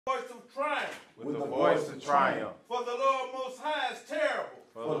voice of triumph. With the voice of triumph. For the Lord Most High is terrible.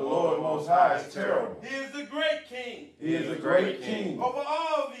 For the Lord Most High is terrible. He is the great King. He is a great King. Over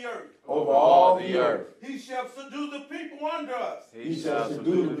all the earth. Over all the earth. He shall subdue the people under us. He shall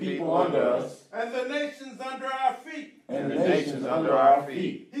subdue the people under us. And the nations under our feet. And the nations under our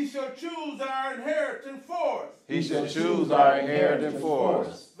feet. He shall choose our inheritance for us. He shall choose our inheritance for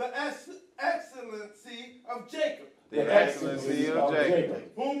us. The excellency of Jacob. The excellency of Jacob.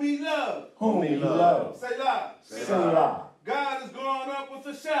 Whom he loved. Whom he loved. Selah. Selah. God is going up with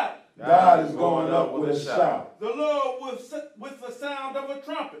a shout. God is going up with a shout. The Lord with the sound of a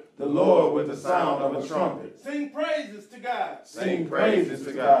trumpet. The Lord with the sound of a trumpet. Sing praises to God. Sing praises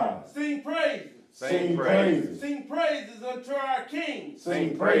to God. Sing praises. Sing praises. Sing praises unto our King.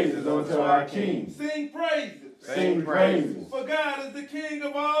 Sing praises unto our King. Sing praises. Sing praises. For God is the King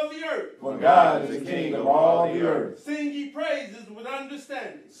of all the earth. For God is the King of all the earth. Sing ye praises with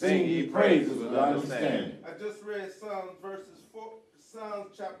understanding. Sing ye praises with understanding. I just read Psalms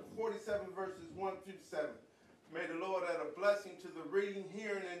chapter 47, verses 1 through 7. May the Lord add a blessing to the reading,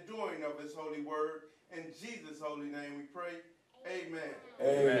 hearing, and doing of his holy word. In Jesus' holy name we pray. Amen.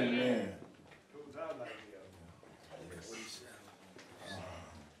 Amen.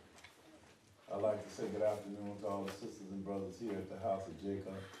 I'd like to say good afternoon to all the sisters and brothers here at the house of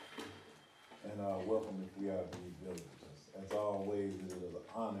Jacob. And welcome if we are these villagers. As always, it is an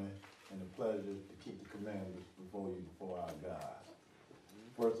honor and a pleasure to keep the commandments before you, before our God.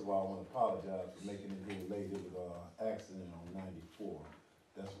 First of all, I want to apologize for making it here late. It was an accident on 94.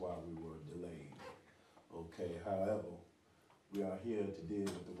 That's why we were delayed. Okay, however, we are here to deal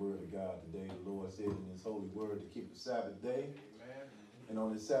with the word of God today. The Lord says in his holy word to keep the Sabbath day. Amen. And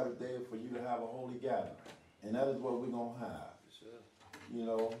on the Sabbath day for you to have a holy gathering. And that is what we're going to have. Sure. You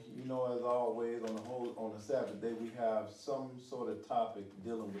know, as always, on the Sabbath day, we have some sort of topic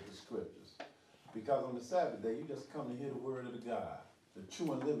dealing with the scriptures. Because on the Sabbath day, you just come to hear the word of the God, the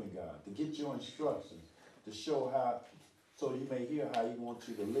true and living God, to get your instructions, to show how, so you may hear how he wants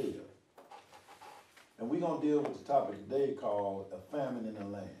you to live. And we're going to deal with the topic today called a famine in the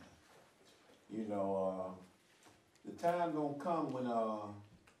land. You know, the time going to come when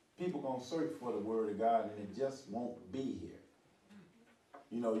people going to search for the word of God and it just won't be here.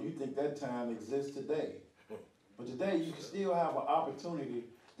 You know, you think that time exists today. But today you can still have an opportunity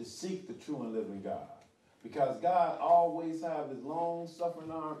to seek the true and living God. Because God always have his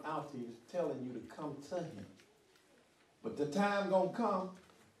long-suffering arm out to you, telling you to come to him. But the time going to come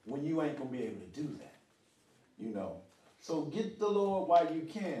when you ain't going to be able to do that. You know. So get the Lord while you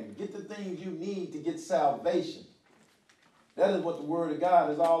can. Get the things you need to get salvation. That is what the word of God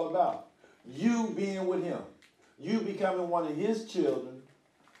is all about. You being with him. You becoming one of his children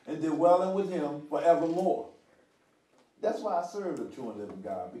and dwelling with him forevermore. That's why I serve the true and living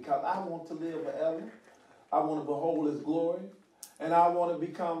God. Because I want to live forever. I want to behold his glory. And I want to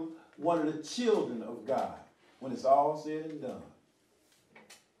become one of the children of God when it's all said and done.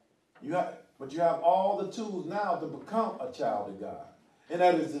 But you have all the tools now to become a child of God. And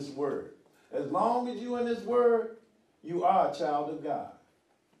that is this word. As long as you're in this word, you are a child of God.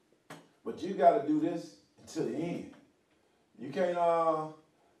 But you got to do this until the end. You can't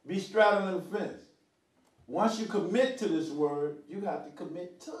be straddling the fence. Once you commit to this word, you have to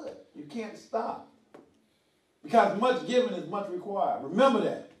commit to it. You can't stop. Because much given is much required. Remember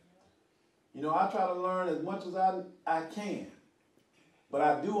that. You know, I try to learn as much as I can. But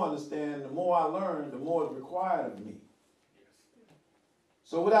I do understand the more I learn, the more is required of me.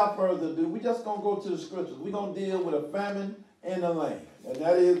 So without further ado, we're just going to go to the scriptures. We're going to deal with a famine in the land. And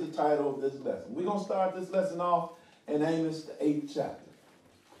that is the title of this lesson. We're going to start this lesson off in Amos, the 8th chapter.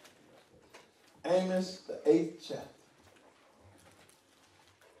 Amos, the 8th chapter.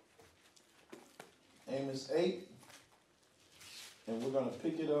 Amos 8. And we're going to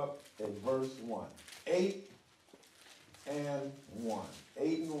pick it up at verse 1. 8 and 1.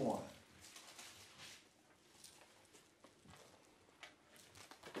 8 and 1.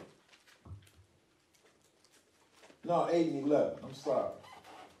 No, 8 and 11. I'm sorry.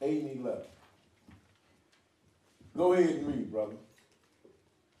 8 and 11. Go ahead and read, brother.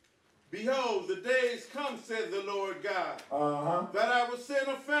 Behold, the days come, said the Lord God, that I will send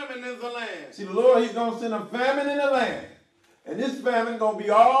a famine in the land. See, the Lord, he's going to send a famine in the land. And this famine going to be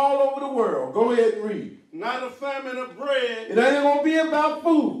all over the world. Go ahead and read. Not a famine of bread. It ain't going to be about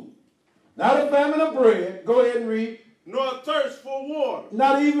food. Not a famine of bread. Go ahead and read. Nor thirst for water.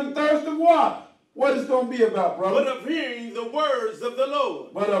 Not even thirst of water. What is going to be about, brother? But of hearing the words of the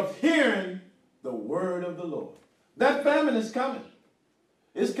Lord. But of hearing the word of the Lord. That famine is coming.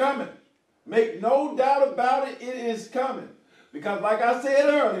 It's coming. Make no doubt about it, it is coming. Because like I said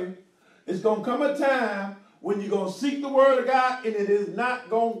earlier, it's going to come a time when you're going to seek the word of God and it is not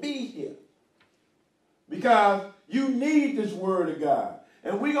going to be here. Because you need this word of God.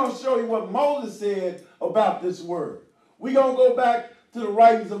 And we're going to show you what Moses said about this word. We're going to go back to the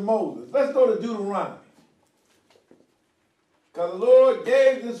writings of Moses. Let's go to Deuteronomy. Because the Lord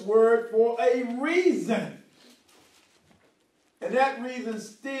gave this word for a reason. And that reason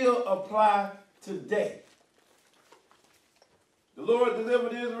still applies today. The Lord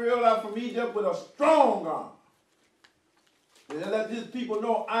delivered Israel out from Egypt with a strong arm. And let his people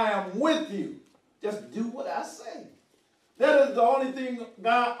know, I am with you. Just do what I say. That is the only thing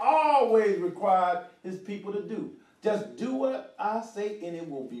God always required his people to do. Just do what I say and it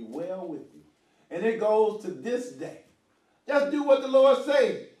will be well with you. And it goes to this day. Just do what the Lord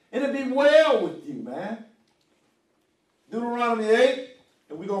says and it'll be well with you, man. Deuteronomy 8,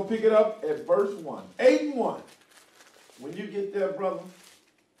 and we're going to pick it up at verse 1. 8 and 1. When you get there, brother,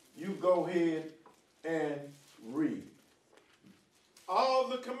 you go ahead and read. All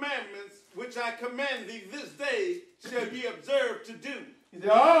the commandments which I command thee this day shall ye observe to do. He said,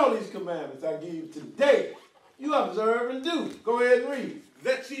 all these commandments I give you today, you observe and do. Go ahead and read.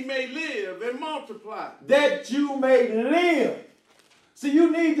 That ye may live and multiply. That you may live. See,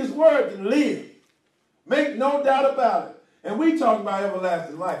 you need this word to live. Make no doubt about it. And we talking about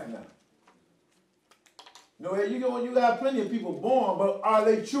everlasting life now. You know, you got plenty of people born, but are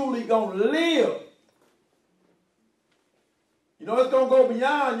they truly going to live? You know, it's going to go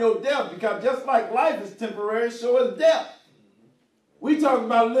beyond your death, because just like life is temporary, so is death. We talking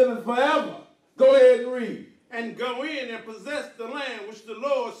about living forever. Go ahead and read. And go in and possess the land which the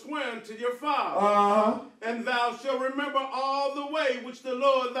Lord sware unto your father. And thou shalt remember all the way which the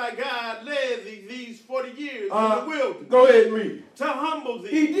Lord thy God led thee these 40 years in the wilderness. Go ahead and read. To humble thee.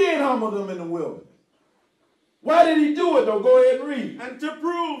 He did humble them in the wilderness. Why did he do it, though? Go ahead and read. And to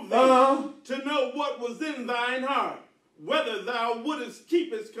prove thee, to know what was in thine heart, whether thou wouldest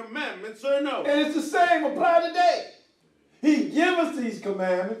keep his commandments or no. And it's the same apply today. He give us these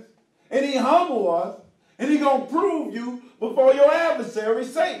commandments, and he humble us, and he going to prove you before your adversary,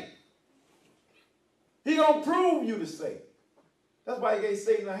 Satan. He going to prove you to Satan. That's why he gave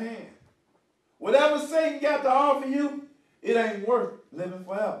Satan a hand. Whatever Satan got to offer you, it ain't worth living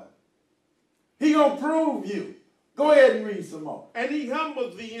forever. He going to prove you. Go ahead and read some more. And he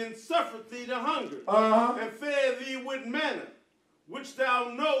humbled thee and suffered thee to hunger, and fed thee with manna, which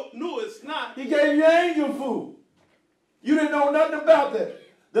thou knewest not. He gave you angel food. You didn't know nothing about that.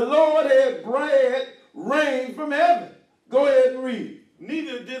 The Lord had bread rain from heaven. Go ahead and read.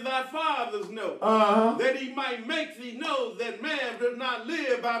 Neither did thy fathers know, that he might make thee know that man does not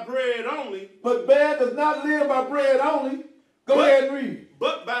live by bread only. But man does not live by bread only. Go ahead and read.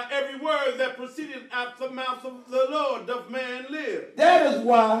 But by every word that proceeded out the mouth of the Lord doth man live. That is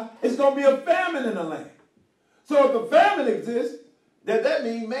why it's going to be a famine in the land. So if a famine exists, that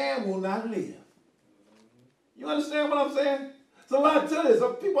means man will not live. You understand what I'm saying? It's a lot to this. A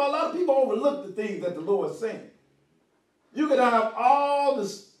lot of people overlook the things that the Lord is saying. You could have all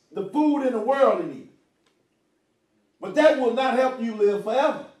the food in the world and eat, but that will not help you live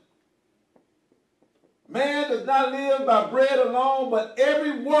forever. Man does not live by bread alone, but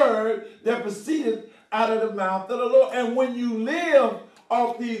every word that proceeded out of the mouth of the Lord. And when you live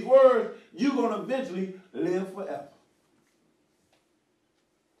off these words, you're going to eventually live forever.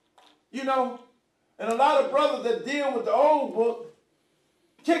 You know, and a lot of brothers that deal with the old book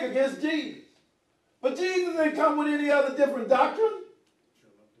kick against Jesus. But Jesus didn't come with any other different doctrine.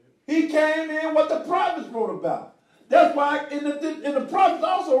 He came in what the prophets wrote about. That's why in the prophets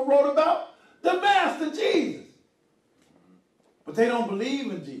also wrote about the Master Jesus. But they don't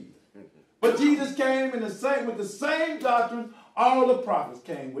believe in Jesus. But Jesus came with the same doctrine all the prophets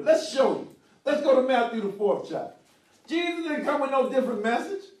came with. Let's show you. Let's go to Matthew, the 4th chapter. Jesus didn't come with no different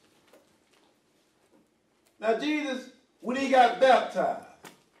message. Now Jesus, when he got baptized,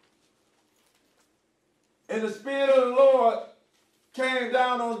 and the Spirit of the Lord came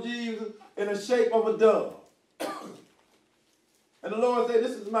down on Jesus in the shape of a dove. And the Lord said,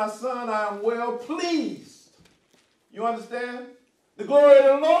 this is my son, I am well pleased. You understand? The glory of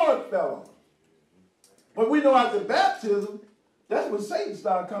the Lord fell on him. But we know after baptism, that's when Satan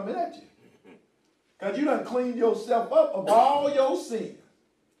started coming at you. Because you done cleaned yourself up of all your sins.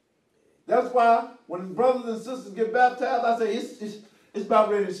 That's why when brothers and sisters get baptized, I say, it's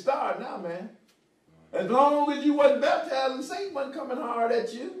about ready to start now, man. As long as you wasn't baptized, Satan wasn't coming hard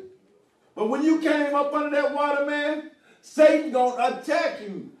at you. But when you came up under that water, man, Satan gonna attack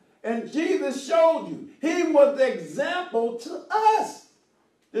you. And Jesus showed you. He was the example to us.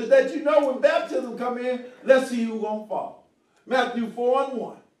 Just that you know when baptism come in, let's see who's gonna fall. Matthew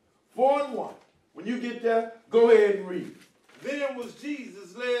 4:1. 4:1. When you get there, go ahead and read. Then was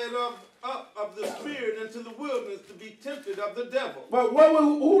Jesus led up of the Spirit into the wilderness to be tempted of the devil. But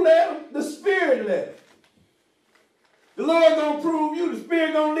who led him? The Spirit led him. The Lord gonna prove you. The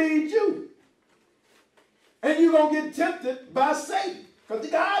Spirit gonna lead you. And you're gonna get tempted by Satan. Because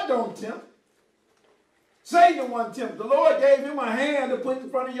God don't tempt. Satan the one tempted. The Lord gave him a hand to put in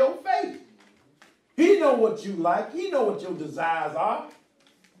front of your face. He know what you like. He know what your desires are.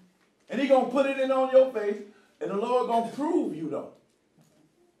 And he gonna put it in on your face. And the Lord gonna prove you though.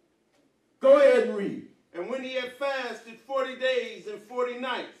 Go ahead and read. And when he had fasted 40 days and 40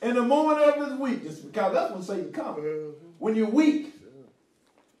 nights. In the moment of his weakness, because that's when Satan comes. When you're weak.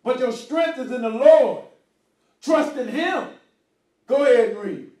 But your strength is in the Lord. Trust in him. Go ahead and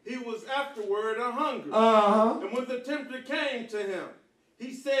read. He was afterward a hungry. And when the tempter came to him,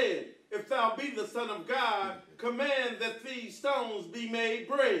 he said, if thou be the Son of God, command that these stones be made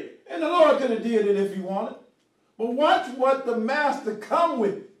bread. And the Lord could have did it if he wanted. But watch what the master come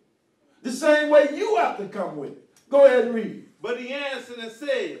with. The same way you have to come with it. Go ahead and read. But he answered and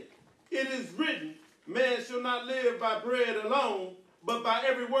said, it is written, man shall not live by bread alone, but by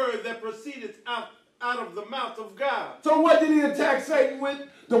every word that proceedeth out of the mouth of God. So what did he attack Satan with?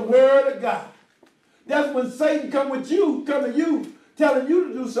 The word of God. That's when Satan come to you, telling you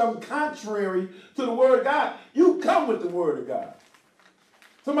to do something contrary to the word of God. You come with the word of God.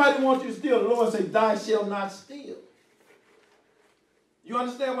 Somebody wants you to steal. The Lord say, thou shalt not steal. You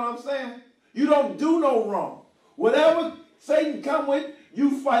understand what I'm saying? You don't do no wrong. Whatever Satan come with,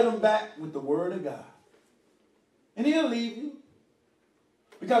 you fight him back with the word of God. And he'll leave you.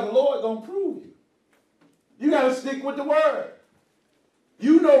 Because the Lord gonna prove you. You got to stick with the word.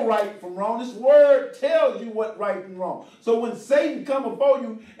 You know right from wrong. This word tells you what right and wrong. So when Satan come before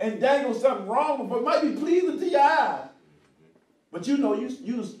you and dangle something wrong before, it might be pleasing to your eyes. But you know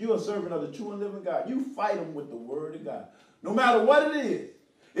you're a servant of the true and living God. You fight him with the word of God. No matter what it is.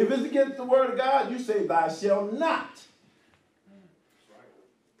 If it's against the word of God, you say, thou shalt not.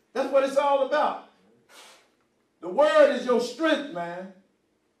 That's what it's all about. The word is your strength, man.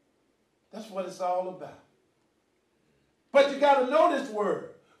 That's what it's all about. But you got to know this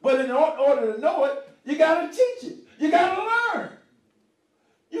word. But in order to know it, you got to teach it. You got to learn.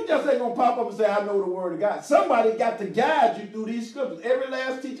 You just ain't going to pop up and say, I know the word of God. Somebody got to guide you through these scriptures. Every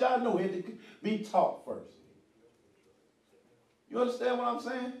last teacher I know had to be taught first. You understand what I'm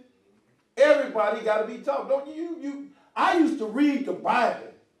saying? Everybody got to be taught. Don't you? I used to read the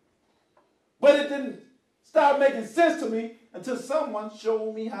Bible, but it didn't start making sense to me until someone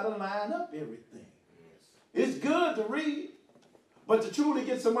showed me how to line up everything. It's good to read, but to truly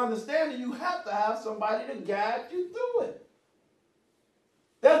get some understanding, you have to have somebody to guide you through it.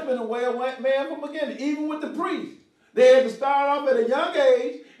 That's been the way it went, man, from the beginning. Even with the priests. They had to start off at a young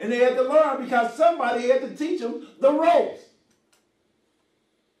age, and they had to learn because somebody had to teach them the ropes.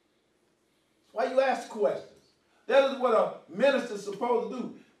 That's why you ask questions. That is what a minister's supposed to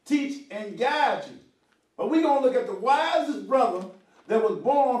do. Teach and guide you. But we're going to look at the wisest brother that was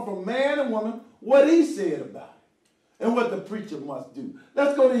born from man and woman, what he said about it, and what the preacher must do.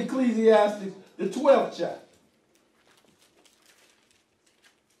 Let's go to Ecclesiastes, the 12th chapter.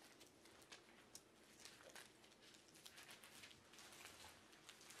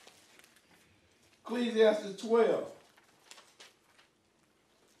 Ecclesiastes 12.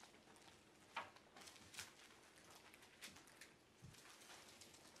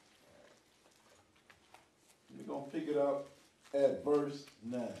 We're going to pick it up at verse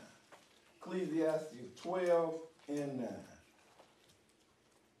 9. Ecclesiastes 12 and 9.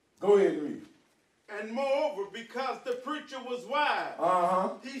 Go ahead and read. And moreover, because the preacher was wise,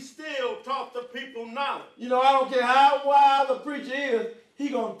 he still taught the people knowledge. You know, I don't care how wise the preacher is, he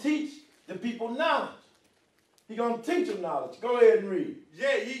going to teach the people knowledge. He going to teach them knowledge. Go ahead and read.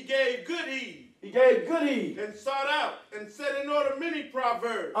 Yea, he gave good heed. He gave good heed. And sought out and set in order many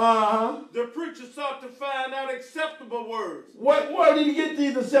proverbs. The preacher sought to find out acceptable words. Where did he get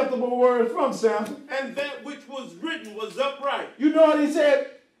these acceptable words from, Samson? And that which was written was upright. You know what he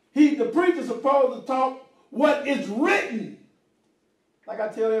said? The preacher's supposed to talk what is written. Like I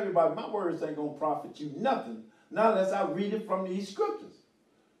tell everybody, my words ain't going to profit you nothing, not unless I read it from these scriptures.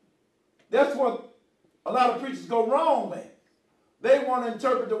 That's what a lot of preachers go wrong, man. They want to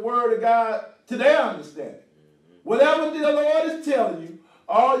interpret the word of God to their understanding. Whatever the Lord is telling you,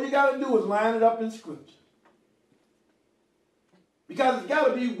 all you got to do is line it up in scripture. Because it's got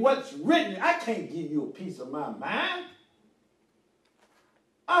to be what's written. I can't give you a piece of my mind.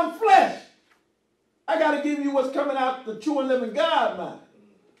 I'm flesh. I got to give you what's coming out the true and living God mind.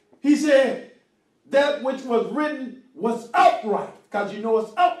 He said, that which was written what's upright, because you know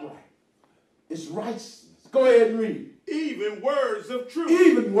it's upright. It's righteousness. Go ahead and read. Even words of truth.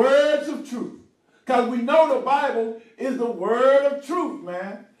 Even words of truth. Because we know the Bible is the word of truth,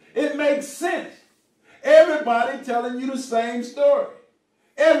 man. It makes sense. Everybody telling you the same story.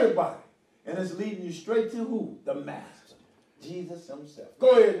 Everybody. And it's leading you straight to who? The Master. Jesus himself.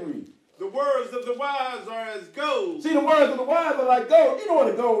 Go ahead and read. The words of the wise are as gold. See, the words of the wise are like gold. You know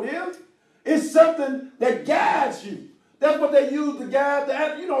what a gold is. It's something that guides you. That's what they use to guide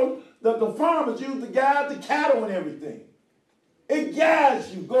the farmers use to guide the cattle and everything. It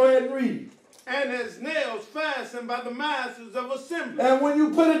guides you. Go ahead and read. And as nails fastened by the masters of assembly. And when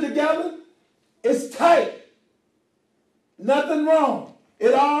you put it together, it's tight. Nothing wrong.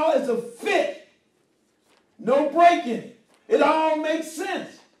 It all is a fit. No breaking. It all makes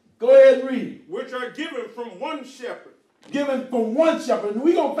sense. Go ahead and read. Which are given from one shepherd. Given from one shepherd. And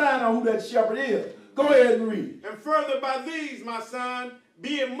we're going to find out who that shepherd is. Go ahead and read. And further by these, my son,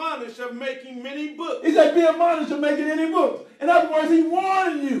 be admonished of making many books. He said, be admonished of making any books. In other words, he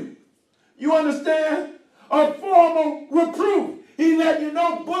warned you. You understand? A formal reproof. He let you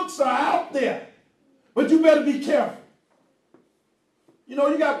know books are out there. But you better be careful. You know,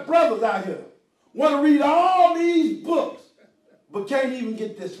 you got brothers out here want to read all these books, but can't even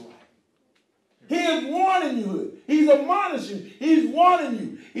get this right. He is warning you. He's admonishing. He's warning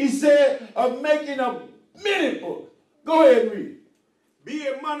you. He said of making a many books. Go ahead and read. Be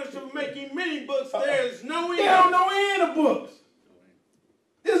admonished of making many books. There is no end. There are no end of books.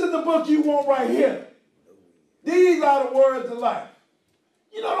 This is the book you want right here. These are the words of life.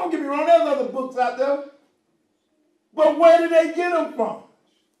 You know, don't get me wrong. There's other books out there. But where did they get them from?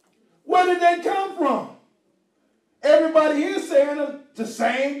 Where did they come from? Everybody here saying the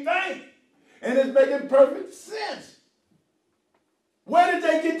same thing. And it's making perfect sense. Where did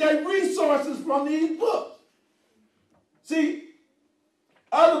they get their resources from these books? See,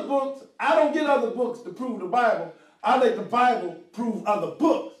 other books, I don't get other books to prove the Bible. I let the Bible prove other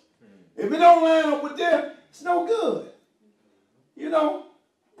books. If it don't line up with them, it's no good. You know,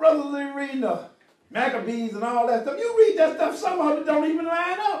 brothers are reading the Maccabees and all that stuff. You read that stuff, some of it don't even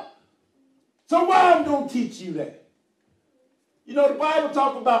line up. So why I'm going to teach you that? You know, the Bible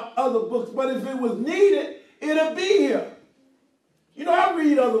talks about other books, but if it was needed, it'll be here. You know, I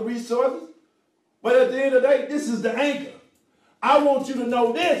read other resources, but at the end of the day, this is the anchor. I want you to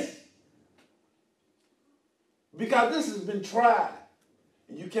know this, because this has been tried,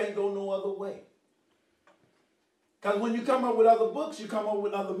 and you can't go no other way. Because when you come up with other books, you come up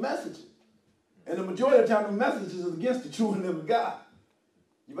with other messages. And the majority of the time, the messages is against the true and living God.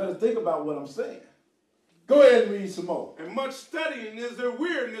 You better think about what I'm saying. Go ahead and read some more. And much studying is the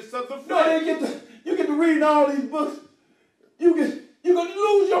weariness of the flesh. No, you get to reading all these books. You're going to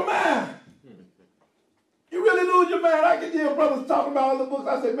lose your mind. You really lose your mind. I can hear brothers talking about all the books.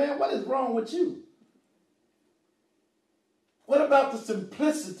 I say, man, what is wrong with you? What about the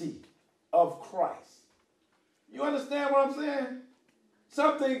simplicity of Christ? You understand what I'm saying?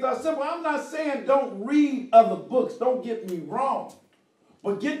 Some things are simple. I'm not saying don't read other books. Don't get me wrong.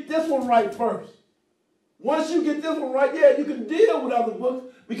 But get this one right first. Once you get this one right, yeah, you can deal with other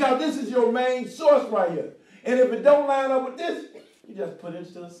books because this is your main source right here. And if it don't line up with this, you just put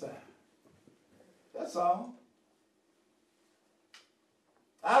it to the side. That's all.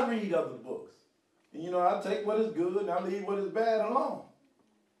 I read other books. And you know, I take what is good and I leave what is bad alone.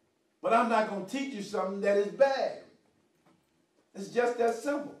 But I'm not going to teach you something that is bad. It's just that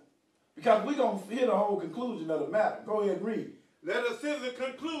simple. Because we're going to hear the whole conclusion of the matter. Go ahead and read. Let us hear the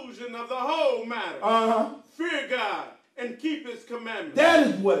conclusion of the whole matter. Fear God and keep his commandments. That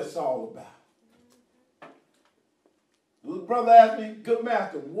is what it's all about. The brother asked me, good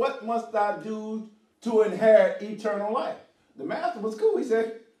master, what must I do to inherit eternal life? The master was cool. He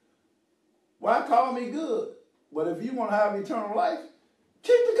said, why call me good? But if you want to have eternal life,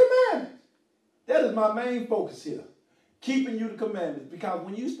 keep the commandments. That is my main focus here. Keeping you the commandments. Because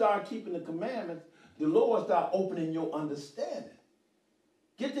when you start keeping the commandments, the Lord start opening your understanding.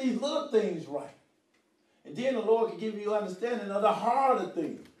 Get these little things right. And then the Lord can give you understanding of the harder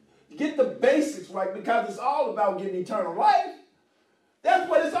things. Get the basics right because it's all about getting eternal life. That's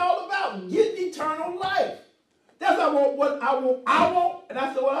what it's all about, getting eternal life. That's what I want, and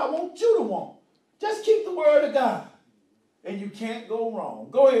that's what I want you to want. Just keep the word of God, and you can't go wrong.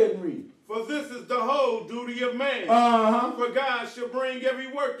 Go ahead and read. For this is the whole duty of man. For God shall bring every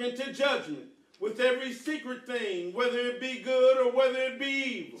work into judgment with every secret thing, whether it be good or whether it be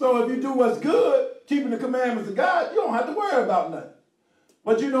evil. So if you do what's good, keeping the commandments of God, you don't have to worry about nothing.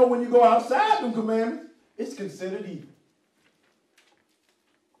 But you know when you go outside them commandments, it's considered evil.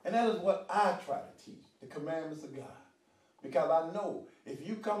 And that is what I try to teach, the commandments of God. Because I know if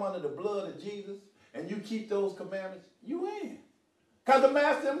you come under the blood of Jesus and you keep those commandments, you in. Because the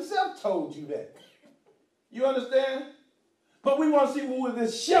master himself told you that. You understand? But we want to see who is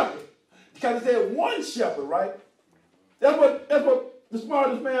this shepherd. Because it said one shepherd, right? That's what the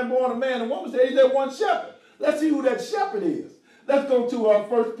smartest man born a man and woman said. He said one shepherd. Let's see who that shepherd is. Let's go to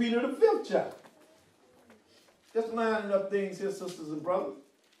 1 Peter, the 5th chapter. Just lining up things here, sisters and brothers.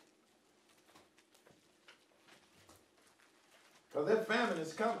 Because that famine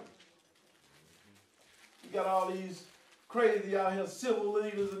is coming. You got all these crazy out here, civil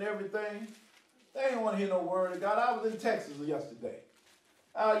leaders and everything. They ain't want to hear no word of God. I was in Texas yesterday.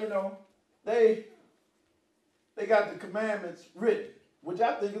 They got the commandments written, which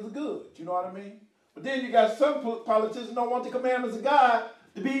I think is good. You know what I mean? But then you got some politicians don't want the commandments of God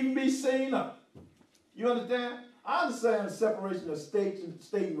to even be seen up. You understand? I understand the separation of state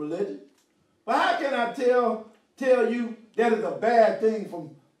and religion. But how can I tell you that is a bad thing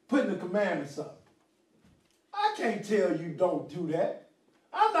from putting the commandments up? I can't tell you don't do that.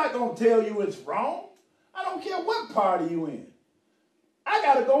 I'm not going to tell you it's wrong. I don't care what party you in. I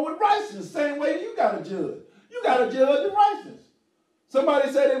got to go with righteousness the same way you got to judge. You got to judge the righteousness.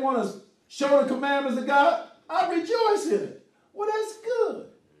 Somebody say they want to show the commandments of God. I rejoice in it. Well, that's good.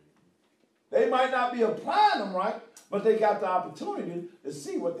 They might not be applying them right, but they got the opportunity to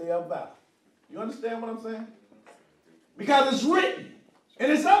see what they're about. You understand what I'm saying? Because it's written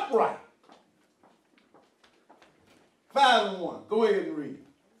and it's upright. 5:1. Go ahead and read.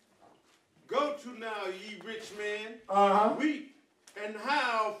 Go to now, ye rich men, weep and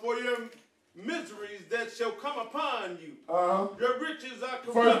howl for your miseries that shall come upon you. Your riches are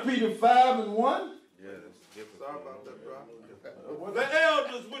corrupt. 1 Peter 5:1. Yes. Sorry about that, bro. The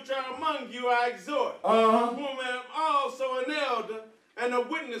elders which are among you I exhort, whom am also an elder and a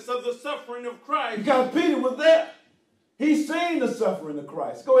witness of the suffering of Christ. Because Peter was there. He seen the suffering of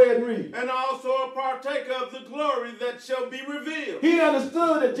Christ. Go ahead and read. And also a partaker of the glory that shall be revealed. He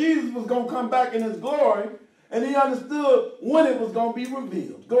understood that Jesus was going to come back in his glory, and he understood when it was going to be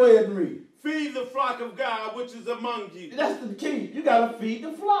revealed. Go ahead and read. Feed the flock of God which is among you. That's the key. You got to feed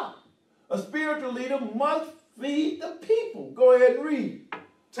the flock. A spiritual leader must feed the people. Go ahead and read.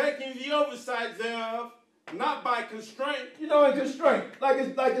 Taking the oversight thereof, not by constraint. You know, in constraint, like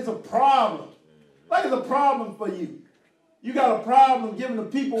it's a problem. Like it's a problem for you. You got a problem giving the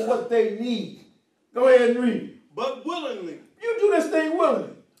people what they need. Go ahead and read. But willingly. You do this thing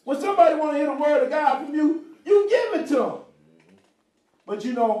willingly. When somebody want to hear the word of God from you, you give it to them. But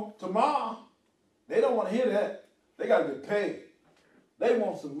you know, tomorrow, they don't want to hear that. They got to get paid. They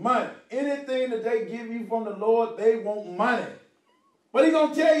want some money. Anything that they give you from the Lord, they want money. But he's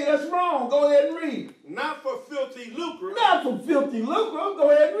going to tell you that's wrong. Go ahead and read. Not for filthy lucre. Not for filthy lucre.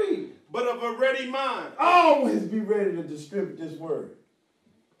 Go ahead and read. But of a ready mind. Always be ready to distribute this word.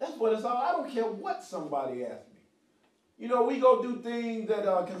 That's what it's all. I don't care what somebody asks me. You know, we go do things that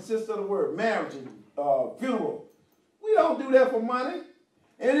consist of the word. Marriage and funeral. We don't do that for money.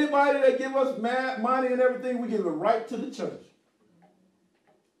 Anybody that give us money and everything, we give it right to the church.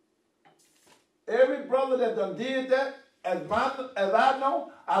 Every brother that done did that, as I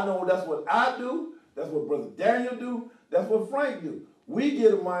know that's what I do. That's what Brother Daniel do. That's what Frank do. We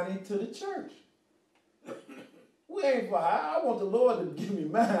give money to the church. We ain't for hire. I want the Lord to give me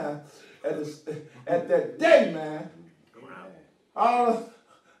mine at that day, man.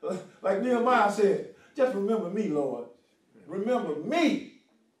 Like Nehemiah said, just remember me, Lord. Remember me.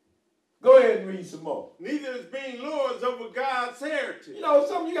 Go ahead and read some more. Neither is being lords over God's heritage. You know,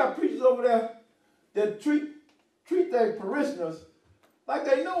 some of you got preachers over there that treat their parishioners like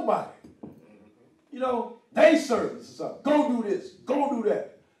they nobody. You know, they servants or something. Go do this. Go do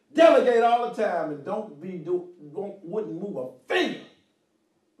that. Delegate all the time and wouldn't move a finger.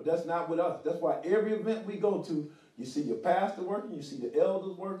 But that's not with us. That's why every event we go to, you see your pastor working, you see the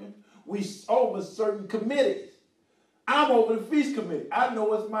elders working. We over certain committees. I'm over the feast committee. I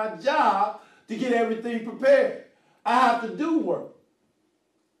know it's my job to get everything prepared. I have to do work.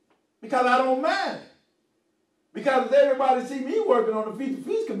 Because I don't mind it. Because if everybody see me working on the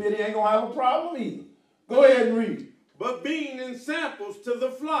feast committee, ain't going to have a problem either. Go ahead and read. But being in samples to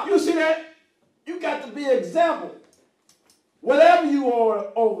the flock. You see that? You got to be an example. Whatever you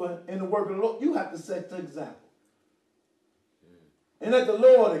are over in the work of the Lord, you have to set the example. And let the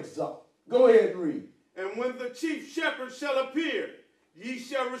Lord exalt. Go ahead and read. And when the chief shepherd shall appear, ye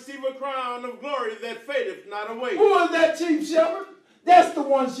shall receive a crown of glory that fadeth not away. Who is that chief shepherd? That's the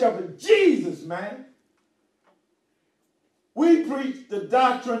one shepherd, Jesus, man. We preach the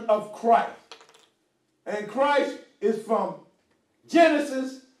doctrine of Christ. And Christ is from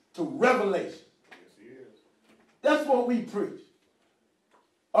Genesis to Revelation. Yes, he is. That's what we preach.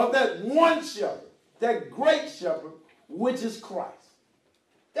 Of that one shepherd, that great shepherd, which is Christ.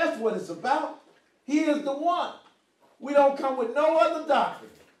 That's what it's about. He is the one. We don't come with no other doctrine.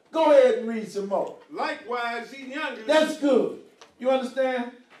 Go ahead and read some more. Likewise, ye younger. That's good. You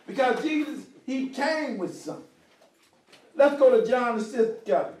understand? Because Jesus, he came with something. Let's go to John the 6th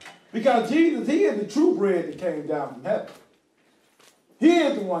chapter. Because Jesus, he is the true bread that came down from heaven. He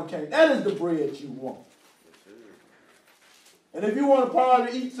is the one came. That is the bread you want. And if you want a part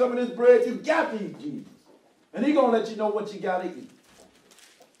to eat some of this bread, you got to eat Jesus. And he's going to let you know what you got to eat.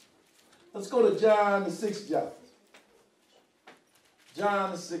 Let's go to John the 6th chapter.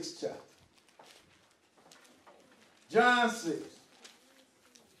 John the 6th chapter. John 6.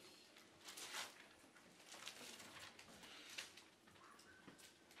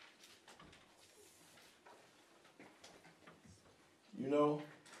 You know,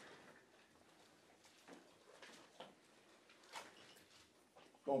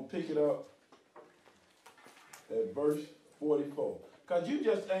 going to pick it up at verse 44. Because you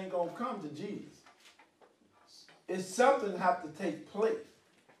just ain't going to come to Jesus. It's something have to take place.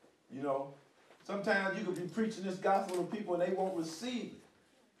 You know, sometimes you could be preaching this gospel to people and they won't receive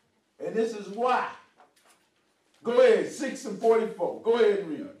it. And this is why. Go ahead, 6 and 44. Go ahead and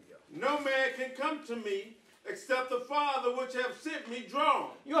read. No man can come to me except the Father which have sent me draw.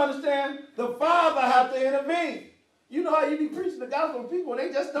 You understand? The Father have to intervene. You know how you be preaching the gospel to people and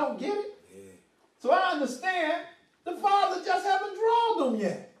they just don't get it? Yeah. So I understand the Father just haven't drawn them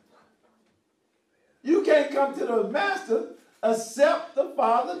yet. You can't come to the Master except the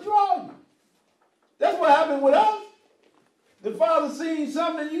Father draw you. That's what happened with us. The Father seen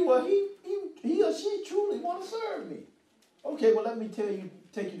something in you, well, he or she truly want to serve me. Okay, well, let me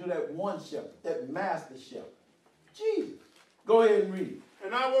take you to that one shepherd, that master shepherd. Jesus. Go ahead and read.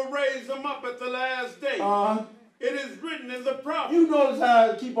 And I will raise them up at the last day. It is written in the prophet. You notice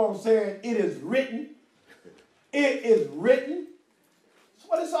how I keep on saying, it is written. It is written. That's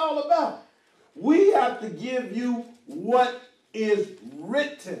what it's all about. We have to give you what is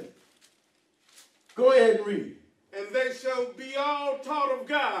written. Go ahead and read. And they shall be all taught of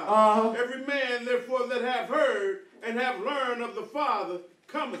God. Every man, therefore, that have heard and have learned of the Father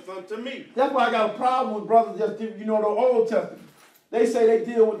cometh unto me. That's why I got a problem with brothers just giving, you know, the Old Testament. They say they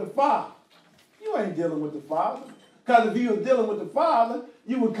deal with the Father. You ain't dealing with the Father. Because if you were dealing with the Father,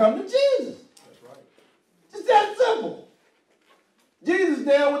 you would come to Jesus. That's right. Just that simple. Jesus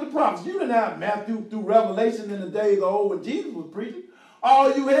dealt with the prophets. You didn't have Matthew through Revelation in the days of old when Jesus was preaching.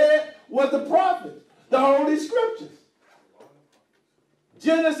 All you had was the prophets, the Holy Scriptures.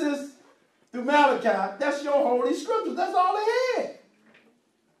 Genesis through Malachi, that's your Holy Scriptures. That's all they had.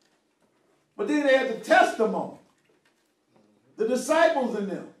 But then they had the testimony. The disciples in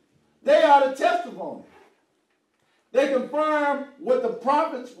them. They are the testimony. They confirm what the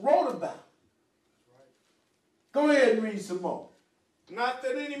prophets wrote about. Go ahead and read some more. Not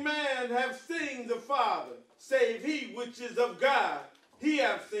that any man have seen the Father, save he which is of God. He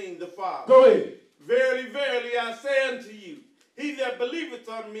hath seen the Father. Go ahead. Verily, verily, I say unto you, he that believeth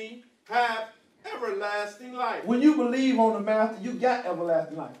on me hath everlasting life. When you believe on the Master, you got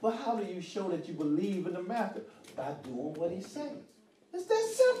everlasting life. But how do you show that you believe in the Master? By doing what he says. It's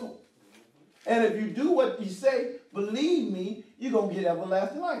that simple. And if you do what he say, believe me, you're going to get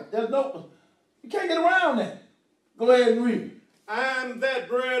everlasting life. You can't get around that. Go ahead and read. I am that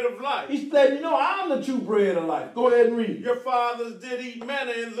bread of life. He said, you know, I'm the true bread of life. Go ahead and read. Your fathers did eat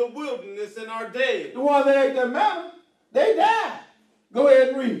manna in the wilderness and are dead. The ones that ate that manna, they died. Go ahead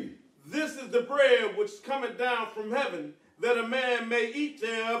and read. This is the bread which cometh down from heaven, that a man may eat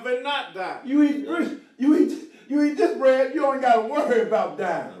thereof and not die. You eat this bread, you don't got to worry about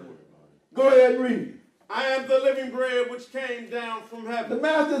dying. Go ahead and read. I am the living bread which came down from heaven. The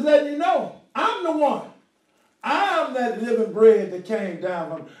Master's letting you know, I'm the one. I'm that living bread that came down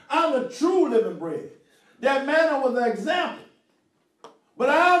from heaven. I'm the true living bread. That manna was an example. But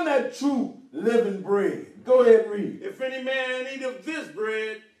I'm that true living bread. Go ahead and read. If any man eat of this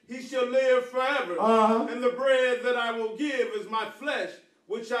bread, he shall live forever. And the bread that I will give is my flesh,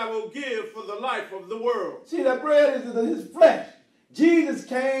 which I will give for the life of the world. See, that bread is his flesh. Jesus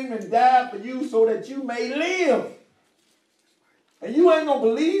came and died for you so that you may live. And you ain't going to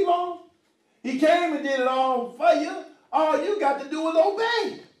believe on him? He came and did it all for you. All you got to do is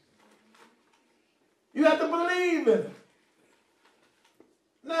obey. You have to believe in him.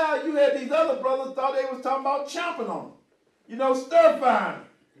 Now, you had these other brothers thought they was talking about chomping on him. You know, stir-frying him.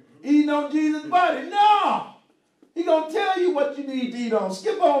 Eating on Jesus' body. No! He's going to tell you what you need to eat on.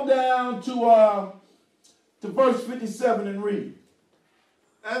 Skip on down to verse 57 and read.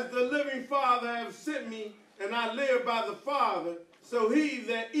 As the living Father hath sent me, and I live by the Father, so he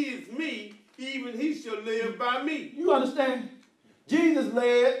that eateth me, even he shall live by me. You understand? Jesus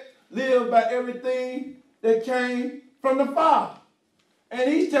lived by everything that came from the Father. And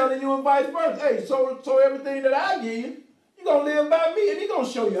he's telling you in vice versa. Hey, so everything that I give you, you're going to live by me, and he's going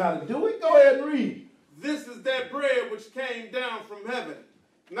to show you how to do it. Go ahead and read. This is that bread which came down from heaven,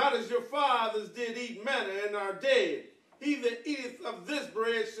 not as your fathers did eat manna and are dead. He that eateth of this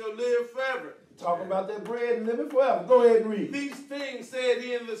bread shall live forever. Talking about that bread and living forever. Go ahead and read. These things said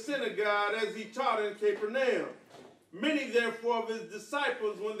he in the synagogue as he taught in Capernaum. Many therefore of his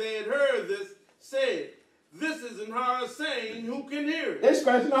disciples, when they had heard this, said, this is an hard saying, who can hear it? They're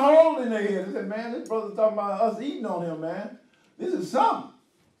scratching a hole in their head. They said, man, this brother's talking about us eating on him, man. This is something.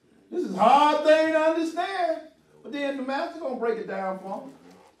 This is a hard thing to understand. But then the master's going to break it down for them.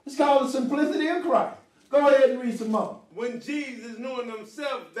 It's called the simplicity of Christ. Go ahead and read some more. When Jesus knew in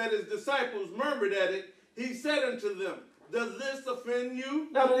himself that his disciples murmured at it, he said unto them, does this offend you?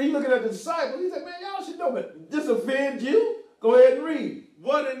 Now that he's looking at the disciples, he said, man, y'all should know, but this offends you? Go ahead and read.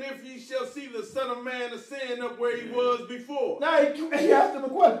 What and if ye shall see the Son of Man ascend up where he was before? Now he asked him a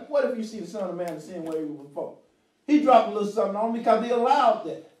question. What if you see the Son of Man ascend where he was before? He dropped a little something on him because he allowed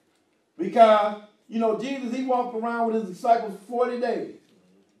that. Because, you know, Jesus, he walked around with his disciples 40 days.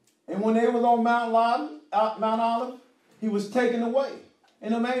 And when they was on Mount Olive, he was taken away.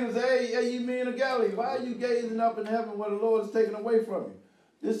 And the man said, hey, you men of Galilee, why are you gazing up in heaven where the Lord is taken away from you?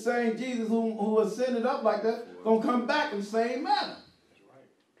 This same Jesus who ascended up like that, going to come back in the same manner.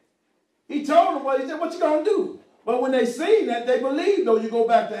 He told them what he said, what you going to do? But when they seen that, they believed, though. You go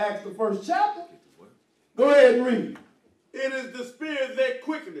back to Acts, the 1st chapter. Go ahead and read. It is the Spirit that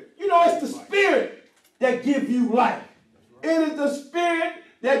quickeneth. You know, it's the Spirit that gives you life. It is the Spirit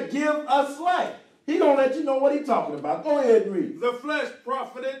that gives us life. He going to let you know what he's talking about. Go ahead and read. The flesh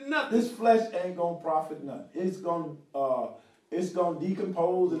profited nothing. This flesh ain't going to profit nothing. It's going to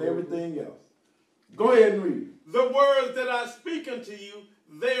decompose and everything else. Go ahead and read. The words that I speak unto you,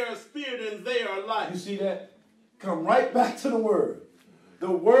 they are spirit and they are life. You see that? Come right back to the word.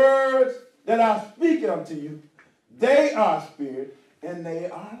 The words that I speak unto you, they are spirit and they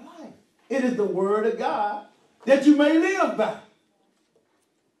are life. It is the word of God that you may live by.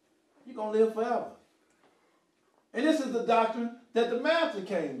 You're going to live forever. And this is the doctrine that the master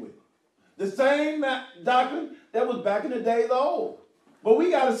came with. The same doctrine that was back in the days of old. But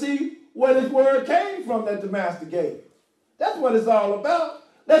we got to see where this word came from that the master gave. That's what it's all about.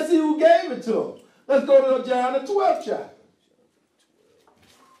 Let's see who gave it to him. Let's go to John the 12th chapter.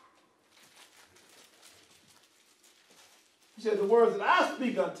 He said, the words that I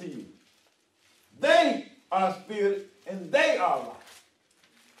speak unto you, they are spirit and they are life.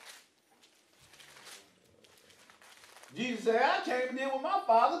 Jesus said, I came and did what my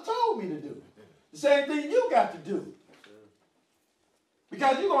Father told me to do. The same thing you got to do.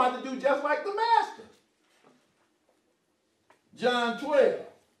 Because you're going to have to do just like the master. John 12.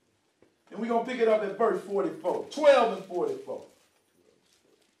 And we're going to pick it up at verse 44. 12 and 44.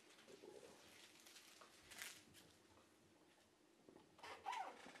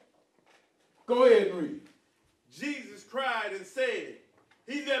 Go ahead and read. Jesus cried and said,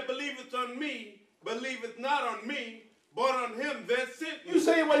 he that believeth on me, believeth not on me, but on him that sent me. You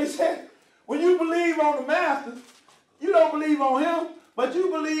see what he said? When you believe on the master, you don't believe on him, but you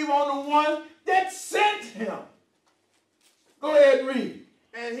believe on the one that sent him. Go ahead and read.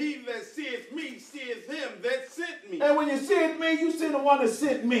 And he that seeth me, seeth him that sent me. And when you see me, you see the one that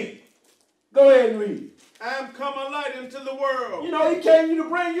sent me. Go ahead and read. I am come a light into the world. You know, he came to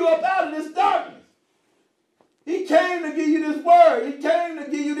bring you up out of this darkness. He came to give you this word. He came to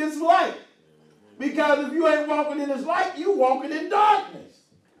give you this light. Because if you ain't walking in this light, you walking in darkness.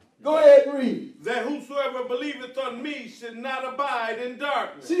 Go ahead and read. That whosoever believeth on me should not abide in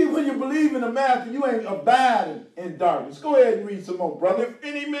darkness. See, when you believe in the master, you ain't abiding in darkness. Go ahead and read some more, brother. And if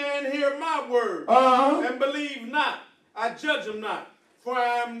any man hear my word and believe not, I judge him not. For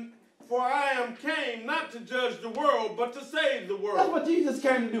I am came not to judge the world, but to save the world. That's what Jesus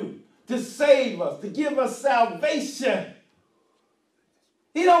came to do. To save us, to give us salvation.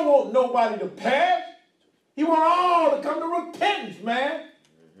 He don't want nobody to perish. He want all to come to repentance, man.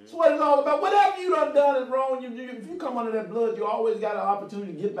 That's what it's all about. Whatever you done is wrong, if you come under that blood, you always got an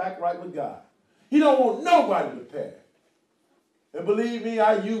opportunity to get back right with God. He don't want nobody to perish. And believe me,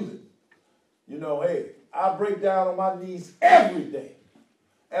 I use it. You know, hey, I break down on my knees every day,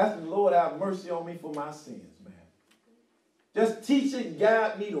 asking the Lord to have mercy on me for my sins, man. Just teach and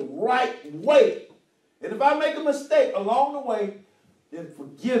guide me the right way. And if I make a mistake along the way, then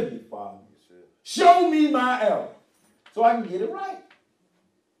forgive me, Father. Show me my error so I can get it right.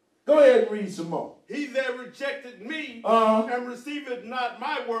 Go ahead and read some more. He that rejected me and receiveth not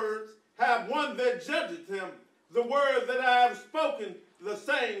my words, have one that judgeth him. The word that I have spoken, the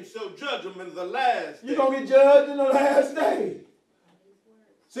same shall judge him in the last day. You're going to get judged in the last day.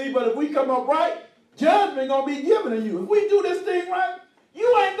 See, but if we come up right, judgment going to be given to you. If we do this thing right,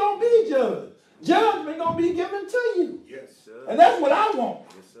 you ain't going to be judged. Judgment going to be given to you. Yes, sir. And that's what I want.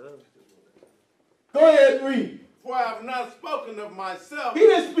 Yes, sir. Go ahead and read. For I have not spoken of myself. He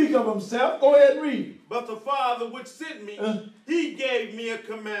didn't speak of himself. Go ahead and read. But the Father which sent me, he gave me a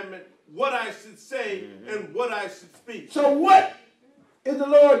commandment, what I should say and what I should speak. So what is the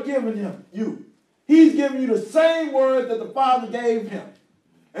Lord giving him? You. He's giving you the same word that the Father gave him.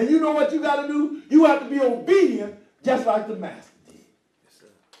 And you know what you got to do? You have to be obedient just like the Master did. Yes, sir.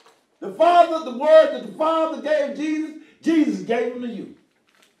 The Father, the word that the Father gave Jesus, Jesus gave him to you.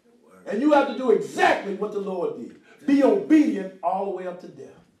 And you have to do exactly what the Lord did. Be obedient all the way up to death.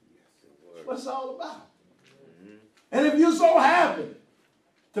 That's what it's all about. And if you so happen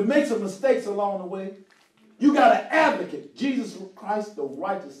to make some mistakes along the way, you got an advocate, Jesus Christ, the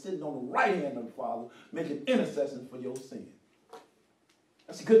righteous, sitting on the right hand of the Father, making intercession for your sin.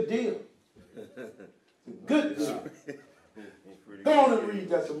 That's a good deal. It's a good deal. Go on and read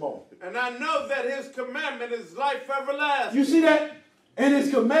that some more. And I know that his commandment is life everlasting. You see that? And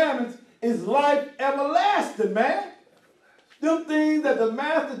his commandments is life everlasting, man. Them things that the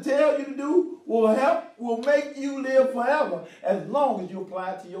Master tells you to do will make you live forever as long as you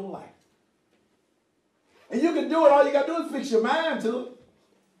apply it to your life. And you can do it. All you got to do is fix your mind to it.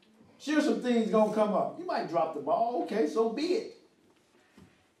 Sure, some things going to come up. You might drop the ball. Okay, so be it.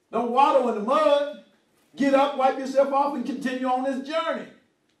 Don't waddle in the mud. Get up, wipe yourself off, and continue on this journey.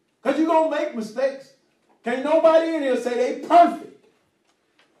 Because you're going to make mistakes. Can't nobody in here say they perfect.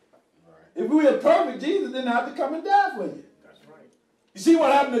 If we were perfect, Jesus didn't have to come and die for you. That's right. You see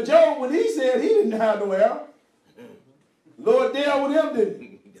what happened to Job when he said he didn't have no error? Lord dealt with him, didn't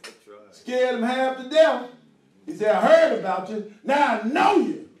he? That's right. Scared him half to death. He said, I heard about you. Now I know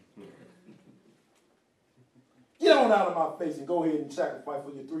you. Get on out of my face and go ahead and sacrifice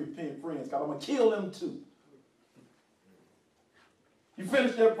for your 3 friends, because I'm going to kill them too. You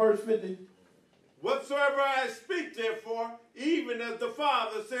finished that verse 50? Whatsoever I speak, therefore, even as the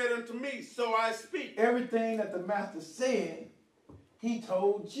Father said unto me, so I speak. Everything that the Master said, he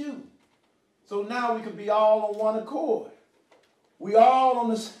told you. So now we could be all on one accord. We all on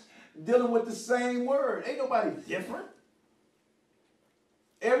this, dealing with the same word. Ain't nobody different.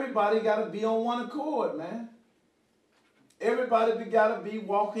 Everybody got to be on one accord, man. Everybody got to be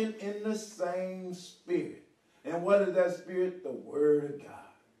walking in the same spirit. And what is that spirit? The Word of God.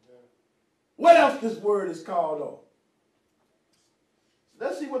 What else this word is called on?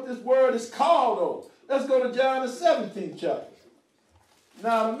 Let's see what this word is called on. Let's go to John the 17th chapter.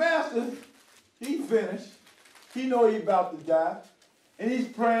 Now the Master, he finished. He know he about to die. And he's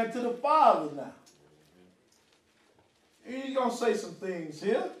praying to the Father now. And he's going to say some things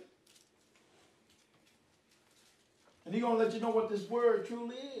here. And he's going to let you know what this word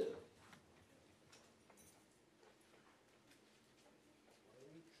truly is.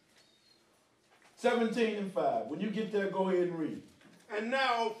 17:5. When you get there, go ahead and read. And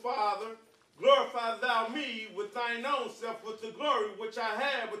now, O Father, glorify thou me with thine own self, with the glory which I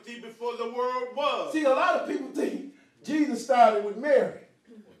had with thee before the world was. See, a lot of people think Jesus started with Mary.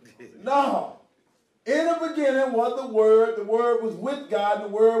 No. In the beginning was the Word was with God, and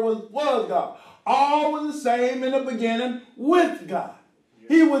the Word was God. All was the same in the beginning with God.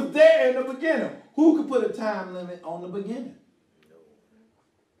 He was there in the beginning. Who could put a time limit on the beginning?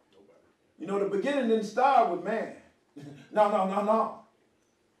 You know, the beginning didn't start with man. No.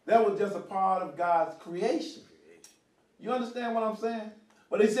 That was just a part of God's creation. You understand what I'm saying?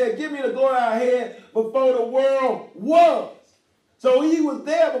 But he said, give me the glory I had before the world was. So he was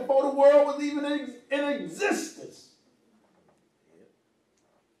there before the world was even in existence.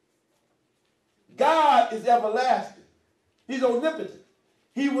 God is everlasting. He's omnipotent.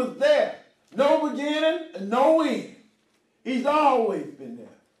 He was there. No beginning and no end. He's always been there.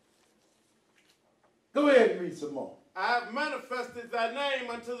 Go ahead and read some more. I have manifested thy name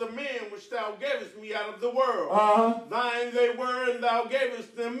unto the men which thou gavest me out of the world. Thine they were, and thou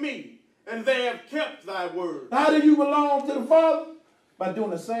gavest them me, and they have kept thy word. How do you belong to the Father? By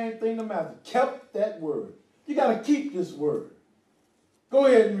doing the same thing the Master kept that word. You got to keep this word. Go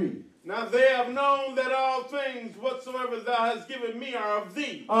ahead and read. Now they have known that all things whatsoever thou hast given me are of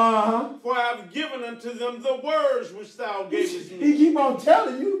thee. For I have given unto them the words which thou gavest me. He keep on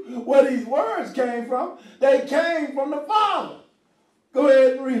telling you where these words came from. They came from the Father. Go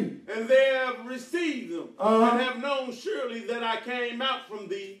ahead and read. And they have received them, and have known surely that I came out from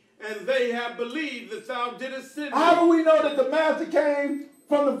thee, and they have believed that thou didst send me. How do we know that the Master came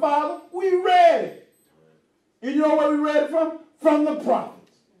from the Father? We read it. And you know where we read it from? From the prophets.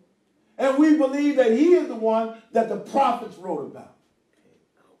 And we believe that he is the one that the prophets wrote about.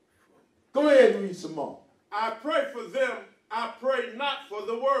 Go ahead and read some more. I pray for them, I pray not for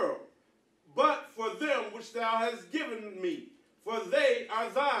the world, but for them which thou hast given me, for they are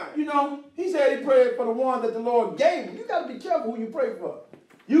thine. You know, he said he prayed for the one that the Lord gave him. You got to be careful who you pray for.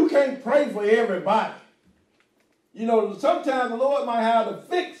 You can't pray for everybody. You know, sometimes the Lord might have a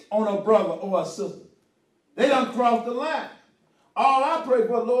fix on a brother or a sister. They done crossed the line. All I pray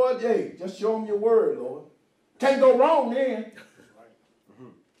for, Lord, hey, just show them your word, Lord. Can't go wrong then.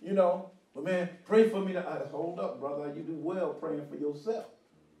 You know, but man, pray for me. Hold up, brother. You do well praying for yourself.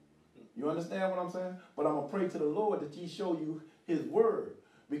 You understand what I'm saying? But I'm going to pray to the Lord that he show you his word.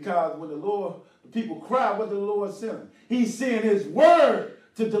 Because when the people cry, what did the Lord send? He's sending his word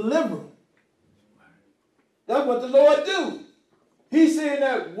to deliver them. That's what the Lord do. He's sending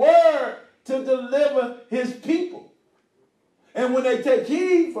that word to deliver his people. And when they take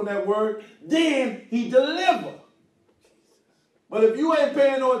heed from that word, then he delivers. But if you ain't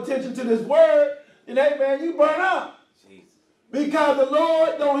paying no attention to this word, then hey man, you burn up. Because the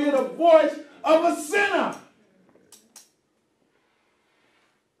Lord don't hear the voice of a sinner.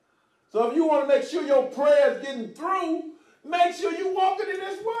 So if you want to make sure your prayer is getting through, make sure you walking in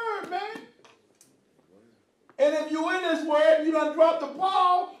this word, man. And if you in this word, you done dropped the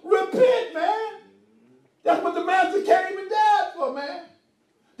ball, repent, man. That's what the Master came and died for, man.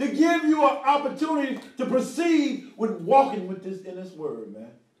 To give you an opportunity to proceed with walking with this in this word, man.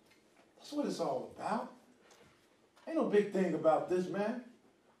 That's what it's all about. Ain't no big thing about this, man.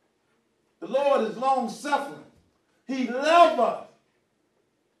 The Lord is long-suffering. He loves us.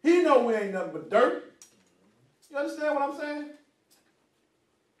 He know we ain't nothing but dirt. You understand what I'm saying?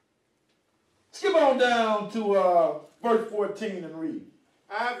 Skip on down to verse 14 and read.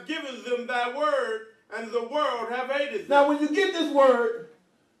 I have given them thy word, and the world have hated them. Now, when you get this word,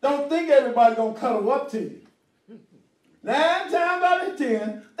 don't think everybody's going to cuddle up to you. 9 times out of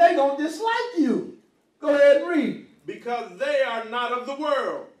 10, they're going to dislike you. Go ahead and read. Because they are not of the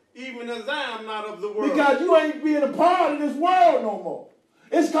world, even as I am not of the world. Because you ain't being a part of this world no more.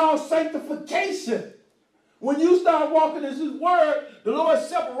 It's called sanctification. When you start walking in his word, the Lord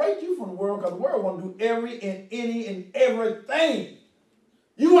separates you from the world because the world want to do every and any and everything.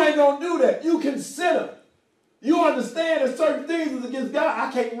 You ain't going to do that. You consider. You understand that certain things is against God.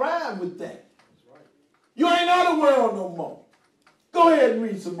 I can't ride with that. You ain't of the world no more. Go ahead and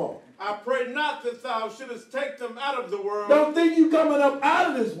read some more. I pray not that thou shouldest take them out of the world. Don't think you coming up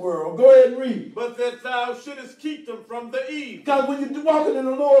out of this world. Go ahead and read. But that thou shouldest keep them from the evil. Because when you're walking in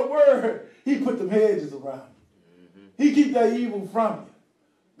the Lord's word, he put them hedges around you. He keep that evil from you.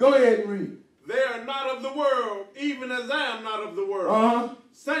 Go ahead and read. They are not of the world, even as I am not of the world.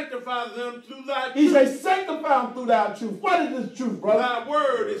 Sanctify them through thy truth. He says, sanctify them through thy truth. What is this truth, brother? Thy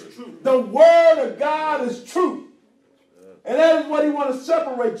word is truth. The word of God is truth. And that is what he wants to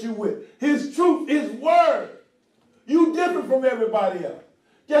separate you with. His truth, his word. You different from everybody else.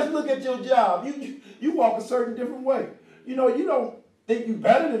 Just look at your job. You walk a certain different way. You know, you don't think you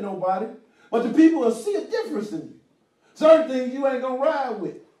better than nobody, but the people will see a difference in you. Certain things you ain't going to ride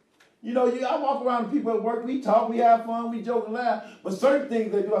with. You know, I walk around with people at work, we talk, we have fun, we joke and laugh, but certain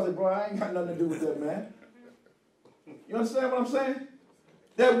things they do, I say, bro, I ain't got nothing to do with that, man. You understand what I'm saying?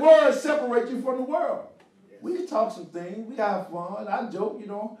 That word separates you from the world. We can talk some things. We have fun. I joke, you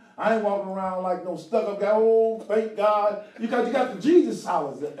know. I ain't walking around like no stuck-up guy. Oh, thank God. Because you got the Jesus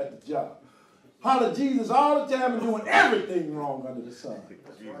hollers at the job. Holler Jesus all the time and doing everything wrong under the sun.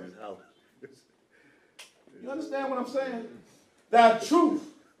 You understand what I'm saying? That truth.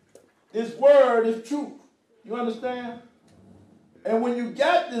 This word is truth. You understand? And when you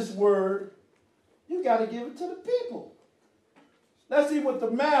got this word, you got to give it to the people. Let's see what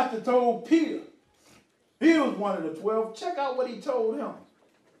the Master told Peter. He was one of the 12. Check out what he told him.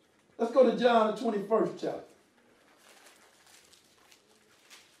 Let's go to John, the 21st chapter.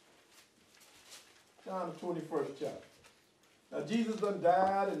 John, the 21st chapter. Now, Jesus done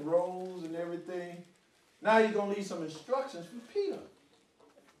died and rose and everything. Now he's going to leave some instructions for Peter.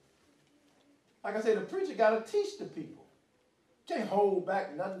 Like I said, the preacher got to teach the people. Can't hold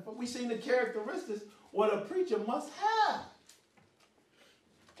back nothing. But we seen the characteristics what a preacher must have.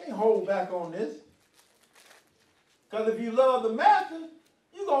 Can't hold back on this. Because if you love the Master,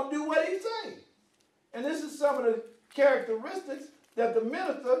 you're going to do what he say. And this is some of the characteristics that the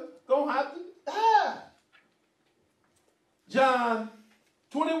minister going to have to have. John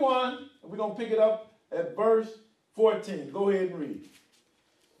 21, and we're going to pick it up at verse 14. Go ahead and read.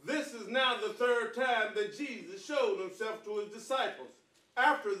 This is now the third time that Jesus showed himself to his disciples,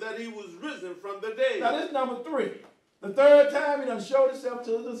 after that he was risen from the dead. Now this is number 3. The third time he done showed himself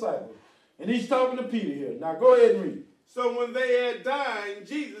to his disciples. And he's talking to Peter here. Now go ahead and read. So when they had dined,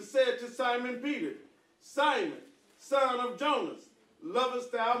 Jesus said to Simon Peter, Simon, son of Jonas,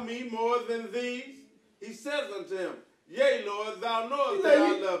 lovest thou me more than these? He says unto him, Yea, Lord, thou knowest that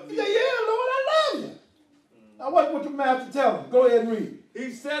I love thee. He said, yeah, Lord, I love you. Now what would your master tell him? Go ahead and read.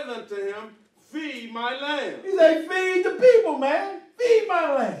 He said unto him, Feed my lambs. He said, feed the people, man. Feed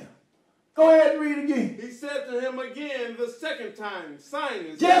my lamb. Go ahead and read again. He said to him again the second time,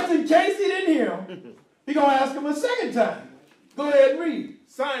 Simon. Just in case he didn't hear him, he's going to ask him a second time. Go ahead and read.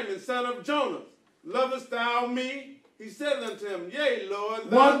 Simon, son of Jonas, lovest thou me? He said unto him, Yea,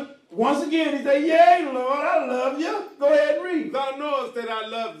 Lord. Once again, he said, Yea, Lord, I love you. Go ahead and read. Thou knowest that I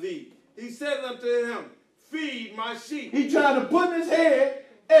love thee. He said unto him, Feed my sheep. He trying to put in his head,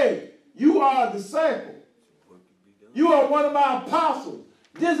 hey, you are a disciple. You are one of my apostles.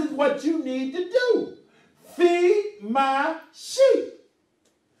 This is what you need to do. Feed my sheep.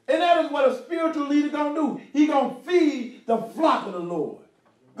 And that is what a spiritual leader going to do. He going to feed the flock of the Lord.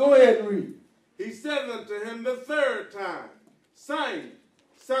 Go ahead and read. He said unto him the third time, Simon,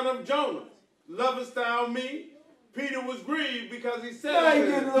 son of Jonas, lovest thou me? Peter was grieved because he said Now he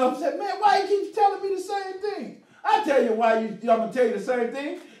getting a little upset. Man, why he keeps telling me the same thing? I tell you why I'm going to tell you the same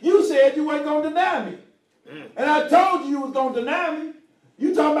thing. You said you weren't going to deny me. And I told you was going to deny me.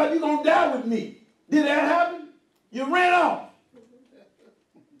 You talking about you going to die with me. Did that happen? You ran off.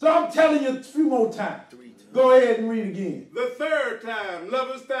 So I'm telling you a few more times. Go ahead and read again. The third time,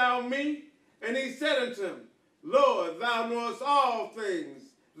 lovest thou me? And he said unto him, Lord, thou knowest all things.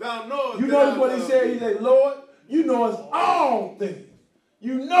 Thou knowest. You notice what he said? He said, Lord, you know us all things.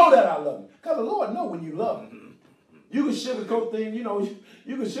 You know that I love you. Because the Lord know when you love him. You can sugarcoat things,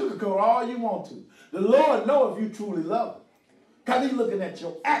 you can sugarcoat all you want to. The Lord know if you truly love him. Because he's looking at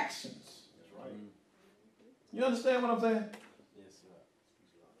your actions. That's right. You understand what I'm saying? Yes, sir.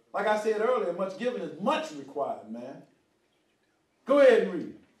 Like I said earlier, much given is much required, man. Go ahead and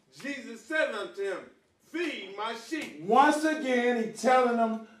read. Jesus said unto him, Feed my sheep. Once again, he's telling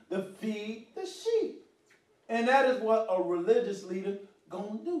them to feed the sheep. And that is what a religious leader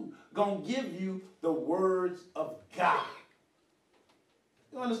going to do. Going to give you the words of God.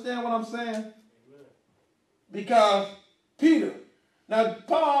 You understand what I'm saying? Amen. Because Peter, now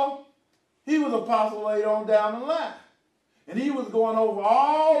Paul, he was apostle later on down the line. And he was going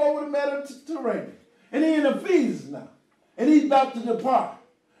all over the Mediterranean. And he in Ephesians now. And he's about to depart.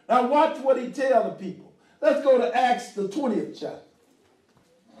 Now watch what he tell the people. Let's go to Acts, the 20th chapter.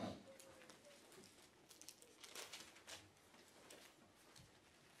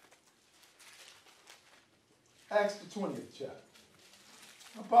 Acts, the 20th chapter.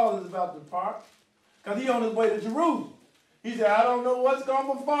 Now Paul is about to depart because he's on his way to Jerusalem. He said, I don't know what's going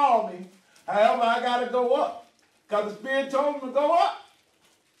to befall me. However, I got to go up. Because the Spirit told him to go up.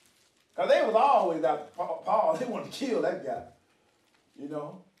 Because they was always after Paul. They wanted to kill that guy. You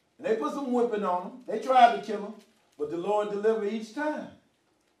know. And they put some whipping on him. They tried to kill him. But the Lord delivered each time.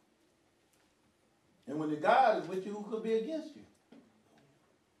 And when the God is with you, who could be against you?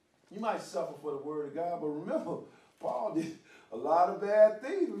 You might suffer for the word of God. But remember, Paul did a lot of bad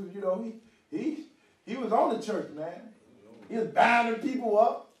things. You know, he was on the church, man. He was binding people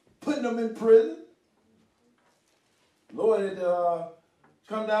up, putting them in prison. Lord had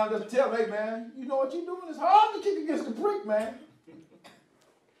come down and just tell him, hey, man, you know what you're doing? It's hard to kick against the prick, man.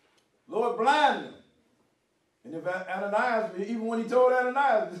 Lord blinded him. And if Ananias, even when he told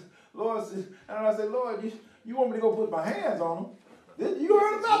Ananias, Ananias said, Lord, you want me to go put my hands on him? You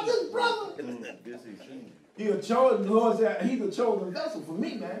heard about this, brother? He a chosen, the Lord said, he's a chosen vessel for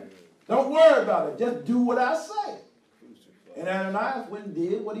me, man. Don't worry about it. Just do what I say. And Ananias went and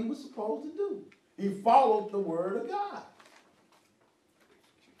did what he was supposed to do. He followed the word of God.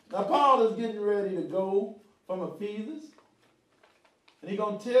 Now, Paul is getting ready to go from Ephesians. And he's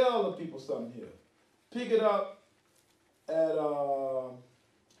going to tell the people something here. Pick it up at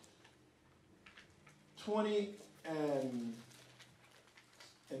 20 and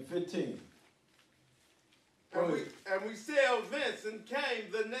 15. And we sailed thence and came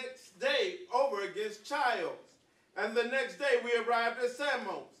the next day over against Chios. And the next day we arrived at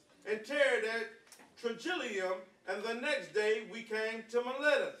Samos and tarried at Trogyllium. And the next day we came to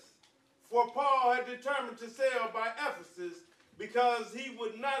Miletus. For Paul had determined to sail by Ephesus because he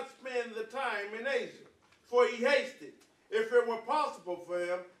would not spend the time in Asia. For he hasted, if it were possible for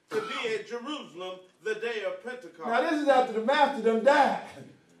him, to be at Jerusalem the day of Pentecost. Now this is after the master done died.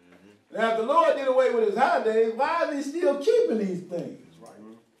 Now if the Lord did away with his high days, why is he still keeping these things?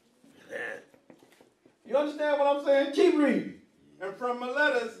 You understand what I'm saying? Keep reading. And from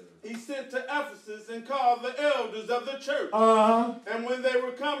Miletus he sent to Ephesus and called the elders of the church. And when they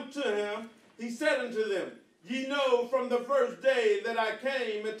were come to him, he said unto them, Ye know from the first day that I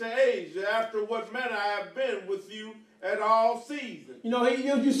came into Asia, after what manner I have been with you at all seasons. You know,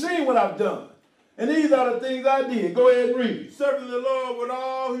 you've seen what I've done. And these are the things I did. Go ahead and read. Serving the Lord with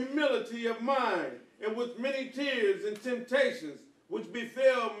all humility of mind, and with many tears and temptations, which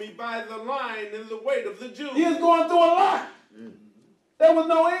befell me by the lying and the weight of the Jews. He was going through a lot. There was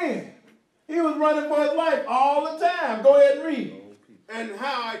no end. He was running for his life all the time. Go ahead and read. And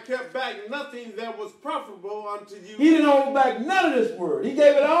how I kept back nothing that was profitable unto you. He didn't hold back none of this word. He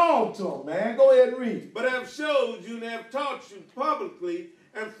gave it all to him, man. Go ahead and read. But have showed you and have taught you publicly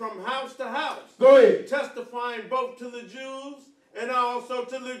and from house to house. Go ahead. Testifying both to the Jews and also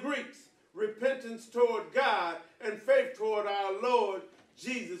to the Greeks, repentance toward God and faith toward our Lord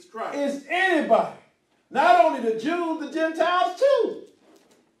Jesus Christ. It's anybody. Not only the Jews, the Gentiles too.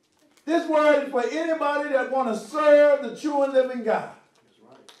 This word is for anybody that want to serve the true and living God.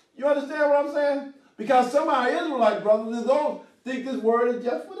 You understand what I'm saying? Because some of our Israelite brothers don't think this word is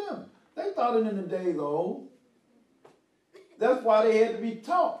just for them. They thought it in the days of old. That's why they had to be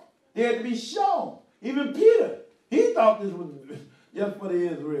taught. They had to be shown. Even Peter, he thought this was just for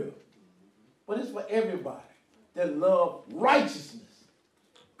the Israel. But it's for everybody that love righteousness.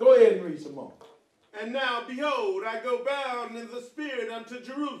 Go ahead and read some more. And now, behold, I go bound in the Spirit unto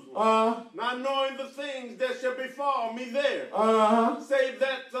Jerusalem, not knowing the things that shall befall me there, save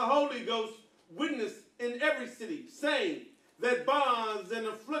that the Holy Ghost witness in every city, saying that bonds and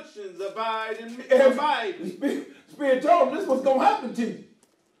afflictions abide in me. The Spirit told him this was going to happen to you.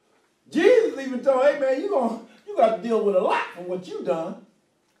 Jesus even told, hey man, you got to deal with a lot from what you done.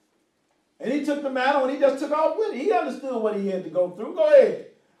 And he took the matter and he just took off with it. He understood what he had to go through. Go ahead.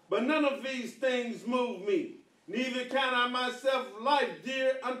 But none of these things move me. Neither count I myself life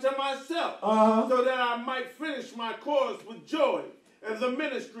dear unto myself, so that I might finish my course with joy, and the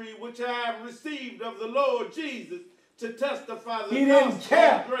ministry which I have received of the Lord Jesus to testify the gospel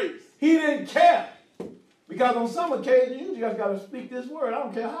of grace. He didn't care. Because on some occasions, you just got to speak this word. I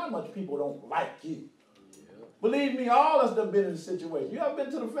don't care how much people don't like you. Believe me, all of us have been in this situation. You ever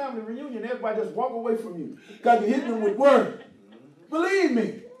been to the family reunion, everybody just walk away from you because you hit them with words. Believe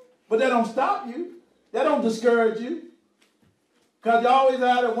me. But that don't stop you. That don't discourage you. Because you always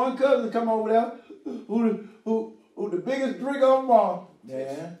have that one cousin come over there who the biggest drinker of them all.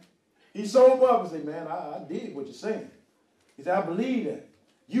 Man, he sober up and say, man, I did what you're saying. He said, I believe that.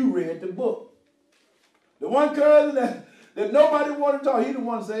 You read the book. The one cousin that nobody wanted to talk, he didn't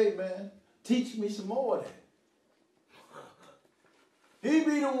want to say, hey, man, teach me some more of that. He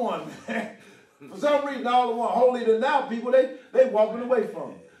be the one, man. For some reason, all the one holier than thou people, they walking away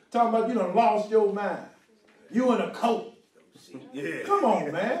from him. Talking about you done lost your mind. You in a cult. Yeah. Come on,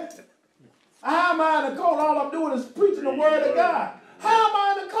 man. How am I in a cult? All I'm doing is preaching the word of God. How am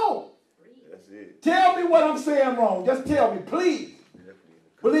I in a cult? That's it. Tell me what I'm saying wrong. Just tell me, please.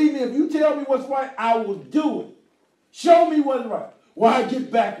 Believe me, if you tell me what's right, I will do it. Show me what's right. Well, I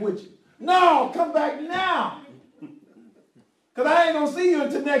get back with you. No, come back now. Because I ain't going to see you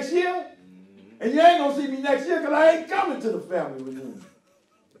until next year. And you ain't going to see me next year because I ain't coming to the family reunion.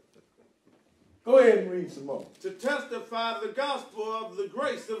 Go ahead and read some more. To testify the gospel of the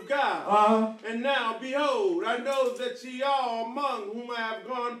grace of God. And now, behold, I know that ye all among whom I have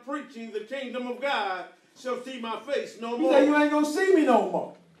gone preaching the kingdom of God shall see my face no more. He said, you ain't going to see me no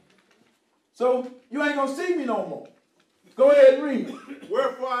more. So, you ain't going to see me no more. Go ahead and read.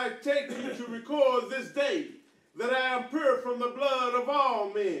 Wherefore I take you to record this day that I am pure from the blood of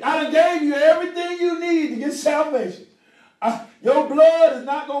all men. I done gave you everything you need to get salvation. Your blood is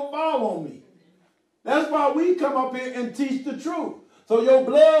not going to fall on me. That's why we come up here and teach the truth. So your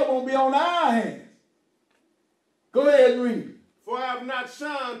blood won't be on our hands. Go ahead and read. For I have not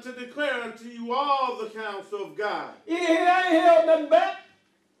shunned to declare unto you all the counsel of God. I ain't held nothing back.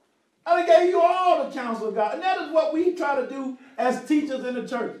 I done gave you all the counsel of God. And that is what we try to do as teachers in the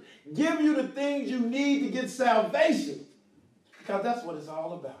church. Give you the things you need to get salvation. Because that's what it's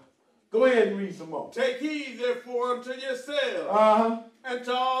all about. Go ahead and read some more. Take heed, therefore, unto yourselves, and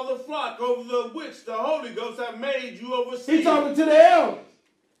to all the flock over the which the Holy Ghost hath made you overseers. He's talking to the elders.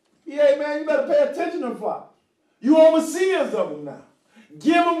 Yeah, man, you better pay attention to the flock. You overseers of them now.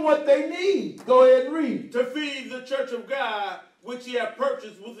 Give them what they need. Go ahead and read. To feed the church of God, which he hath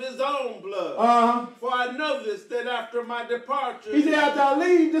purchased with his own blood. For I know this, that after my departure... He said, after I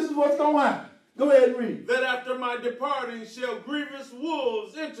leave, this is what's going to happen. Go ahead and read. That after my departing shall grievous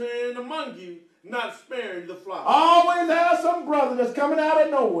wolves enter in among you, not sparing the flock. Always have some brother that's coming out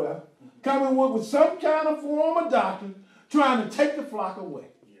of nowhere coming with some kind of form of doctrine, trying to take the flock away.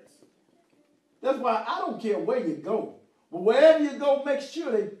 Yes. That's why I don't care where you go. But wherever you go, make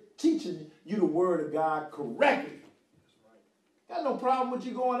sure they're teaching you the word of God correctly. Got no problem with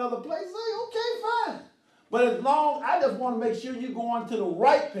you going other places. Hey, okay, fine. But as long, I just want to make sure you're going to the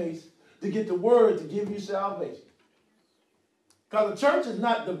right place to get the word to give you salvation. Because the church is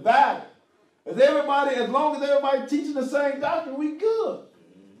not divided. As long as everybody teaching the same doctrine, we good.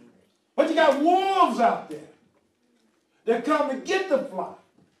 But you got wolves out there that come to get the flock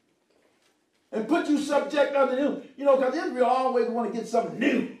and put you subject under them. You know, because Israel always want to get something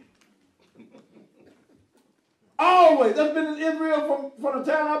new. Always. That's been in Israel from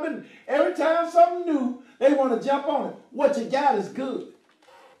the time I've been. Every time something new, they want to jump on it. What you got is good.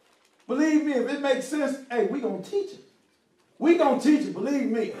 Believe me, if it makes sense, hey, we're going to teach it. We're going to teach it, believe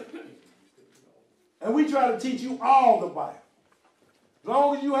me. And we try to teach you all the Bible. As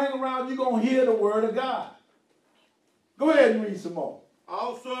long as you hang around, you're going to hear the word of God. Go ahead and read some more.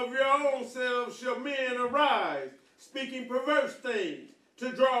 Also of your own selves shall men arise, speaking perverse things,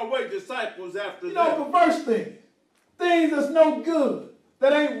 to draw away disciples after them. You know, perverse things. Things that's no good,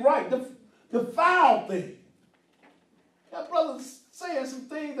 that ain't right, the foul thing. That brother's saying some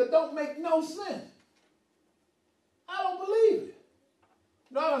things that don't make no sense. I don't believe it.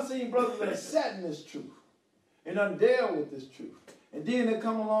 No, I've seen brothers that have sat in this truth and done dealt with this truth. And then they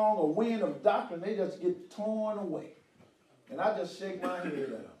come along a wind of doctrine, they just get torn away. And I just shake my head at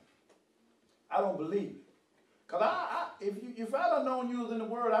them. I don't believe it. Because if I'd have known you was in the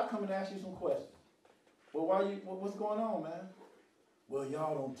word, I'd come and ask you some questions. Well, what's going on, man? Well,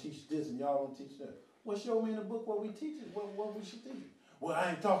 y'all don't teach this and y'all don't teach that. Well, show me in the book what we teach it, what we should teach. Well,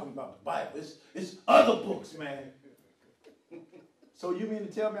 I ain't talking about the Bible. It's other books, man. So you mean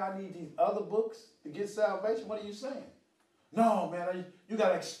to tell me I need these other books to get salvation? What are you saying? No, man, you got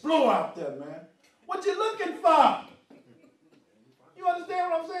to explore out there, man. What you looking for? You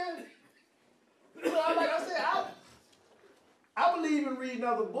understand what I'm saying? You know, like I said, I believe in reading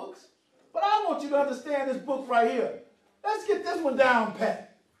other books, but I want you to understand this book right here. Let's get this one down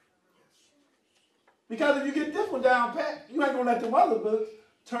pat. Because if you get this one down pat, you ain't going to let them other books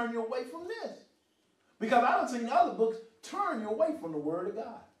turn you away from this. Because I done seen other books turn you away from the word of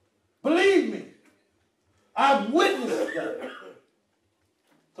God. Believe me. I've witnessed that.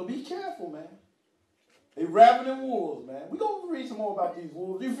 So be careful, man. They ravening wolves, man. We're going to read some more about these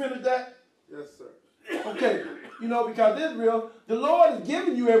wolves. You finished that? Yes, sir. Okay. You know, because Israel, the Lord is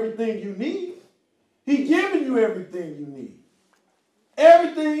giving you everything you need. He's giving you everything you need.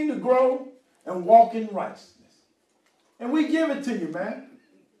 Everything to grow and walk in righteousness. And we give it to you, man.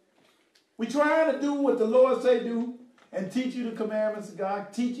 We trying to do what the Lord say do and teach you the commandments of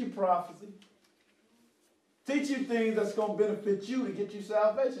God, teach you prophecy, teach you things that's going to benefit you to get you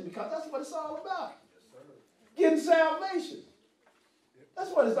salvation, because that's what it's all about. Getting salvation.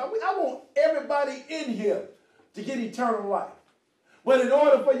 That's what it's about. I want everybody in here to get eternal life. But in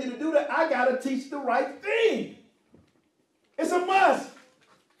order for you to do that, I got to teach the right thing. It's a must.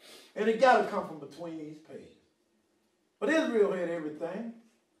 And it got to come from between these pages. But Israel had everything.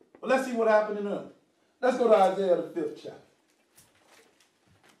 But let's see what happened in them. Let's go to Isaiah, the 5th chapter.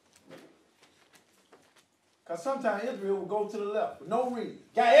 Because sometimes Israel will go to the left for no reason.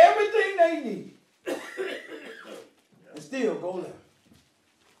 Got everything they need. And still go left.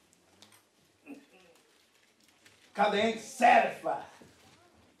 Because they ain't satisfied.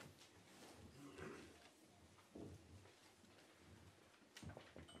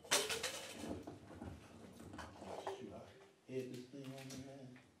 Shoot, I hit this thing on me, man.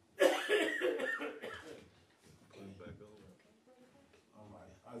 Okay. All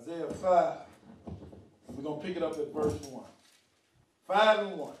right. Isaiah 5. We're going to pick it up at verse 1. 5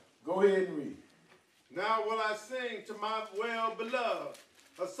 and 1. Go ahead and read. Now will I sing to my well-beloved,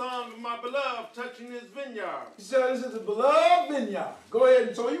 a song of my beloved touching his vineyard. He said this is a beloved vineyard. Go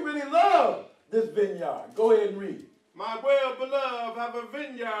ahead. So you really love this vineyard. Go ahead and read. My well-beloved have a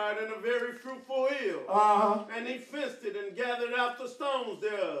vineyard and a very fruitful hill. Uh-huh. And he fenced it and gathered out the stones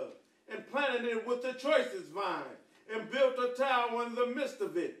thereof, and planted it with the choicest vine, and built a tower in the midst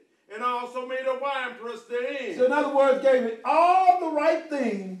of it, and also made a winepress therein. So in other words, gave it all the right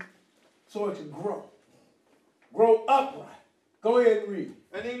things so it could grow. Grow upright. Go ahead and read.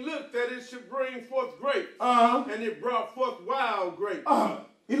 And he looked that it should bring forth grapes. Uh-huh. And it brought forth wild grapes. Uh-huh.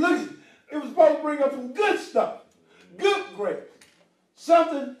 He looked, it was supposed to bring up some good stuff. Good grapes.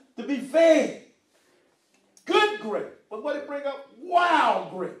 Something to be fed. Good grapes. But what it bring up?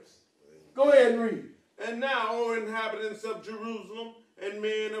 Wild grapes. Go ahead and read. And now, O inhabitants of Jerusalem and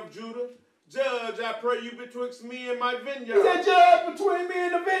men of Judah, Judge, I pray you betwixt me and my vineyard. He said, judge between me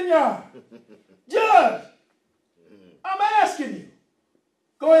and the vineyard. Judge. I'm asking you.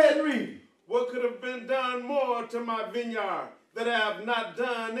 Go ahead and read. What could have been done more to my vineyard that I have not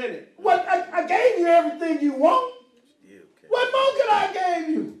done in it? What? I gave you everything you want. What more could I gave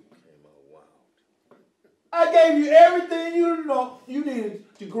you? I gave you everything you know you needed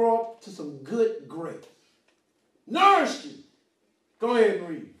to grow up to some good grapes. Nourished you. Go ahead and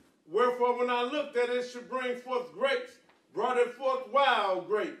read. Wherefore, when I looked that it should bring forth grapes, brought it forth wild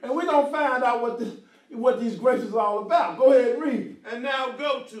grapes. And we're going to find out what these grapes is all about. Go ahead and read. And now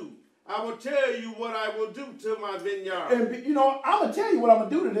go to. I will tell you what I will do to my vineyard. And, you know, I'm going to tell you what I'm going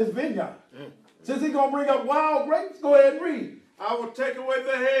to do to this vineyard. Since he's going to bring up wild grapes, go ahead and read. I will take away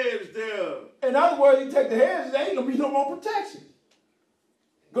the hedge thereof. In other words, you take the hedge, there ain't going to be no more protection.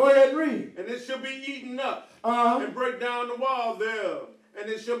 Go ahead and read. And it shall be eaten up and break down the wall thereof. And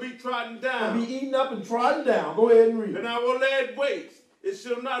it shall be trodden down. And be eaten up and trodden down. Go ahead and read. And I will lay it waste. It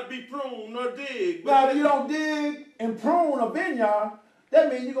shall not be pruned nor digged. Now, if you don't dig and prune a vineyard, that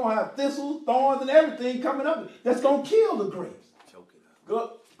means you're going to have thistles, thorns, and everything coming up. That's going to kill the grapes.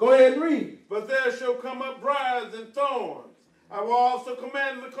 Go ahead and read. But there shall come up briars and thorns. I will also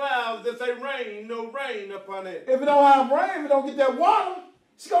command the clouds that say rain, no rain upon it. If it don't have rain, if it don't get that water,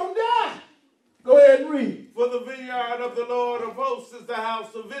 it's going to die. Go ahead and read. For the vineyard of the Lord of hosts is the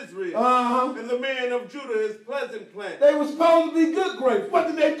house of Israel. And the men of Judah is pleasant plant. They were supposed to be good grapes. What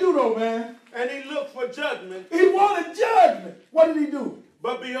did they do though, man? And he looked for judgment. He wanted judgment. What did he do?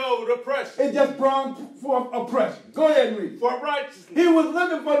 But behold, oppression. It just brought forth oppression. Go ahead and read. For righteousness. He was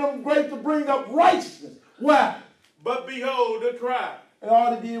looking for them grapes to bring up righteousness. Why? But behold, a cry. And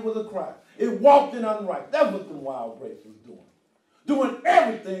all it did was a cry. It walked in unright. That's what the wild grapes was doing. Doing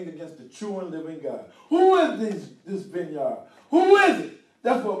everything against the true and living God. Who is this vineyard? Who is it?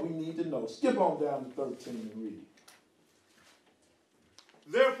 That's what we need to know. Skip on down to 13 and read.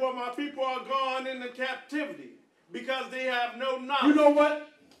 Therefore my people are gone into captivity, because they have no knowledge. You know what?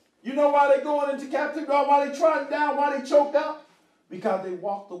 You know why they're going into captivity? Why they trodden down? Why they choked out? Because they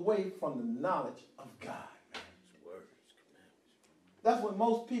walked away from the knowledge of God. That's when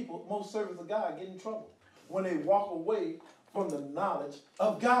most people, most servants of God get in trouble. When they walk away from the knowledge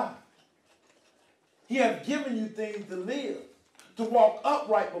of God. He has given you things to live, to walk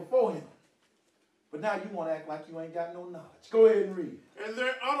upright before him. But now you want to act like you ain't got no knowledge. Go ahead and read. And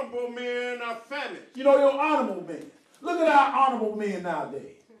their honorable men are famished. You know, your honorable men. Look at our honorable men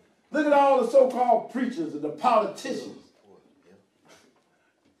nowadays. Look at all the so-called preachers and the politicians.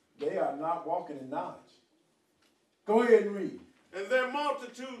 They are not walking in knowledge. Go ahead and read. And their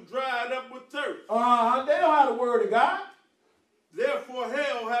multitude dried up with thirst. They don't have the word of God. Therefore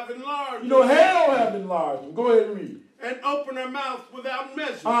hell have enlarged. You know, hell have enlarged them. Go ahead and read. And open their mouth without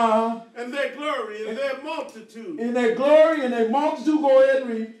measure. And their glory and their multitude. In their glory and their multitude, go ahead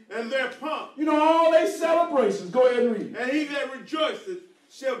and read. And their pomp. You know, all their celebrations. Go ahead and read. And he that rejoiceth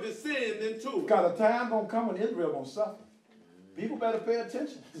shall descend into it. Got a time going to come when Israel going to suffer. People better pay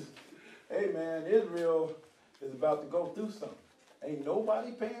attention. Hey, man, Israel is about to go through something. Ain't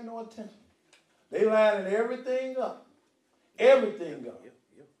nobody paying no attention. They lining everything up. Everything up.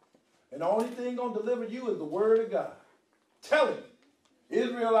 And the only thing going to deliver you is the word of God. Tell him.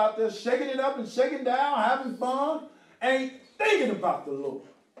 Israel out there shaking it up and shaking down, having fun, ain't thinking about the Lord.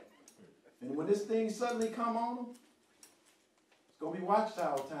 And when this thing suddenly come on them, it's going to be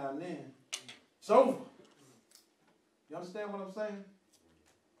watchtower time then. It's over. You understand what I'm saying?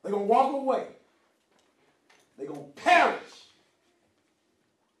 They're going to walk away. They're going to perish.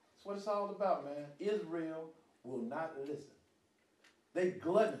 That's what it's all about, man. Israel will not listen. They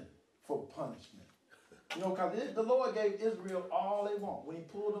glutton for punishment. You know, because the Lord gave Israel all they want when he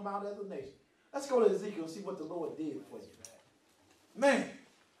pulled them out as a nation. Let's go to Ezekiel and see what the Lord did for you. Man,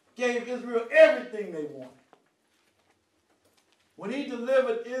 gave Israel everything they wanted. When he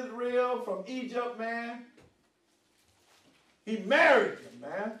delivered Israel from Egypt, man, he married them,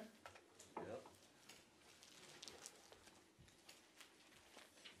 man.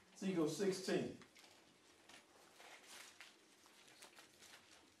 Ezekiel 16.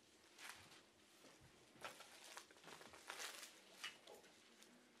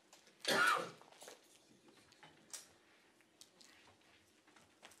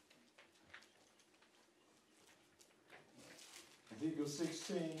 Ezekiel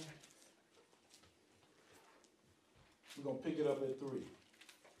 16. We're going to pick it up at 3.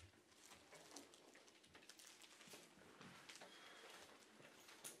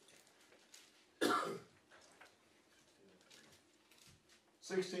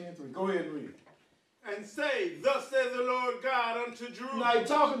 Go ahead and read. and say, Thus says the Lord God unto Jerusalem. Now he's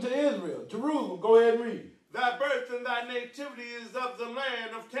talking to Israel. Jerusalem, go ahead and read. Thy birth and thy nativity is of the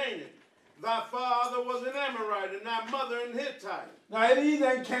land of Canaan. Thy father was an Amorite, and thy mother an Hittite. Now these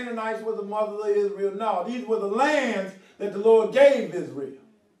ain't Canaanites were the mother of Israel. No, these were the lands that the Lord gave Israel.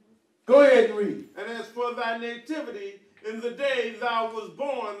 Go ahead and read. And as for thy nativity, in the day thou was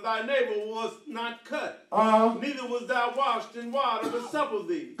born, thy navel was not cut. Neither was thou washed in water to supple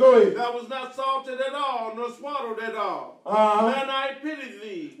thee. Go ahead. Thou was not salted at all, nor swaddled at all. Then I pity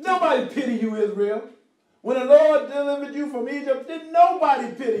thee. Nobody pity you, Israel. When the Lord delivered you from Egypt, didn't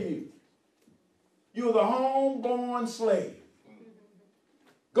nobody pity you. You were the homeborn slave.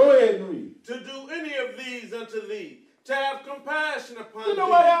 Go ahead and read. To do any of these unto thee, to have compassion upon Did thee.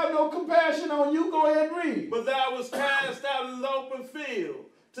 nobody have no compassion on you? Go ahead and read. But thou was cast out in the open field,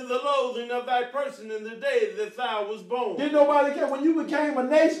 to the loathing of thy person in the day that thou was born. Did nobody care? When you became a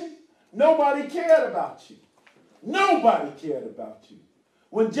nation, nobody cared about you. Nobody cared about you.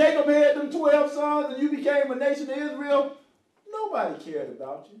 When Jacob had them 12 sons and you became a nation of Israel, nobody cared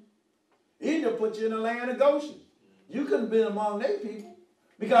about you. Egypt put you in the land of Goshen. You couldn't have been among their people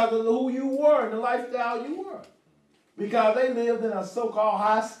because of who you were and the lifestyle you were. Because they lived in a so-called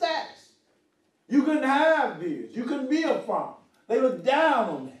high status. You couldn't have beards. You couldn't be a farmer. They looked down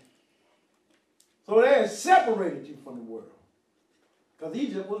on that. So they had separated you from the world. Because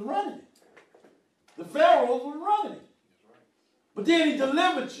Egypt was running it. The pharaohs were running it. But then he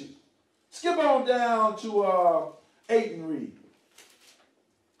delivered you. Skip on down to 8 and read.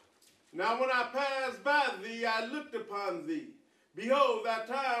 Now when I passed by thee, I looked upon thee. Behold, thy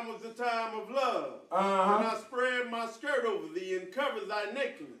time was the time of love. And I spread my skirt over thee and covered thy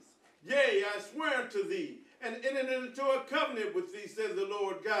nakedness. Yea, I swear unto thee, and entered into a covenant with thee, says the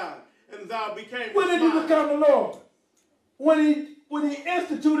Lord God, and thou becamest When did you become the Lord? When he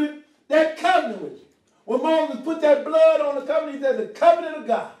instituted that covenant with you. When Moses put that blood on the covenant, he said, the covenant of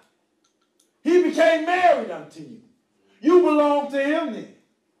God. He became married unto you. You belong to him then.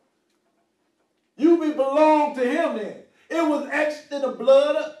 You belong to him then. It was etched in the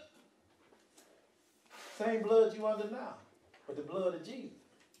blood. Same blood you under now, but the blood of Jesus.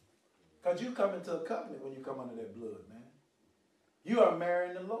 Because you come into a covenant when you come under that blood, man. You are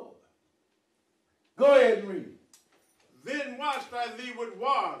marrying the Lord. Go ahead and read. Then washed I thee with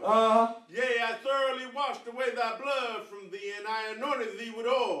water. Yea, I thoroughly washed away thy blood from thee, and I anointed thee with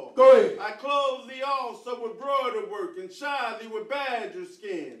oil. Go ahead. I clothed thee also with broider work, and shod thee with badger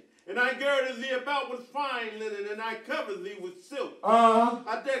skin. And I girded thee about with fine linen, and I covered thee with silk.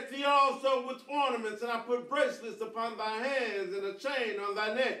 I decked thee also with ornaments, and I put bracelets upon thy hands, and a chain on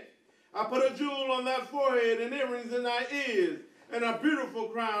thy neck. I put a jewel on thy forehead, and earrings in thy ears, and a beautiful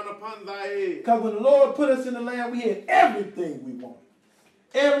crown upon thy head. Because when the Lord put us in the land, we had everything we wanted.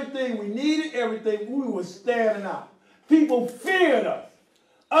 Everything we needed, everything we were standing out. People feared us.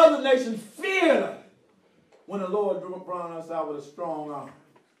 Other nations feared us when the Lord brought us out with a strong arm.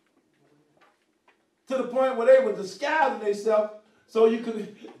 To the point where they were disguising themselves so you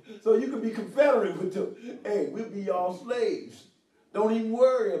could be confederate with them. Hey, we'll be y'all slaves. Don't even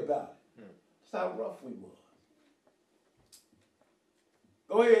worry about it. That's how rough we was.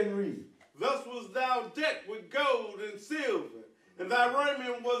 Go ahead and read. Thus was thou decked with gold and silver, and thy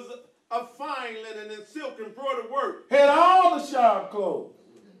raiment was of fine linen and silk and broidered work. Had all the sharp clothes.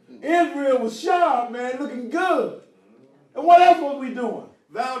 Israel was sharp, man, looking good. And what else was we doing?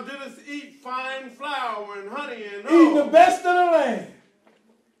 Thou didst eat fine flour and honey and Eating oil. the best of the land.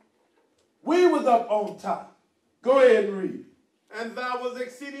 We was up on top. Go ahead and read. And thou was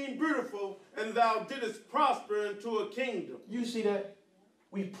exceeding beautiful, and thou didst prosper into a kingdom. You see that?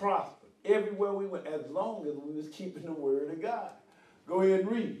 We prospered everywhere we went as long as we was keeping the word of God. Go ahead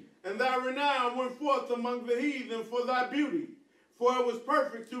and read. And thy renown went forth among the heathen for thy beauty, for it was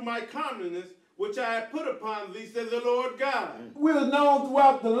perfect through my comeliness, which I have put upon thee, says the Lord God. We was known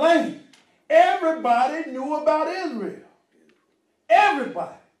throughout the land. Everybody knew about Israel.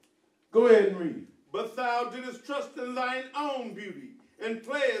 Everybody. Go ahead and read. But thou didst trust in thine own beauty, and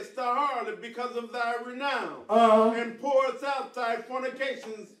playest the harlot because of thy renown, and pourest out thy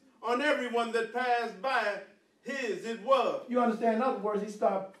fornications on everyone that passed by. His it was. You understand? In other words, he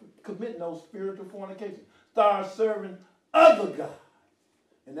started committing those spiritual fornications. Started serving other gods.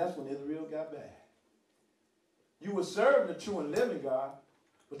 And that's when Israel got bad. You were serving the true and living God,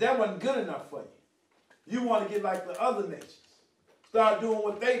 but that wasn't good enough for you. You want to get like the other nations. Start doing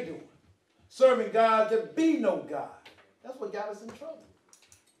what they doing. Serving God that be no God. That's what got us in trouble.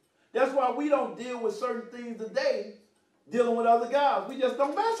 That's why we don't deal with certain things today dealing with other gods. We just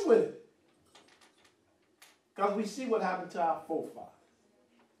don't mess with it. Because we see what happened to our forefathers.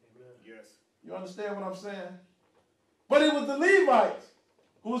 Yes. You understand what I'm saying? But it was the Levites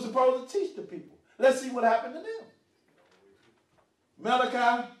who were supposed to teach the people. Let's see what happened to them.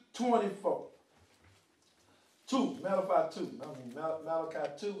 Malachi 24. 2. Malachi 2. Malachi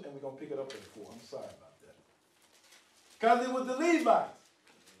 2, and we're going to pick it up at 4. I'm sorry about that. Because it was the Levites.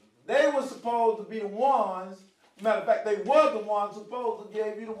 They were supposed to be the ones, matter of fact, they were the ones supposed to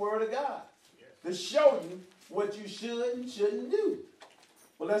give you the word of God. To show you what you should and shouldn't do.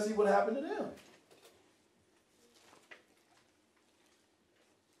 Well, let's see what happened to them.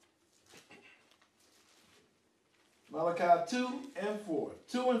 Malachi 2 and 4.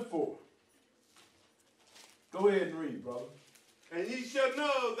 2 and 4. Go ahead and read, brother. And ye shall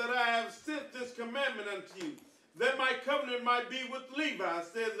know that I have sent this commandment unto you, that my covenant might be with Levi,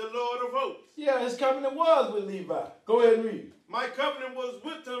 says the Lord of hosts. Yeah, his covenant was with Levi. Go ahead and read. My covenant was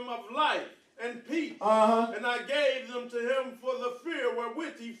with him of life and peace. And I gave them to him for the fear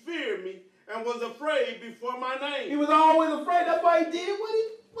wherewith he feared me and was afraid before my name. He was always afraid. That's why he did what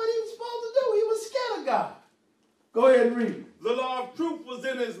he was supposed to do. He was scared of God. Go ahead and read. The law of truth was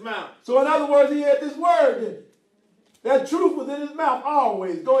in his mouth. So in other words, he had this word, didn't he? That truth was in his mouth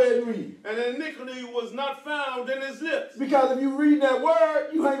always. Go ahead and read. And iniquity was not found in his lips. Because if you read that word,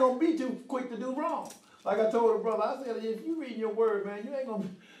 you ain't going to be too quick to do wrong. Like I told a brother, I said, if you read your word, man, you ain't going to...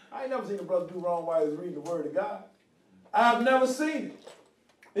 I ain't never seen a brother do wrong while he's reading the word of God. I've never seen it.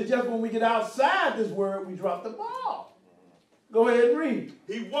 It's just when we get outside this word, we drop the ball. Go ahead and read.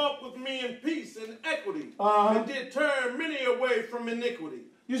 He walked with me in peace and equity, and did turn many away from iniquity.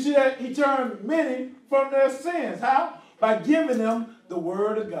 You see that? He turned many from their sins. How? By giving them the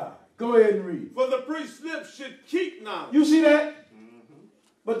word of God. Go ahead and read. For the priest's lips should keep knowledge. You see that?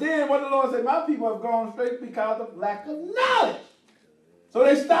 But then what the Lord said, my people have gone straight because of lack of knowledge. So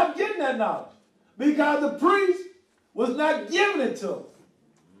they stopped getting that knowledge. Because the priest was not giving it to them.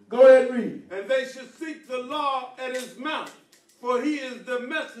 Go ahead and read. And they should seek the law at his mouth, for he is the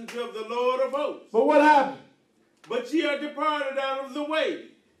messenger of the Lord of hosts. But what happened? But ye are departed out of the way.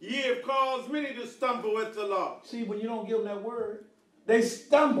 Ye have caused many to stumble at the law. See, when you don't give them that word, they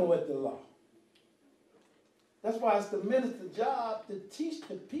stumble at the law. That's why it's the minister's job to teach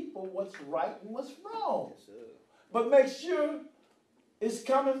the people what's right and what's wrong. Yes, but make sure it's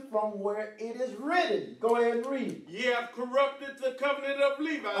coming from where it is written. Go ahead and read. Ye have corrupted the covenant of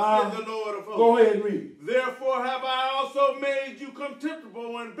Levi, says the Lord of hosts. Go ahead and read. Therefore have I also made you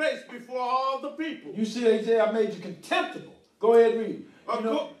contemptible and base before all the people. You see, they say I made you contemptible. Go ahead and read.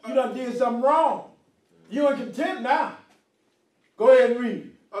 You done did something wrong. You ain't content now. Go ahead and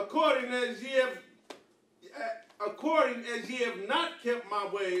read. According as ye have not kept my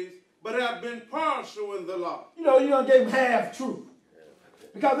ways, but have been partial in the law. You done gave them half truth.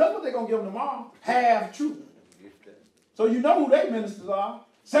 Because that's what they're going to give them tomorrow. Half truth. So you know who their ministers are.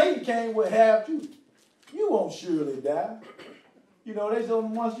 Satan came with half truth. You won't surely die. They told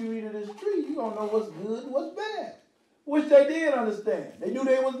them once you eat of this tree, you're going to know what's good and what's bad. Which they did understand. They knew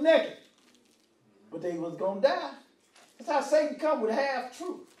they was naked. But they was going to die. That's how Satan come with half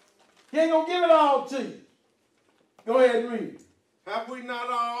truth. He ain't going to give it all to you. Go ahead and read. Have we not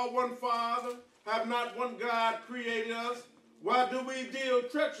all one Father? Have not one God created us? Why do we deal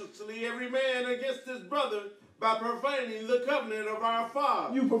treacherously every man against his brother by profaning the covenant of our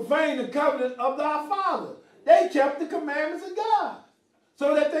Father? You profane the covenant of our Father. They kept the commandments of God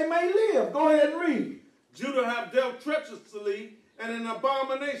so that they may live. Go ahead and read. Judah have dealt treacherously, and an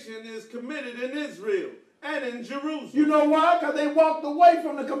abomination is committed in Israel and in Jerusalem. You know why? Because they walked away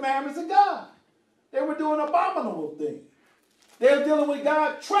from the commandments of God. They were doing abominable things. They were dealing with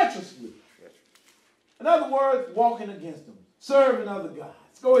God treacherously. In other words, walking against them, serving other gods.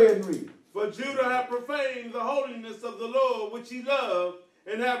 Go ahead and read. For Judah have profaned the holiness of the Lord, which he loved,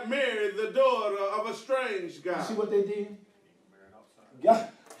 and have married the daughter of a strange God. You see what they did? God,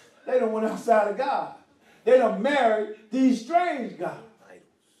 they done went outside of God. They done married these strange gods.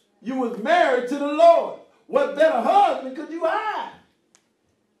 You was married to the Lord. What better husband could you hide?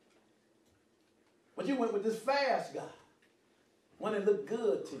 But you went with this fast guy. One that looked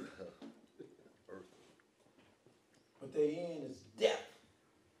good to you. But their end is death.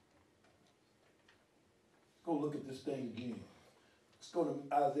 Let's go look at this thing again. Let's go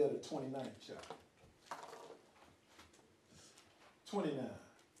to Isaiah the 29th chapter. 29.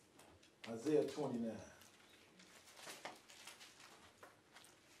 Isaiah 29.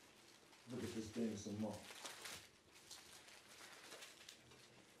 Look at this thing some more.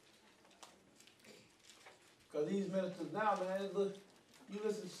 Because these ministers now, man, look, you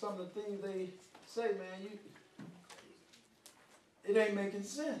listen to some of the things they say, man, it ain't making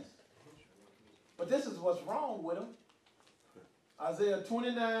sense. But this is what's wrong with them. Isaiah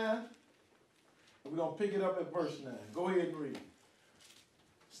 29 We're going to pick it up at verse 9. Go ahead and read.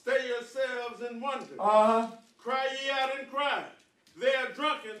 Stay yourselves in wonder. Uh-huh. Cry ye out and cry. They are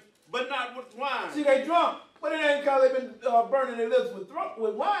drunken, but not with wine. See, they drunk, but it ain't because they've been burning their lips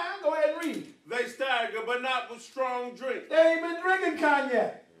with wine. Go ahead and read. They stagger, but not with strong drink. They ain't been drinking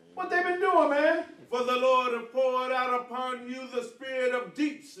cognac. What they been doing, man? For the Lord hath poured out upon you the spirit of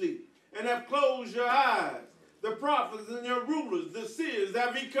deep sleep, and have closed your eyes. The prophets and your rulers, the seers,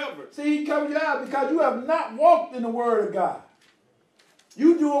 have he covered. See, he covered your eyes because you have not walked in the word of God.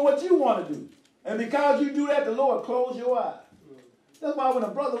 You doing what you want to do. And because you do that, the Lord closed your eyes. That's why when a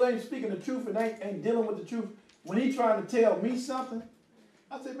brother ain't speaking the truth and ain't dealing with the truth, when he trying to tell me something,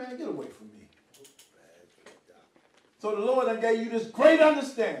 I say, man, get away from me. So the Lord done gave you this great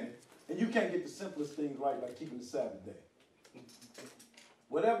understanding, and you can't get the simplest things right like keeping the Sabbath day.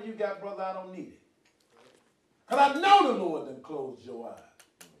 Whatever you got, brother, I don't need it. Because I know the Lord done closed your eyes.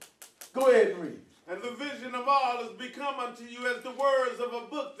 Go ahead and read. And the vision of all has become unto you as the words of a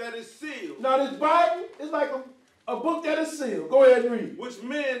book that is sealed. Now this Bible is like a book that is sealed. Go ahead and read. Which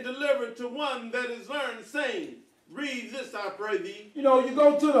men deliver to one that is learned, saying, read this, I pray thee. You know, you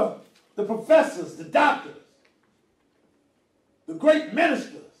go to the professors, the doctors, the great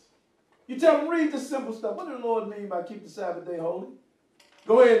ministers. You tell them, read the simple stuff. What does the Lord mean by keep the Sabbath day holy?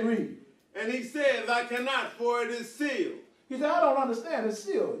 Go ahead and read. And he says, I cannot, for it is sealed. He said, I don't understand. It's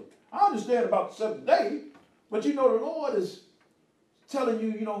sealed. I understand about the seventh day, but you know, the Lord is telling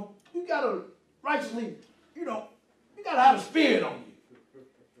you, you know, you got to righteously, you know, you got to have a spirit on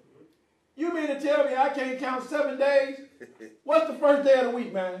you. You mean to tell me I can't count 7 days? What's the first day of the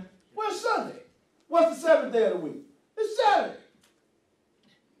week, man? What's Sunday? What's the seventh day of the week? It's Saturday.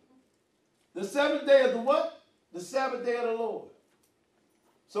 The seventh day of the what? The Sabbath day of the Lord.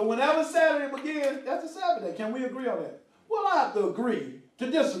 So whenever Saturday begins, that's a Sabbath day. Can we agree on that? Well, I have to agree to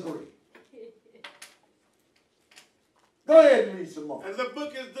disagree. Go ahead and read some more. And the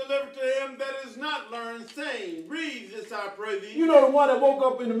book is delivered to him that is not learned, saying, read this, I pray thee. You know the one that woke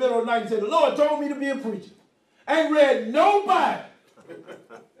up in the middle of the night and said, the Lord told me to be a preacher. Ain't read no Bible.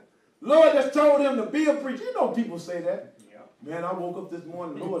 Lord just told him to be a preacher. You know people say that. Yeah. Man, I woke up this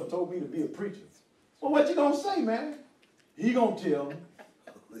morning, the Lord told me to be a preacher. Well, what you going to say, man? He going to tell me.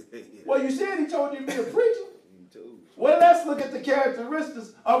 Well, you said he told you to be a preacher. Well, let's look at the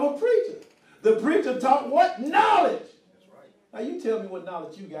characteristics of a preacher. The preacher taught what? Knowledge. That's right. Now, you tell me what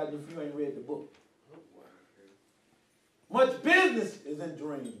knowledge you got if you ain't read the book. Much business is in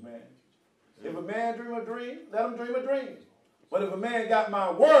dreams, man. If a man dream a dream, let him dream a dream. But if a man got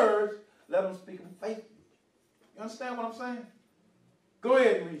my words, let him speak them faithfully. You understand what I'm saying? Go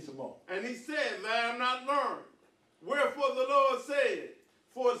ahead and read some more. And he said, I am not learned. Wherefore the Lord said,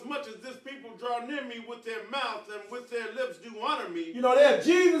 for as much as this people draw near me with their mouth and with their lips do honor me. You know, they'll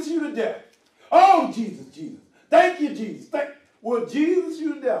Jesus you to death. Oh, Jesus, Jesus. Thank you, Jesus. Well, Jesus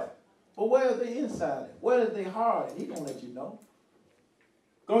you to death. But where is they inside at? Where is they heart at? He don't let you know.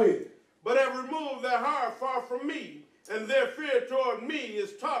 Go ahead. But have removed their heart far from me, and their fear toward me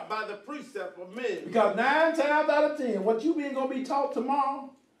is taught by the precept of men. Because 9 times out of 10, what you ain't going to be taught tomorrow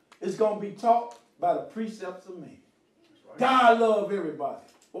is going to be taught by the precepts of men. Right. God love everybody.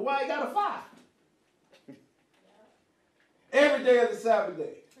 But why you got to fight? Every day is the Sabbath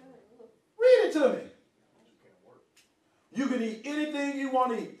day. Read it to me. You can eat anything you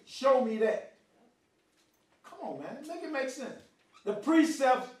want to eat. Show me that. Come on, man. Make it make sense. The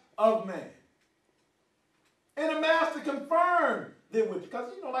precepts of man. And the master confirmed them with,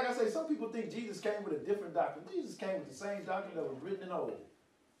 because, you know, like I say, some people think Jesus came with a different doctrine. Jesus came with the same doctrine that was written in old.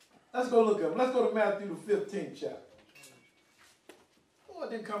 Let's go look at him. Let's go to Matthew the 15th chapter. Lord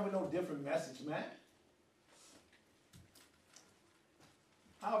didn't come with no different message, man.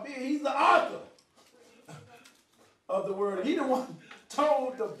 Howbeit, he's the author of the word. He the one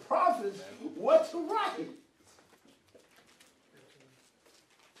told the prophets what to write.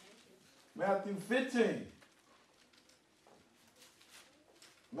 Matthew 15.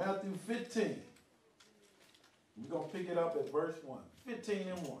 Matthew 15. We're going to pick it up at verse 1. 15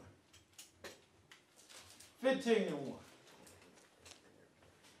 and 1. 15 and 1.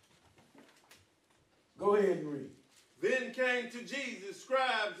 Go ahead and read. Then came to Jesus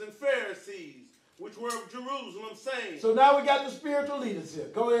scribes and Pharisees, which were of Jerusalem, saying. So now we got the spiritual leaders here.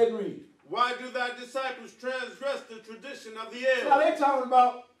 Go ahead and read. Why do thy disciples transgress the tradition of the elders? Now they're talking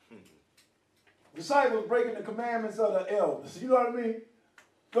about disciples breaking the commandments of the elders. You know what I mean?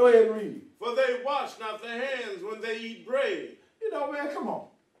 Go ahead and read. For they wash not their hands when they eat bread. You know, man, come on.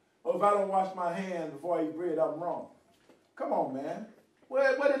 Or if I don't wash my hands before I eat bread, I'm wrong. Come on, man.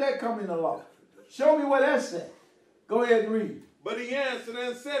 Where did that come in the law? Show me where that said. Go ahead and read. But he answered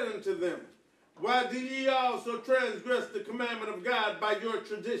and said unto them, Why do ye also transgress the commandment of God by your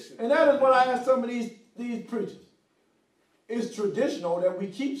tradition? And that is what I ask some of these preachers. It's traditional that we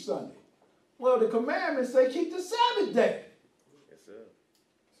keep Sunday. Well, the commandments say keep the Sabbath day. Yes, sir.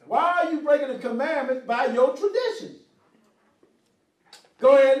 Why are you breaking the commandments by your traditions?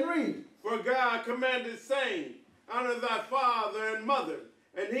 Go ahead and read. For God commanded, saying, honor thy father and mother,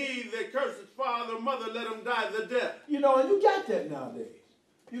 and he that curses father or mother, let him die the death. You know, and you got that nowadays.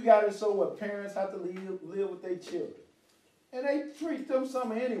 You got it so what parents have to live with their children. And they treat them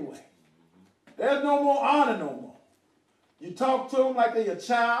something anyway. There's no more honor no more. You talk to them like they're a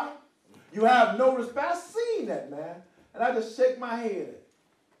child. You have no respect. I've seen that, man. And I just shake my head at it.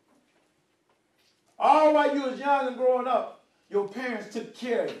 All while you was young and growing up, your parents took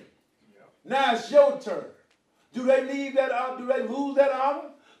care of you. Now it's your turn. Do they leave that out? Do they lose that honor?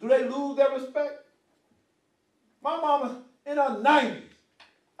 Do they lose that respect? My mama, in her 90s,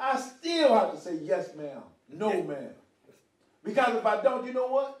 I still have to say yes, ma'am, no, ma'am. Because if I don't, you know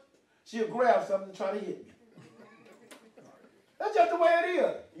what? She'll grab something and try to hit me. That's just the way it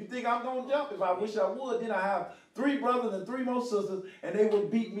is. You think I'm going to jump? If I wish I would, then I have 3 brothers and 3 more sisters, and they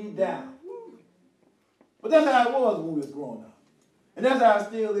would beat me down. But that's how it was when we was growing up. And that's how it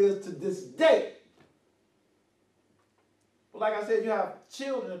still is to this day. But like I said, you have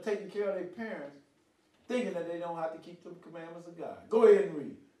children that are taking care of their parents, thinking that they don't have to keep the commandments of God. Go ahead and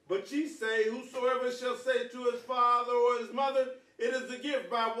read. But ye say, whosoever shall say to his father or his mother, it is a gift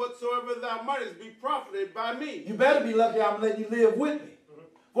by whatsoever thou mightest be profited by me. You better be lucky I'm letting you live with me.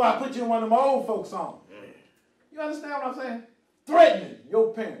 Before I put you in one of my old folks' songs. You understand what I'm saying? Threatening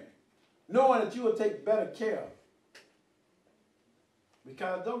your parent, knowing that you will take better care of.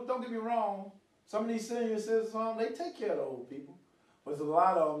 Because don't get me wrong, some of these senior citizens homes, they take care of the old people. But there's a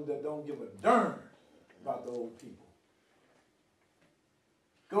lot of them that don't give a darn about the old people.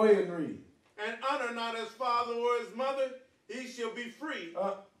 Go ahead and read. And honor not his father or his mother, he shall be free.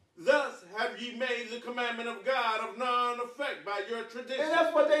 Thus have ye made the commandment of God of none effect by your tradition. And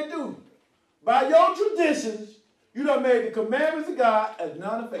that's what they do. By your traditions, you done made the commandments of God as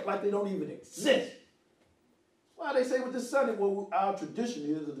none effect, like they don't even exist. Why they say with this Sunday, well, our tradition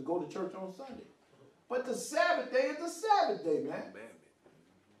is to go to church on Sunday. But the Sabbath day is the Sabbath day, man.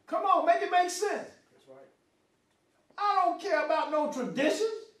 Come on, make it make sense. That's right. I don't care about no traditions.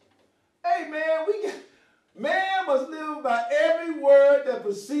 Hey, man, man must live by every word that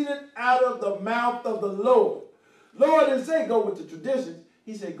proceeded out of the mouth of the Lord. Lord didn't say go with the traditions.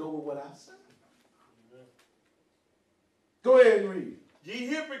 He said go with what I say. Go ahead and read. Ye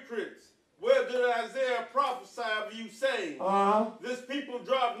hypocrites, where did Isaiah prophesy of you, saying, this people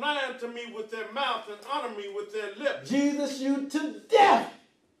draw nigh unto me with their mouth and honor me with their lips? Jesus, you to death.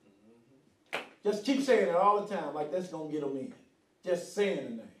 Just keep saying it all the time like that's going to get them in. Just saying the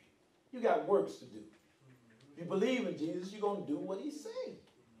name. You got works to do. If you believe in Jesus, you're going to do what he's saying.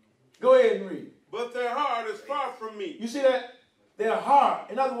 Go ahead and read. But their heart is far from me. You see that? Their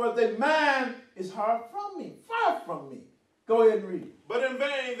heart. In other words, their mind is far from me. Far from me. Go ahead and read. But in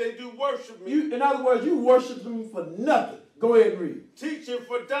vain they do worship me. In other words, you worship them for nothing. Go ahead and read. Teaching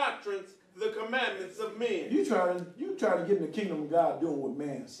for doctrines the commandments of men. You try to get in the kingdom of God doing what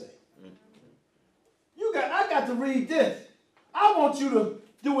man say. I got to read this. I want you to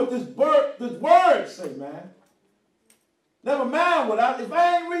do what this word say, man. Never mind if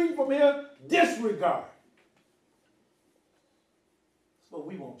I ain't reading from here, disregard. That's what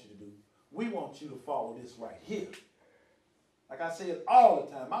we want you to do. We want you to follow this right here. Like I say it all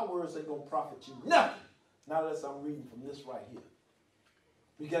the time, my words ain't going to profit you nothing. Not unless I'm reading from this right here.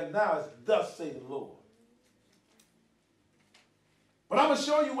 Because now it's thus say the Lord. But I'm going to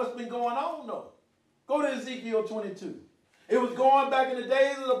show you what's been going on though. Go to Ezekiel 22. It was going back in the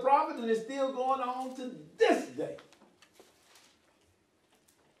days of the prophets and it's still going on to this day.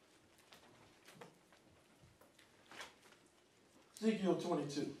 Ezekiel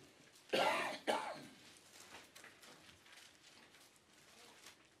 22.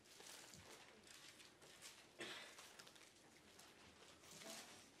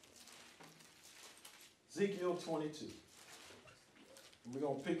 Ezekiel 22. We're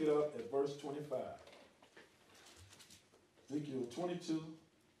going to pick it up at verse 25. Ezekiel 22.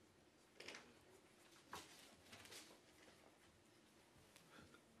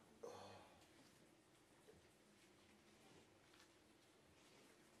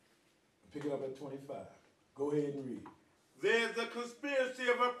 Pick it up at 25. Go ahead and read. There's a conspiracy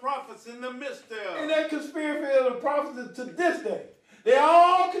of our prophets in the midst thereof. And that conspiracy of the prophets to this day. They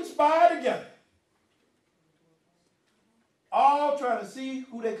all conspire together. All trying to see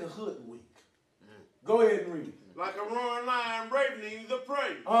who they could hoodwink. Go ahead and read. Like a roaring lion ravening the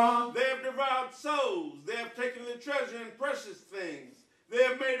prey. They have devoured souls. They have taken the treasure and precious things. They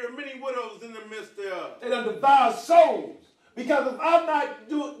have made her many widows in the midst thereof. They done devoured souls. Because if I'm not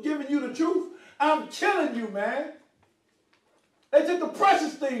giving you the truth, I'm killing you, man. They took the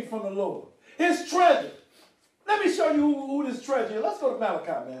precious things from the Lord. His treasure. Let me show you who this treasure is. Let's go to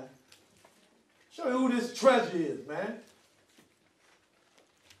Malachi, man. Show you who this treasure is, man.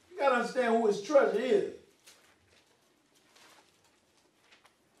 You got to understand who his treasure is.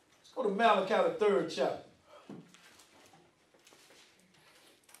 Let's go to Malachi, the 3rd chapter.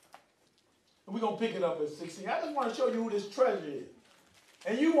 And we're going to pick it up at 16. I just want to show you who this treasure is.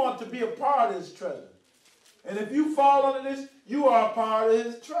 And you want to be a part of this treasure. And if you fall under this, you are a part of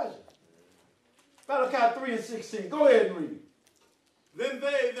his treasure. Malachi 3 and 16. Go ahead and read. Then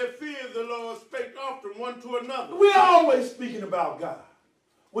they that feared the Lord spake often one to another. We're always speaking about God.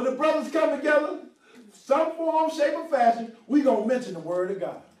 When the brothers come together, some form, shape, or fashion, we're going to mention the word of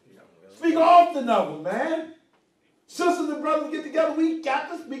God. Speak often of them, man. Sisters and brothers get together, we got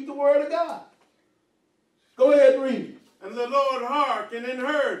to speak the word of God. Go ahead and read. And the Lord hearkened and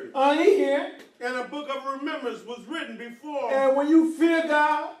heard it. He here. And a book of remembrance was written before. And when you fear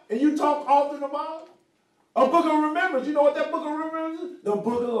God and you talk often about it, a book of remembrance, you know what that book of remembrance is? The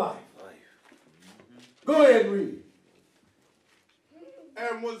book of life. Go ahead and read.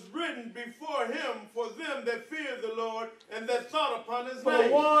 And was written before him for them that feared the Lord and that thought upon his For name.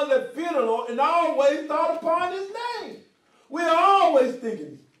 the ones that fear the Lord and always thought upon his name. We're always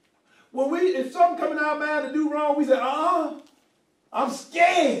thinking. If something coming in our mind to do wrong, we say, I'm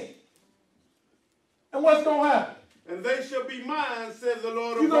scared. And what's going to happen? And they shall be mine, says the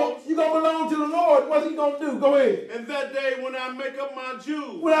Lord You're of hosts. going to belong to the Lord. What's he going to do? Go ahead. And that day when I make up my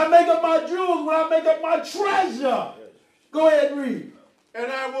jewels. When I make up my jewels, when I make up my treasure. Go ahead and read. And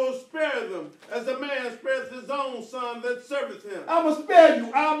I will spare them, as a man spares his own son that serveth him. I'm going to spare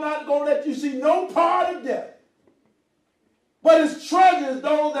you. I'm not going to let you see no part of death. But his treasure is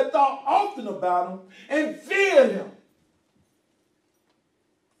those that thought often about him and feared him.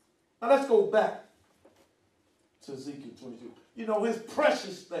 Now let's go back to Ezekiel 22. You know, his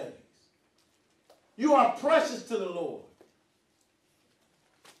precious things. You are precious to the Lord.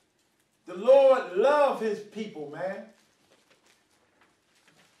 The Lord loves his people, man.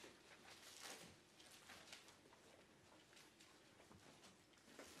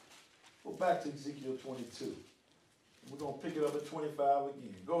 Go back to Ezekiel 22. We're going to pick it up at 25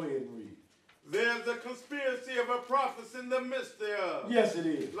 again. Go ahead and read. There's a conspiracy of a prophets in the midst thereof. Yes, it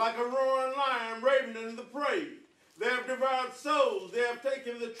is. Like a roaring lion ravening the prey. They have devoured souls. They have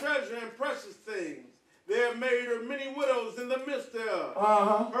taken the treasure and precious things. They have made her many widows in the midst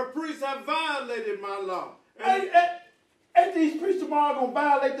thereof. Her priests have violated my law. Ain't these priests tomorrow going to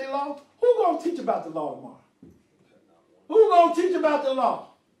violate their law? Who going to teach about the law tomorrow? Who going to teach about the law?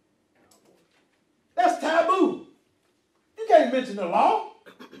 That's taboo. You can't mention the law.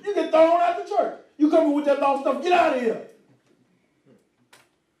 You get thrown out the church. You coming with that law stuff, get out of here.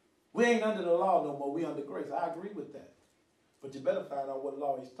 We ain't under the law no more. We under grace. I agree with that. But you better find out what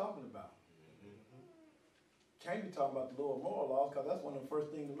law he's talking about. Can't be talking about the Lord moral laws, because that's one of the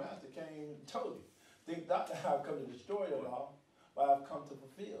first things the master came and told you. Think not that I've come to destroy the law, but I've come to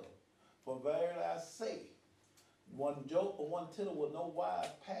fulfill. For verily I say, one joke or one tittle will no wise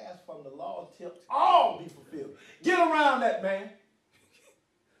pass from the law till all be fulfilled. Get around that, man.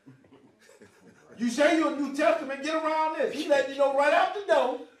 You say you're a New Testament, get around this. He letting you know right out the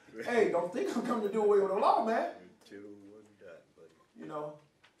door. Hey, don't think I'm coming to do away with the law, man. You know,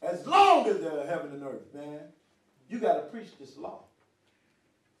 as long as there's heaven and earth, man, you got to preach this law.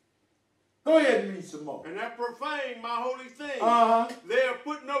 Go ahead and read some more. And have profaned my holy things. They have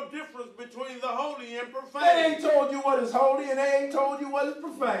put no difference between the holy and profane. They ain't told you what is holy and they ain't told you what is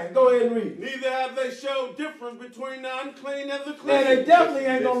profane. Go ahead and read. Neither have they showed difference between the unclean and the clean. And they definitely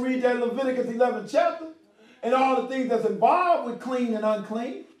ain't going to read that Leviticus 11th chapter and all the things that's involved with clean and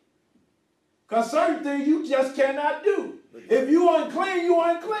unclean. Because certain things you just cannot do. If you unclean, you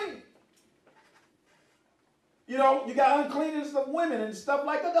unclean. You know, you got uncleanness of women and stuff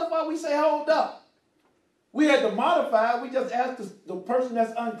like that. That's why we say, hold up. We had to modify it. We just asked the person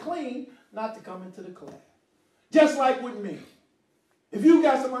that's unclean not to come into the class. Just like with me. If you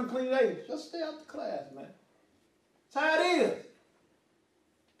got some unclean ladies, just stay out the class, man. That's how it is.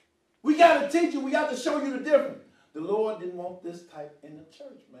 We got to teach you. We got to show you the difference. The Lord didn't want this type in the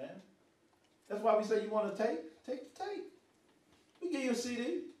church, man. That's why we say you want to take the tape. We give you a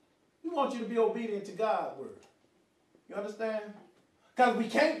CD. We want you to be obedient to God's word. You understand? Because we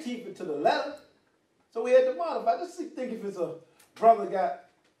can't keep it to the letter. So we had to modify. Let's think if it's a brother got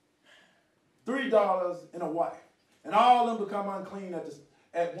 $3 and a wife. And all of them become unclean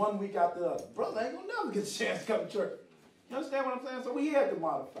at 1 week after the other. Brother ain't going to never get a chance to come to church. You understand what I'm saying? So we had to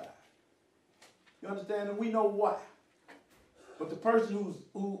modify. You understand? And we know why. But the person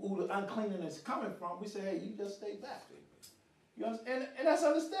who the uncleanness is coming from, we say, hey, you just stay back. You understand? And that's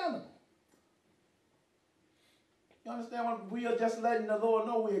understandable. You understand what we are just letting the Lord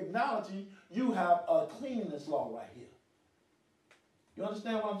know we're acknowledging you have a cleanliness law right here. You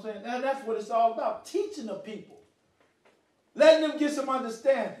understand what I'm saying? And that's what it's all about. Teaching the people. Letting them get some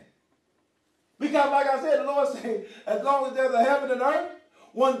understanding. Because like I said, the Lord said, as long as there's a heaven and earth,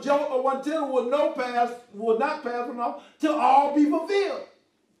 one jot or one tittle will not pass from all till all be fulfilled.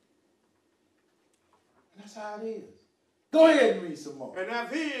 And that's how it is. Go ahead and read some more. And have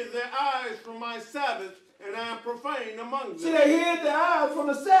hid their eyes from my Sabbath, and I am profane among them. See, they hid their eyes from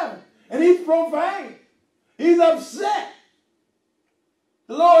the Sabbath, and he's profane. He's upset.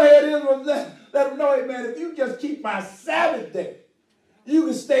 The Lord had Israel let him know, hey man, if you just keep my Sabbath day, you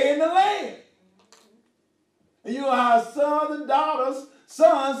can stay in the land. And you'll have sons and daughters,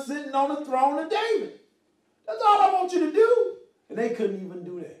 sons sitting on the throne of David. That's all I want you to do. And they couldn't even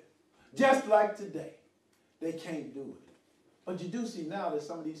do that. Just like today. They can't do it. But you do see now that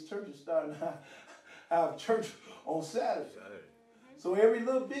some of these churches starting to have church on Saturday. So every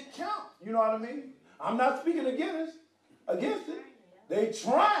little bit counts. You know what I mean? I'm not speaking against it. They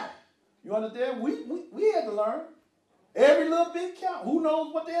tried. You understand? We had to learn. Every little bit counts. Who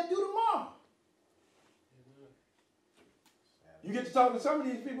knows what they'll do tomorrow? You get to talk to some of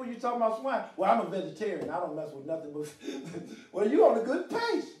these people, you talking about swine. Well, I'm a vegetarian. I don't mess with nothing but... Well, you're on a good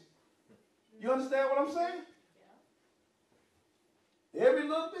pace. You understand what I'm saying? Yeah. Every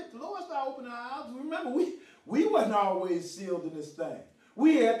little bit, the Lord started opening our eyes. Remember, we wasn't always sealed in this thing.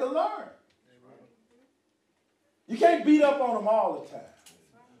 We had to learn. You can't beat up on them all the time.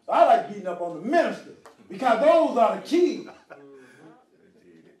 So I like beating up on the ministers because those are the keys.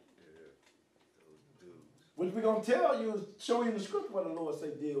 What we're going to tell you is show you in the scripture what the Lord say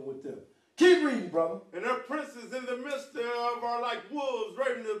deal with them. Keep reading, brother. And their princes in the midst thereof are like wolves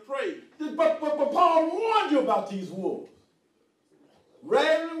raving to prey. But Paul warned you about these wolves.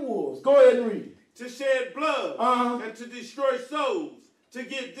 Ravening wolves. Go ahead and read. To shed blood and to destroy souls, to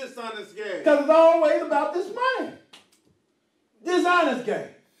get dishonest gain. Because it's always about this money. Dishonest gain.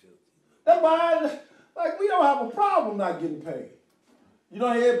 That's why we don't have a problem not getting paid. You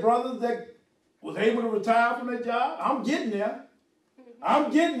don't hear brothers that was able to retire from their job. I'm getting there.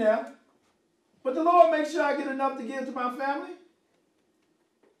 But the Lord makes sure I get enough to give to my family.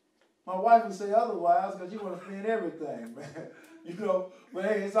 My wife would say otherwise because you want to spend everything, man. You know, but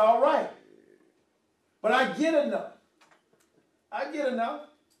hey, it's all right. But I get enough. I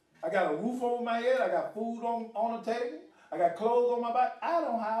got a roof over my head. I got food on the table. I got clothes on my back. I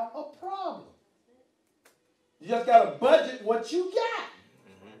don't have a problem. You just got to budget what you got.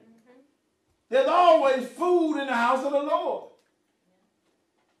 There's always food in the house of the Lord.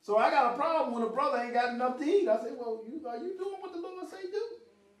 So I got a problem when a brother ain't got enough to eat. I say, well, are you doing what the Lord say do?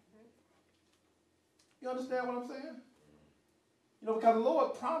 You understand what I'm saying? You know, because the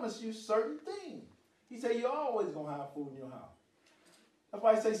Lord promised you certain things. He said you're always going to have food in your house. That's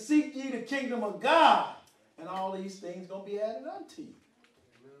why he say, seek ye the kingdom of God, and all these things going to be added unto you.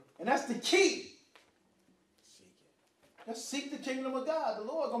 And that's the key. Just seek the kingdom of God. The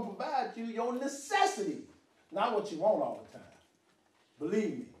Lord going to provide you your necessity, not what you want all the time.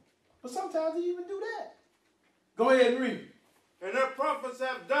 Believe me. But sometimes he even do that. Go ahead and read. And their prophets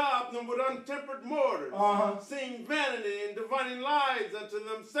have daubed them with untempered mortars, seeing vanity and dividing lies unto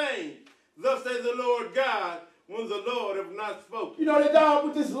them, saying, thus says the Lord God, when the Lord have not spoken. You know, they daub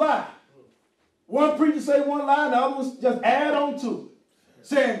with this lie. One preacher say one lie, and the other ones just add on to it.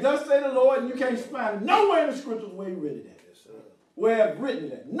 Saying, thus say the Lord, and you can't find it nowhere in the scriptures where he written it at. Where I've written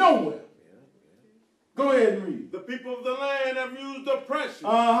it at. Nowhere. Go ahead and read. The people of the land have used oppression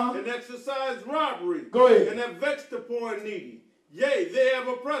and exercised robbery. Go ahead. And have vexed the poor and needy. Yea, they have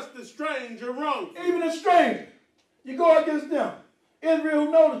oppressed the stranger wrongfully. Even a stranger. You go against them. Israel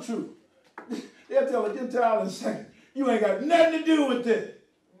who know the truth. They'll tell a Gentile and say, you ain't got nothing to do with this.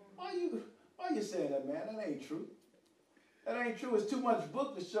 Why you saying that, man? That ain't true. That ain't true. It's too much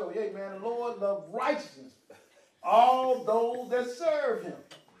book to show. Hey, man, the Lord loves righteousness. All those that serve him.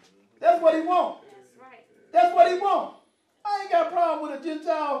 That's what he wants. That's what he wants. I ain't got a problem with a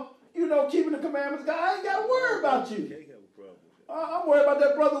Gentile, keeping the commandments. God, I ain't got to worry about you. I'm worried about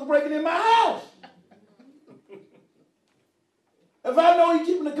that brother breaking in my house. If I know he's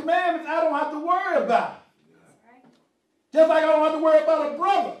keeping the commandments, I don't have to worry about it. Just like I don't have to worry about a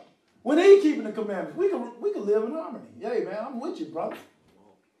brother when he's keeping the commandments. We can live in harmony. Hey, man, I'm with you, brother.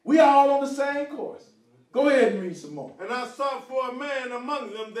 We all on the same course. Go ahead and read some more. And I sought for a man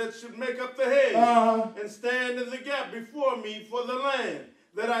among them that should make up the hedge and stand in the gap before me for the land,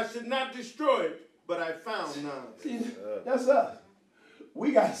 that I should not destroy it, but I found none. See, that's us.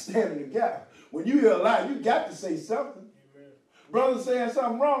 We got to stand in the gap. When you hear a lie, you got to say something. Amen. Brother saying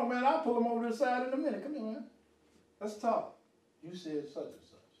something wrong, man, I'll pull him over to the side in a minute. Come here, man. Let's talk. You said such and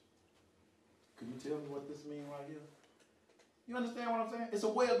such. Can you tell me what this means right here? You understand what I'm saying? It's a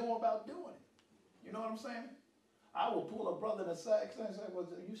way of going about doing it. You know what I'm saying? I will pull a brother in the side and say, well,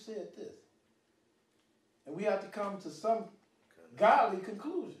 you said this. And we have to come to some godly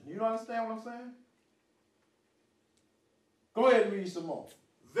conclusion. You don't understand what I'm saying? Go ahead and read some more.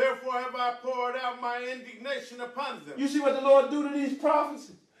 Therefore have I poured out my indignation upon them. You see what the Lord do to these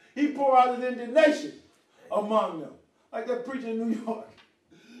prophets? He poured out his indignation among them. Like that preacher in New York,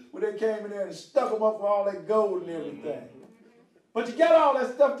 where they came in there and stuck them up for all that gold and everything. But you got all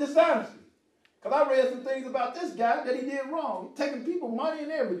that stuff dishonestly. Because I read some things about this guy that he did wrong. He's taking people money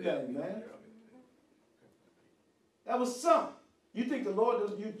and everything, man. That was something. You think the Lord,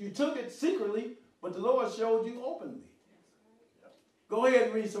 you took it secretly, but the Lord showed you openly. Go ahead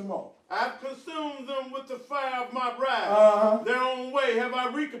and read some more. I've consumed them with the fire of my wrath. Their own way have I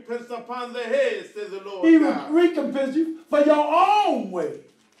recompensed upon their heads, says the Lord. He God. recompensed you for your own way.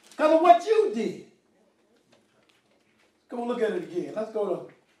 Because of what you did. Come on, look at it again. Let's go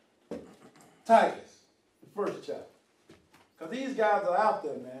to Titus, the first chapter. Because these guys are out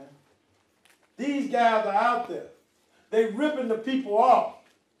there, man. These guys are out there. They ripping the people off.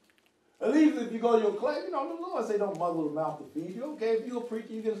 At least if you go to your class, you know, the Lord say don't muzzle the mouth to feed you. Okay, if you're a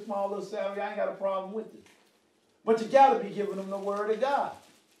preacher, you get a small little salary. I ain't got a problem with it. But you got to be giving them the word of God.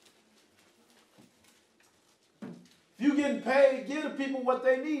 If you're getting paid, give the people what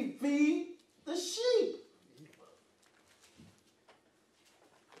they need. Feed the sheep.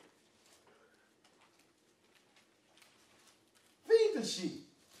 Feed the sheep.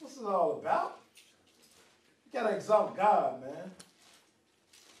 What's it all about? You got to exalt God, man.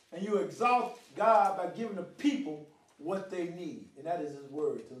 And you exalt God by giving the people what they need. And that is his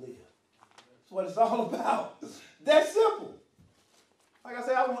word to live. That's what it's all about. That's simple. Like I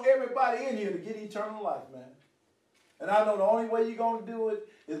said, I want everybody in here to get eternal life, man. And I know the only way you're going to do it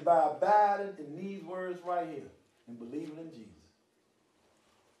is by abiding in these words right here and believing in Jesus.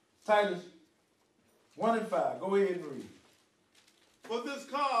 Titus 1 and 5. Go ahead and read. For this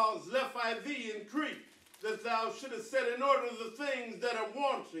cause left I thee in Crete, that thou shouldest set in order the things that are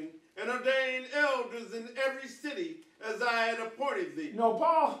wanting, and ordain elders in every city, as I had appointed thee. You know,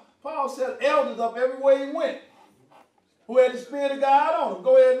 Paul set elders up everywhere he went, who had the Spirit of God on them.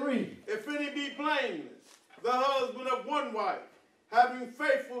 Go ahead and read. If any be blameless, the husband of one wife, having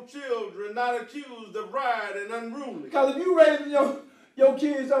faithful children, not accused of riot and unruly. Because if you raise your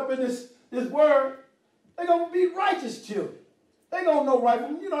kids up in this word, they're going to be righteous children. They're going to know right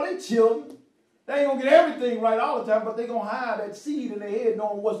from, they children. They ain't going to get everything right all the time, but they're going to hide that seed in their head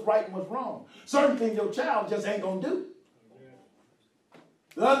knowing what's right and what's wrong. Certain things your child just ain't going to do.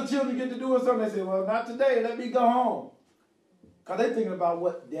 The other children get to doing something, they say, well, not today, let me go home. Because they're thinking about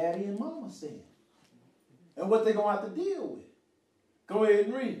what daddy and mama said and what they're going to have to deal with. Go ahead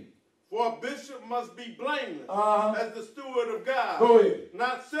and read. For a bishop must be blameless as the steward of God. Go ahead.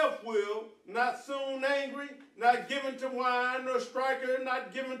 Not self-willed, not soon angry, not given to wine or striker,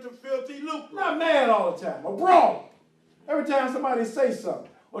 not given to filthy lucre. Not mad all the time, a brawl. Every time somebody says something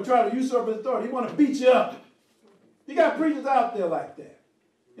or try to usurp his authority, he want to beat you up. You got preachers out there like that.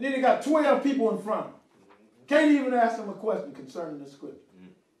 And then they got 12 people in front of them. Can't even ask them a question concerning the scripture.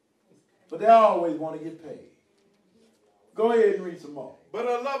 But they always want to get paid. Go ahead and read some more. But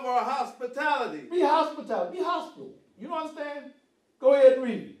a lover of hospitality. Be hospitality. Be hospitable. You don't understand? Go ahead and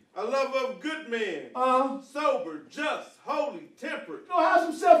read it. A lover of good men. Sober, just, holy, temperate. Have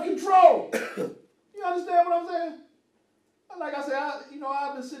some self-control. You understand what I'm saying? Like I said,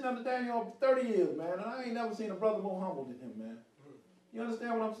 I've been sitting under Daniel 30 years, man, and I ain't never seen a brother more humble than him, man. You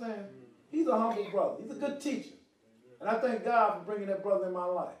understand what I'm saying? He's a humble brother. He's a good teacher. And I thank God for bringing that brother in my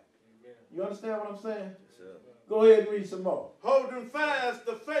life. You understand what I'm saying? Go ahead and read some more. Holding fast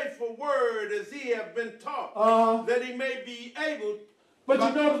the faithful word as he have been taught, that he may be able. But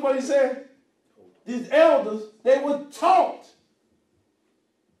you notice what he said? These elders, they were taught.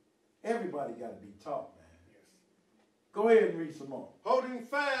 Everybody got to be taught, man. Go ahead and read some more. Holding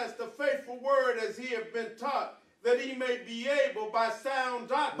fast the faithful word as he have been taught, that he may be able by sound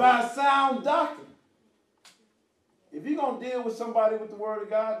doctrine. By sound doctrine. If you're going to deal with somebody with the word of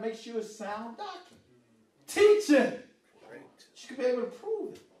God, make sure it's sound doctrine. Teaching. You should be able to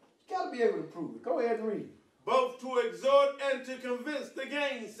prove it. You got to be able to prove it. Go ahead and read. both to exhort and to convince the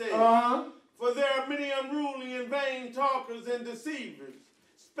gainsayer. For there are many unruly and vain talkers and deceivers,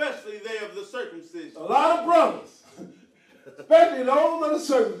 especially they of the circumcision. A lot of brothers, especially those of the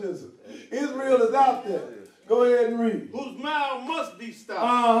circumcision. Israel is out there. Go ahead and read. Whose mouth must be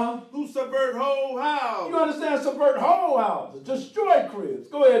stopped. Who subvert whole houses. You understand? Subvert whole houses. Destroy cribs.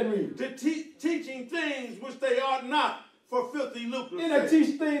 Go ahead and read. Teaching things which they ought not for filthy lucre. Then they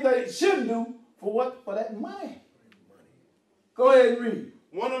teach things they shouldn't do for what? For that money. Go ahead and read.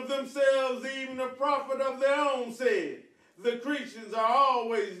 One of themselves, even a prophet of their own, said, the Christians are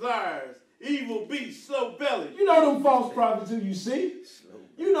always liars, evil beasts, slow-bellied. You know them false prophets who you see?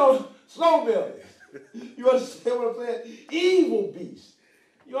 You know, slow-bellied. You understand what I'm saying? Evil beasts.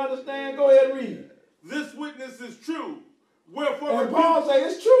 You understand? Go ahead and read. This witness is true. Wherefore, and Paul say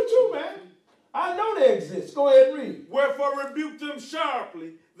it's true too, man. I know they exist. Go ahead and read. Wherefore rebuke them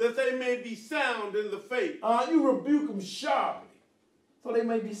sharply, that they may be sound in the faith. You rebuke them sharply, so they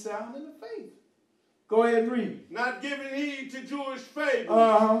may be sound in the faith. Go ahead and read. Not giving heed to Jewish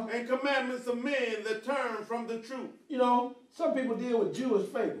fables and commandments of men that turn from the truth. You know, some people deal with Jewish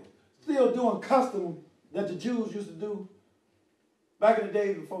fables, still doing custom that the Jews used to do back in the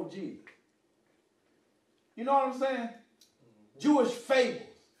days before Jesus. You know what I'm saying? Jewish fables.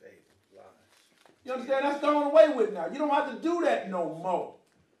 You understand? That's done away with now. You don't have to do that no more.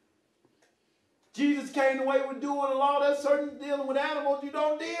 Jesus came away with doing a lot of that certain dealing with animals you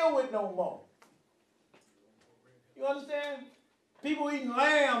don't deal with no more. You understand? People eating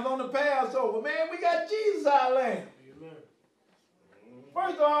lambs on the Passover. Man, we got Jesus our lamb. Amen.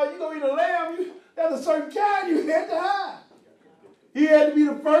 First of all, you go eat a lamb, that's a certain kind you had to hide. He had to be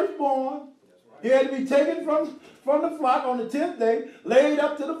the firstborn. He had to be taken from the flock on the 10th day, laid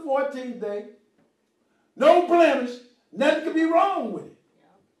up to the 14th day. No blemish. Nothing could be wrong with it.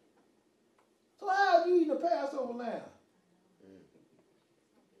 So how are you eating a Passover lamb?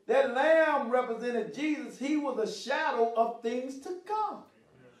 That lamb represented Jesus. He was a shadow of things to come.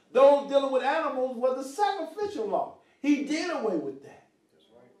 Those dealing with animals was a sacrificial law. He did away with that.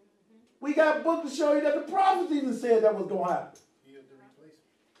 We got books to show you that the prophets even said that was going to happen.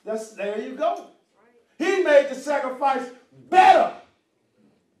 There you go. He made the sacrifice better.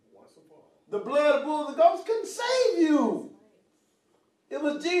 The blood of bulls and goats couldn't save you. It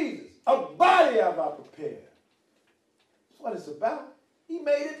was Jesus. A body have I prepared. That's what it's about. He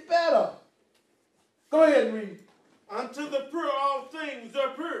made it better. Go ahead and read. Unto the pure all things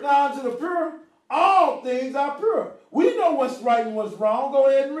are pure. Now unto the pure all things are pure. We know what's right and what's wrong. Go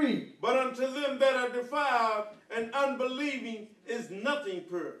ahead and read. But unto them that are defiled and unbelieving is nothing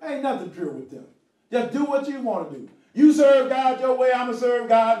pure. Ain't nothing pure with them. Just do what you want to do. You serve God your way, I'm going to serve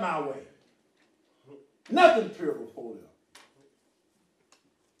God my way. Nothing pure before them.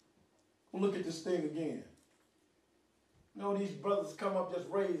 We'll look at this thing again. You know, these brothers come up, just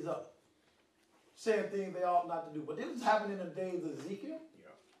raise up, saying things they ought not to do. But this is happening in the days of Ezekiel. Yeah.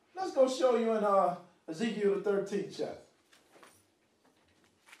 Let's go show you in Ezekiel the 13th chapter.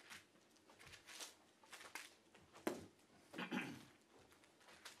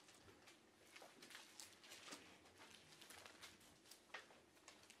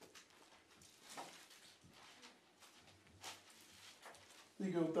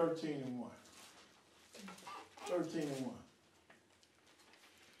 Ezekiel 13:1. 13:1.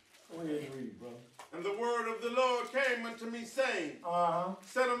 Go ahead and read, brother. And the word of the Lord came unto me, saying,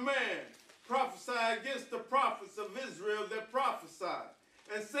 Son of man, prophesy against the prophets of Israel that prophesy,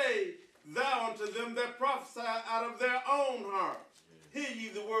 and say thou unto them that prophesy out of their own hearts. Hear ye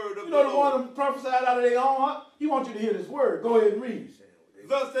the word of the Lord. You know the one that prophesied out of their own heart? He wants you to hear this word. Go ahead and read.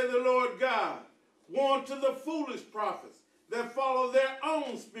 Thus saith the Lord God, warn to the foolish prophets that follow their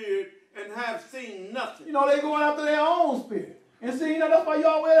own spirit and have seen nothing. You know, they going after their own spirit. And see, you know, that's why you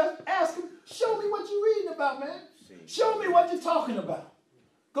always ask them, show me what you're reading about, man. Show me what you're talking about.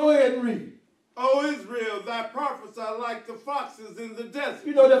 Go ahead and read. O Israel, thy prophets are like the foxes in the desert.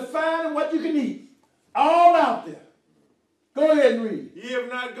 You know, they're finding what you can eat. All out there. Go ahead and read. Ye have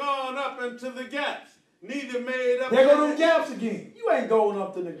not gone up into the gaps, neither made up... There go them gaps again. You ain't going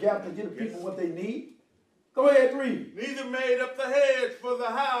up to the gap to give the people what they need. Go ahead and read. Neither made up the hedge for the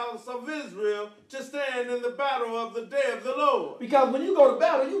house of Israel to stand in the battle of the day of the Lord. Because when you go to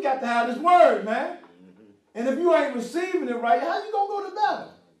battle, you got to have this word, man. And if you ain't receiving it right, how you going to go to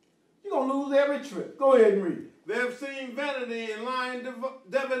battle? You're going to lose every trip. Go ahead and read. They have seen vanity and lying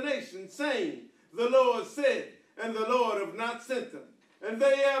divination, saying, the Lord said, and the Lord have not sent them. And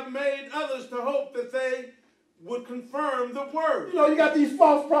they have made others to hope that they would confirm the word. You know, you got these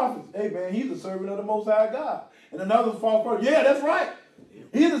false prophets. Hey, man, he's a servant of the Most High God. And another false prophet, yeah, that's right.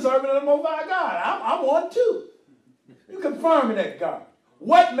 He's a servant of the Most High God. I'm one too. You confirming that, God.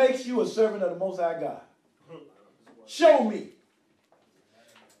 What makes you a servant of the Most High God? Show me.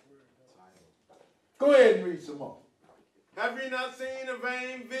 Go ahead and read some more. Have you not seen a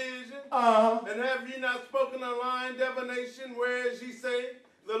vain vision? Uh-huh. And have you not spoken a lying divination, whereas ye say,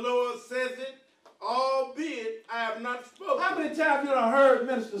 the Lord says it, albeit I have not spoken? How many times you done heard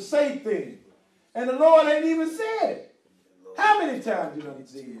ministers say things, and the Lord ain't even said it? How many times you done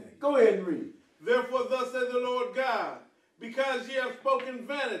seen that? Go ahead and read. Therefore thus says the Lord God, because ye have spoken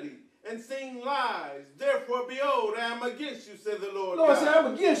vanity, and seen lies, therefore behold, I am against you, says the Lord God. Lord said,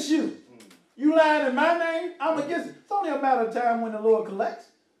 I'm against you. You lying in my name, I'm against it. It's only a matter of time when the Lord collects.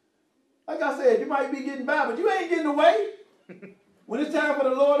 Like I said, you might be getting by, but you ain't getting away. When it's time for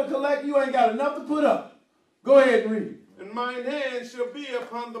the Lord to collect, you ain't got enough to put up. Go ahead and read. And mine hand shall be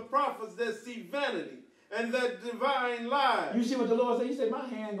upon the prophets that see vanity, and that divine lies. You see what the Lord said? He said, my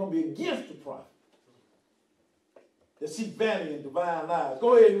hand going to be against the prophet that see vanity and divine lies.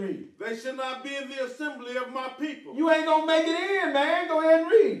 Go ahead and read. They shall not be in the assembly of my people. You ain't going to make it in, man. Go ahead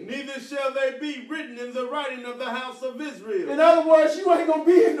and read. Neither shall they be written in the writing of the house of Israel. In other words, you ain't going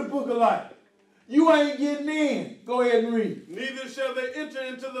to be in the book of life. You ain't getting in. Go ahead and read. Neither shall they enter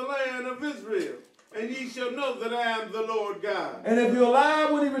into the land of Israel. And ye shall know that I am the Lord God. And if you're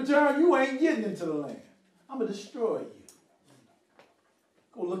alive when he returns, you ain't getting into the land. I'm going to destroy you.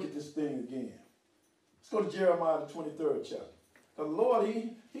 Go look at this thing again. Let's go to Jeremiah the 23rd chapter. The Lord,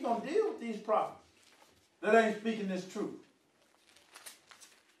 he going to deal with these prophets that ain't speaking this truth.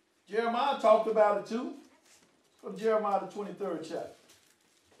 Jeremiah talked about it too. Let's go to Jeremiah the 23rd chapter.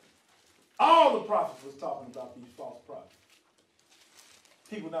 All the prophets was talking about these false prophets.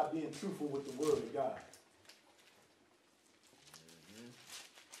 People not being truthful with the word of God.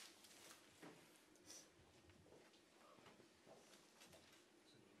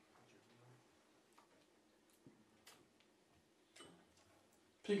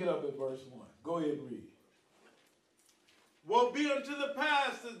 Pick it up at verse 1. Go ahead and read. Woe be unto the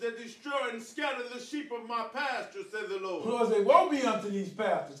pastors that destroy and scatter the sheep of my pasture, said the Lord. The Lord said, woe be unto these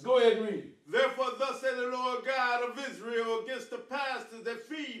pastors. Go ahead and read. Therefore thus said the Lord God of Israel against the pastors that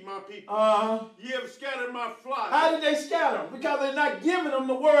feed my people. Ye have scattered my flock. How did they scatter them? Because they're not giving them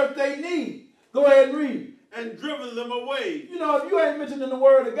the word they need. Go ahead and read. And driven them away. You know, if you ain't mentioning the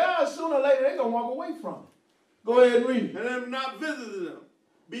word of God, sooner or later they're going to walk away from it. Go ahead and read. And have not visited them.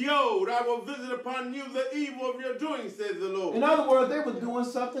 Behold, I will visit upon you the evil of your doing, says the Lord. In other words, they were doing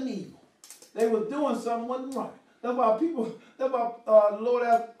something evil. They were doing something wasn't right. That's why the Lord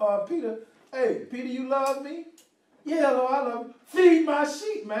asked Peter, hey, Peter, you love me? Yeah, Lord, I love you. Feed my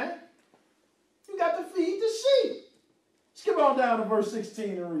sheep, man. You got to feed the sheep. Skip on down to verse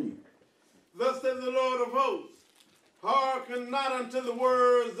 16 and read. Thus says the Lord of hosts, hearken not unto the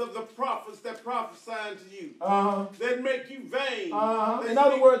words of the prophets that prophesy unto you. That make you vain. In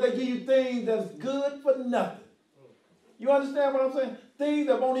other words, they give you things that's good for nothing. You understand what I'm saying? Things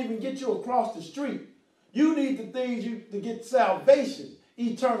that won't even get you across the street. You need the things to get salvation,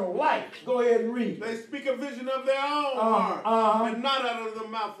 eternal life. Go ahead and read. They speak a vision of their own heart, and not out of the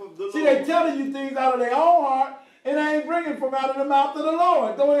mouth of the Lord. See, they telling you things out of their own heart, and they ain't bringing from out of the mouth of the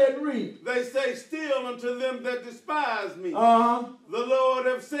Lord. Go ahead and read. They say still unto them that despise me. The Lord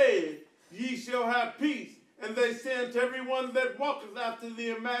have said, ye shall have peace. And they say unto everyone that walketh after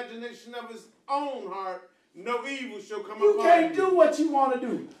the imagination of his own heart, no evil shall come upon you. You can't do what you want to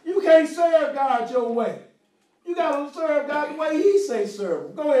do. You can't serve God your way. You got to serve God the way he say serve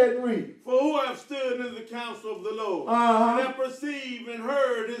him. Go ahead and read. For who have stood in the counsel of the Lord, and have perceived and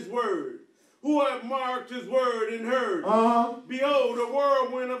heard his word, who have marked his word and heard. Behold, a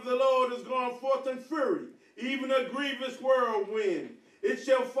whirlwind of the Lord is gone forth in fury, even a grievous whirlwind. It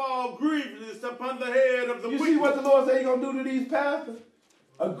shall fall grievous upon the head of the wicked. You see what the Lord said he's going to do to these pastors?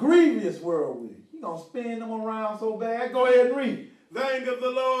 A grievous whirlwind. He's going to spin them around so bad. Go ahead and read. The anger of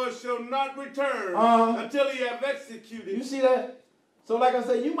the Lord shall not return until he have executed. You see that? So like I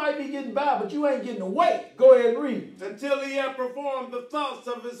said, you might be getting by, but you ain't getting away. Go ahead and read. Until he have performed the thoughts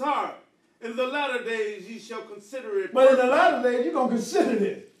of his heart. In the latter days ye shall consider it. But in the latter days, you're going to consider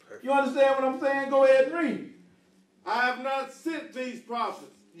this. You understand what I'm saying? Go ahead and read. I have not sent these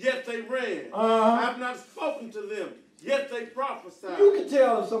prophets, yet they ran. I have not spoken to them, yet they prophesied. You can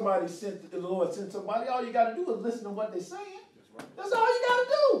tell if somebody the Lord sent somebody. All you got to do is listen to what they're saying. That's all you got to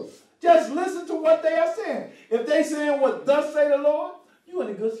do. Just listen to what they are saying. If they saying what thus say the Lord, you in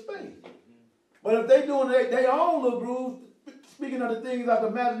a good space. But if they doing their own little grooves, speaking of the things out the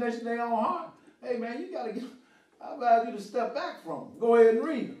imagination of their own heart, hey man, you got to I advise you to step back from them. Go ahead and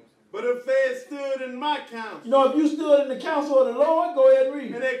read them. But if they had stood stood in my counsel. You know, if you stood in the counsel of the Lord, go ahead and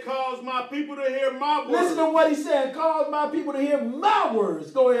read. And it caused my people to hear my words. Listen to what he said. Cause my people to hear my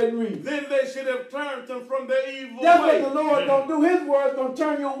words. Go ahead and read. Then they should have turned them from their evil That's way. what the Lord going to do. His word's going to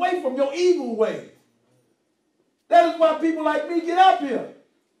turn you away from your evil way. That is why people like me get up here.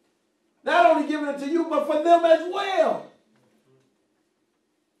 Not only giving it to you, but for them as well.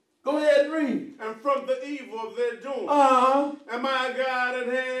 Go ahead and read. And from the evil of their doing. Uh-huh. Am I a God at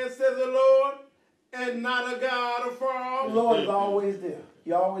hand, says the Lord, and not a God afar off? The Lord is always there.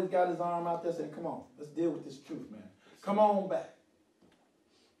 He always got his arm out there saying, come on, let's deal with this truth, man. Come on back.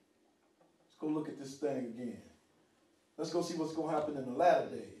 Let's go look at this thing again. Let's go see what's going to happen in the latter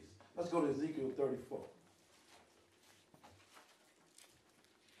days. Let's go to Ezekiel 34.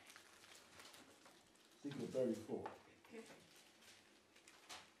 Ezekiel 34.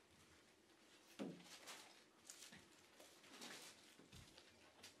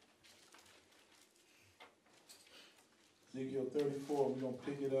 Ezekiel 34, we're going to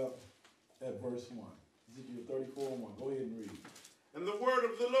pick it up at verse 1. Ezekiel 34, 1. Go ahead and read. And the word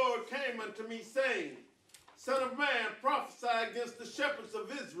of the Lord came unto me, saying, Son of man, prophesy against the shepherds of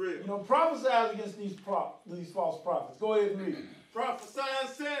Israel. You know, prophesy against these false prophets. Go ahead and read. Prophesy and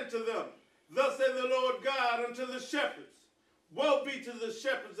saying to them, Thus saith the Lord God unto the shepherds, Woe be to the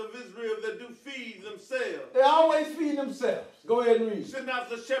shepherds of Israel that do feed themselves. They always feed themselves. Go ahead and read. Should not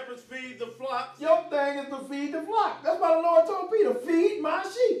the shepherds feed the flocks? Your thing is to feed the flock. That's why the Lord told Peter, feed my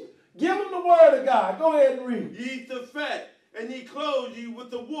sheep. Give them the word of God. Go ahead and read. Ye eat the fat, and ye clothe you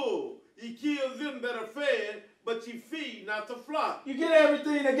with the wool. Ye kill them that are fed, but ye feed not the flock. You get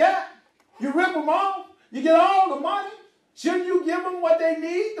everything they got. You rip them off. You get all the money. Shouldn't you give them what they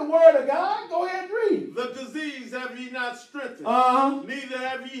need, the word of God? Go ahead and read. The disease have ye not strengthened. Uh-huh. Neither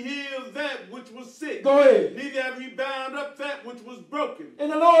have ye healed that which was sick. Go ahead. Neither have ye bound up that which was broken. And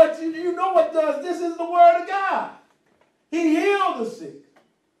the Lord, you know what does this is the word of God. He healed the sick.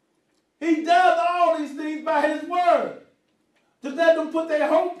 He does all these things by his word. To let them put their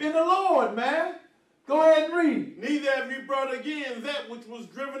hope in the Lord, man. Go ahead and read. Neither have ye brought again that which was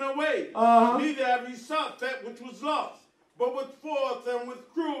driven away. Uh-huh. Neither have ye sought that which was lost. But with force and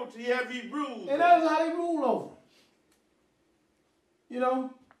with cruelty have ye ruled. And that's how they rule over. You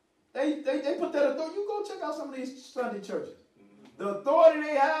know, they put that authority. You go check out some of these Sunday churches. The authority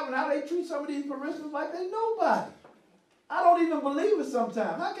they have and how they treat some of these parishioners like they nobody. I don't even believe it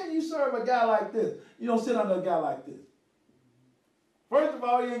sometimes. How can you serve a guy like this? You don't sit under a guy like this. First of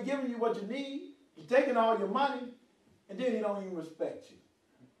all, he ain't giving you what you need. He's taking all your money, and then he don't even respect you.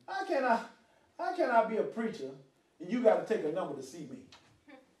 How can I be a preacher and you got to take a number to see me?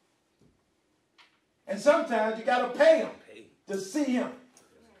 And sometimes you got to pay him to see him.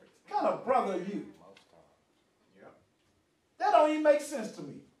 What kind of brother are you? That don't even make sense to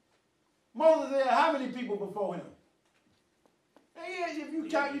me. Moses had how many people before him? And if you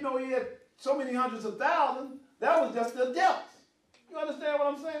count, you know, he had so many hundreds of thousands. That was just the depths. You understand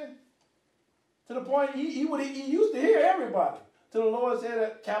what I'm saying? To the point he used to hear everybody. Till the Lord said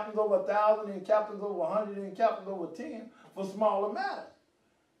that captains over 1,000 and captains over 100 and captains over 10 for smaller matters.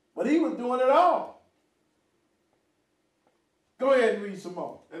 But he was doing it all. Go ahead and read some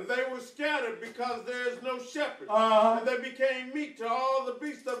more. And they were scattered because there is no shepherd. Uh-huh. And they became meat to all the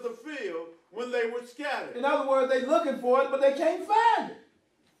beasts of the field when they were scattered. In other words, they looking for it, but they can't find it.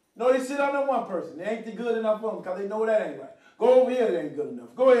 No, they sit under one person. They ain't good enough for them because they know that ain't right. Go over here, it ain't good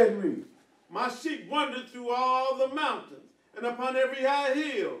enough. Go ahead and read. My sheep wandered through all the mountains and upon every high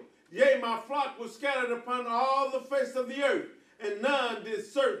hill. Yea, my flock was scattered upon all the face of the earth, and none did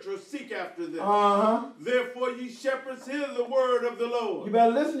search or seek after them. Uh-huh. Therefore, ye shepherds, hear the word of the Lord. You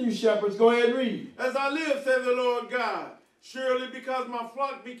better listen, you shepherds. Go ahead and read. As I live, said the Lord God, surely because my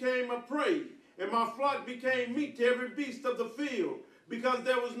flock became a prey, and my flock became meat to every beast of the field, because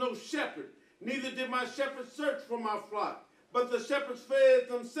there was no shepherd, neither did my shepherds search for my flock, but the shepherds fed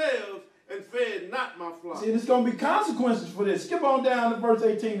themselves and fed not my flock. See, there's going to be consequences for this. Skip on down to verse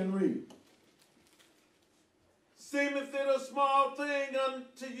 18 and read. Seemeth it a small thing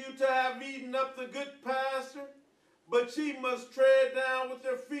unto you to have eaten up the good pasture? But ye must tread down with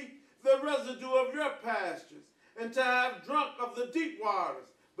your feet the residue of your pastures, and to have drunk of the deep waters.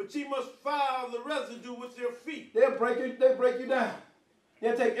 But ye must foul the residue with your feet. They break you down.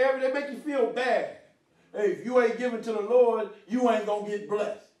 They make you feel bad. Hey, if you ain't giving to the Lord, you ain't going to get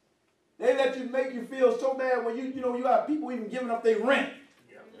blessed. They let you make you feel so bad when you have people even giving up their rent.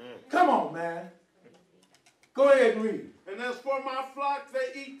 Come on, man. Go ahead and read. And as for my flock,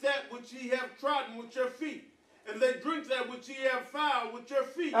 they eat that which ye have trodden with your feet, and they drink that which ye have fouled with your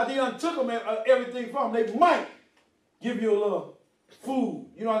feet. After you took them everything from them, they might give you a little food.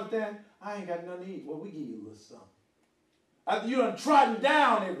 You know what I'm saying? I ain't got nothing to eat. Well, we give you a little something. After you done trodden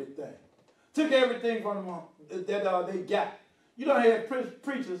down everything. Took everything from them that they got. You done had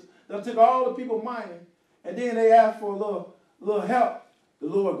preachers that took all the people money and then they asked for a little help. The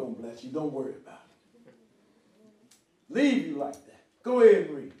Lord gonna bless you. Don't worry about it. Leave you like that. Go ahead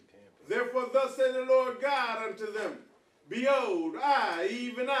and read. Therefore thus said the Lord God unto them, Behold, I,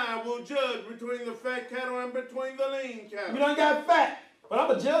 even I, will judge between the fat cattle and between the lean cattle. You done got fat, but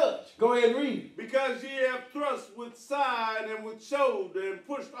I'm a judge. Go ahead and read. Because ye have thrust with side and with shoulder, and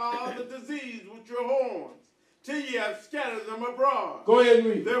pushed all the disease with your horns, till ye have scattered them abroad. Go ahead and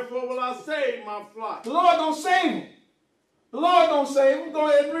read. Therefore will I save my flock. The Lord gonna save them. The Lord gonna save them. Go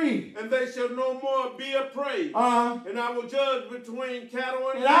ahead and read. And they shall no more be a prey. And I will judge between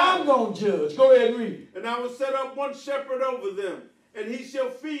cattle and cattle. I'm gonna judge. Go ahead and read. And I will set up one shepherd over them, and he shall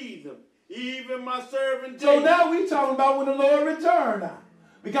feed them, even my servant David. So now we talking about when the Lord return now.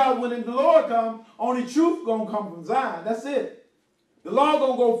 Because when the Lord comes, only truth gonna come from Zion. That's it. The Lord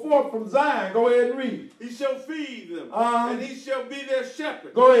gonna go forth from Zion. Go ahead and read. He shall feed them, and he shall be their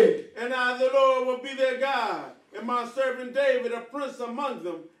shepherd. Go ahead. And I, the Lord, will be their God, and my servant David, a prince among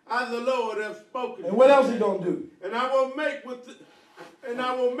them. I, the Lord, have spoken. And what else he gonna do? And I will make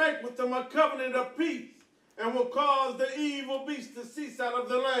with them a covenant of peace, and will cause the evil beast to cease out of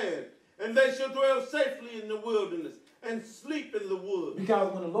the land, and they shall dwell safely in the wilderness and sleep in the woods.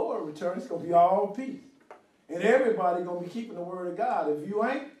 Because when the Lord returns, it's gonna be all peace. And everybody going to be keeping the word of God. If you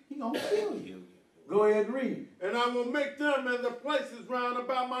ain't, he going to kill you. Go ahead and read. And I will make them and the places round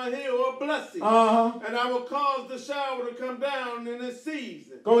about my hill a blessing. And I will cause the shower to come down in its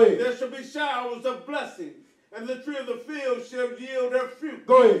season. Go ahead. There shall be showers of blessings. And the tree of the field shall yield their fruit.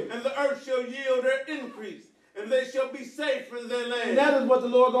 Go ahead. And the earth shall yield their increase. And they shall be safe in their land. And that is what the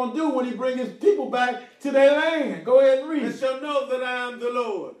Lord going to do when he bring his people back to their land. Go ahead and read. And shall know that I am the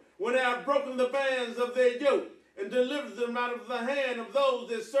Lord, when I have broken the bands of their yoke, and delivered them out of the hand of those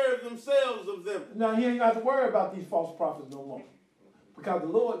that serve themselves of them. Now, he ain't got to worry about these false prophets no more. Because the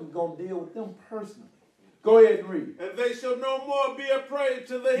Lord is going to deal with them personally. Go ahead and read. And they shall no more be a prey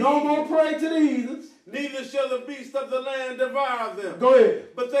to the heathen. No more prey to the heathens. Neither shall the beasts of the land devour them. Go ahead.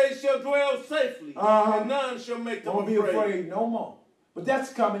 But they shall dwell safely, and none shall make them afraid. Won't be afraid no more. But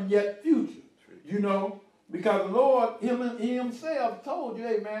that's coming yet future. You know, because the Lord, he himself told you,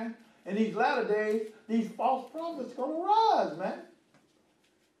 hey, man, in these latter days, these false prophets are going to rise, man.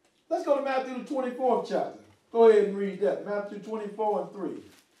 Let's go to Matthew the 24th chapter. Go ahead and read that. Matthew 24 and 3.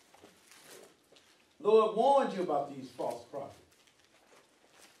 Lord warned you about these false prophets.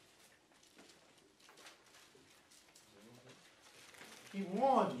 He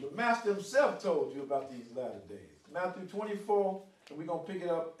warned you. The Master himself told you about these latter days. Matthew 24, and we're going to pick it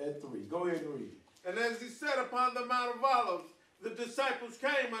up at 3. Go ahead and read. And as he sat upon the Mount of Olives, the disciples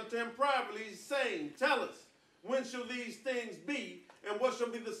came unto him privately, saying, Tell us, when shall these things be, and what shall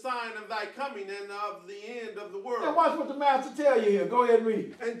be the sign of thy coming and of the end of the world? Now watch what the Master tell you here. Go ahead and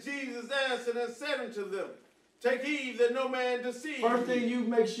read. And Jesus answered and said unto them, Take heed that no man deceive you. First thing, you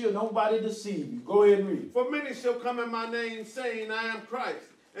make sure nobody deceive you. Go ahead and read. For many shall come in my name, saying, I am Christ,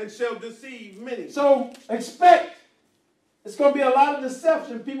 and shall deceive many. So expect. It's going to be a lot of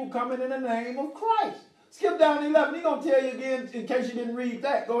deception, people coming in the name of Christ. Skip down to 11. He's going to tell you again in case you didn't read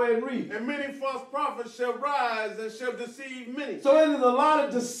that. Go ahead and read. And many false prophets shall rise and shall deceive many. So there's a lot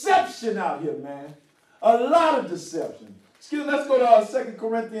of deception out here, man. A lot of deception. Let's go to 2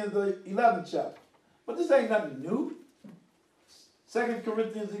 Corinthians, the 11th chapter. But this ain't nothing new. 2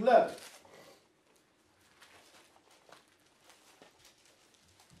 Corinthians 11.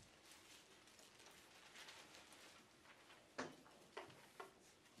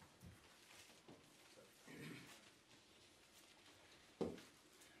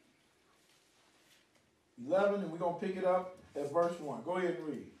 And we're going to pick it up at verse 1. Go ahead and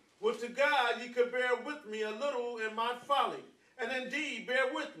read. Would to God ye could bear with me a little in my folly, and indeed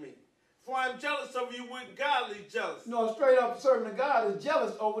bear with me. For I am jealous of you with godly jealousy. You know, a straight up servant of God is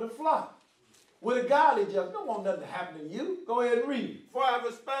jealous over the flock. With a godly jealousy. Don't want nothing to happen to you. Go ahead and read. For I have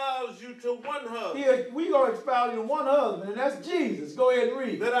espoused you to one husband. Here, we going to espouse you to one husband, and that's Jesus. Go ahead and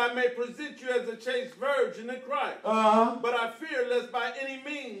read. That I may present you as a chaste virgin in Christ. But I fear lest by any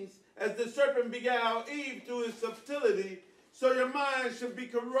means, as the serpent beguiled Eve through his subtlety, so your mind should be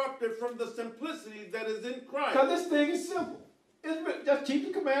corrupted from the simplicity that is in Christ. Because this thing is simple. It's just keep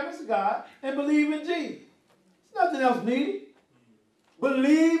the commandments of God and believe in Jesus. There's nothing else needed.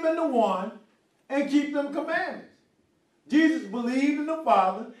 Believe in the one and keep them commandments. Jesus believed in the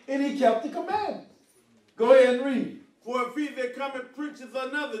Father and he kept the commandments. Go ahead and read. For if he that cometh preacheth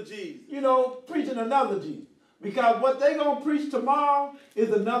another Jesus. You know, preaching another Jesus. Because what they're going to preach tomorrow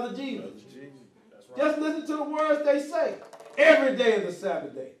is another Jesus. That's right. Just listen to the words they say. Every day is a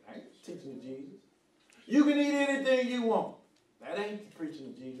Sabbath day. I ain't teaching of Jesus. You can eat anything you want. That ain't preaching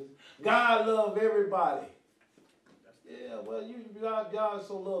of Jesus. God loves everybody. Yeah, well, God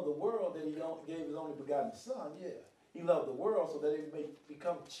so loved the world that he gave his only begotten son. Yeah, he loved the world so that it may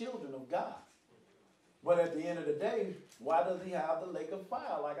become children of God. But at the end of the day, why does he have the lake of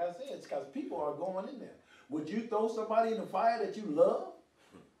fire? Like I said, it's because people are going in there. Would you throw somebody in the fire that you love?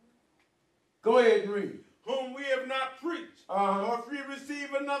 Go ahead and read. Whom we have not preached, or if we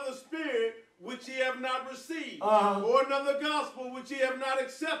receive another spirit which ye have not received, or another gospel which ye have not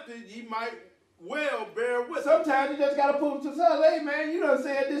accepted, ye might well bear with. Sometimes you just got to pull them to the side. Hey, man, you done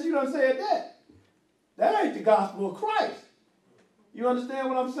said this, you done said that. That ain't the gospel of Christ. You understand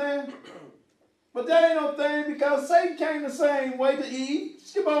what I'm saying? But that ain't no thing because Satan came the same way to Eve.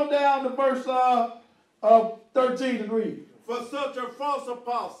 Skip on down to verse 13 and read. For such are false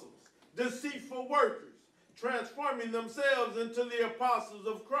apostles, deceitful workers, transforming themselves into the apostles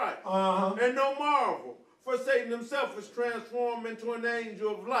of Christ. And no marvel, for Satan himself is transformed into an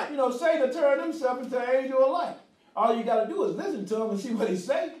angel of light. You know, Satan turned himself into an angel of light. All you got to do is listen to him and see what he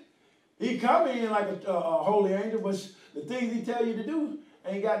say. He come in like a holy angel, but the things he tell you to do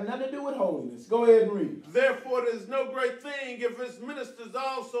ain't got nothing to do with holiness. Go ahead and read. Therefore, it is no great thing if his ministers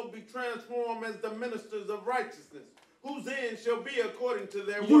also be transformed as the ministers of righteousness, whose end shall be according to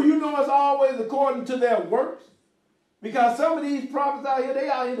their works. You know it's always according to their works? Because some of these prophets out here, they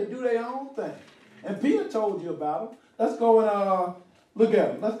out here to do their own thing. And Peter told you about them. Let's go and look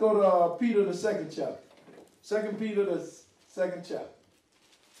at them. Let's go to Peter, the 2nd chapter. 2 Peter, the 2nd chapter.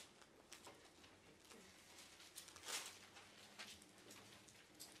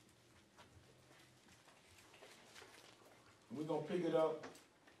 We're going to pick it up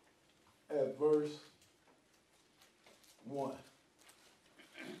at verse 1.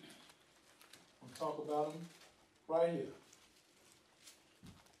 We'll talk about them right here.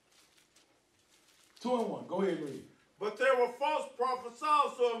 2 and 1. Go ahead and read. But there were false prophets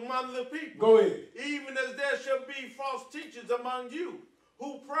also among the people. Go ahead. Even as there shall be false teachers among you,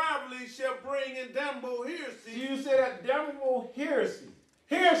 who privately shall bring in damnable heresy. You say that damnable heresy.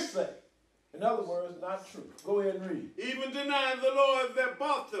 Hearsay. In other words, not true. Go ahead and read. Even denying the Lord that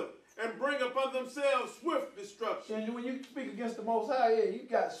bought them, and bring upon themselves swift destruction. And when you speak against the Most High, yeah, you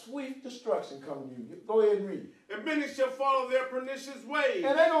got swift destruction coming to you. Go ahead and read. And many shall follow their pernicious ways.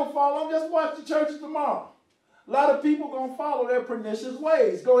 And they don't follow them. Just watch the churches tomorrow. A lot of people going to follow their pernicious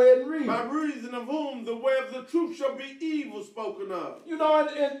ways. Go ahead and read. By reason of whom the way of the truth shall be evil spoken of. You know,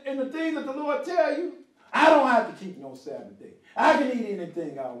 and the things that the Lord tell you, I don't have to keep no Sabbath day. I can eat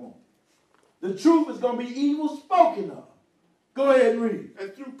anything I want. The truth is going to be evil spoken of. Go ahead and read.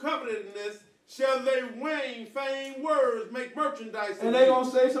 And through covetousness shall they feign words, make merchandise. And they're going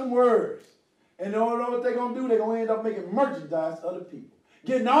to say some words. And they don't know what they're going to do. They're going to end up making merchandise of the people.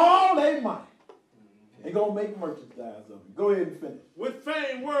 Getting all their money. They're going to make merchandise of it. Go ahead and finish. With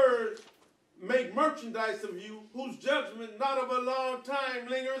feigned words make merchandise of you, whose judgment not of a long time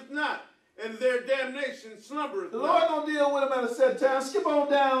lingereth not, and their damnation slumbereth The not. Lord going to deal with them at a set time. Skip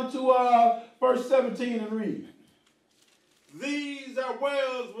on down to verse 17 and read. These are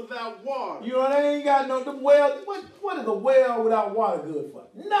wells without water. You know, they ain't got no them well. What is a well without water good for?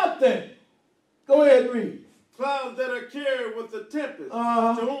 Nothing. Go ahead and read. Clouds that are carried with the tempest,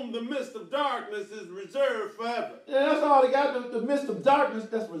 to whom the mist of darkness is reserved forever. Yeah, that's all they got, the mist of darkness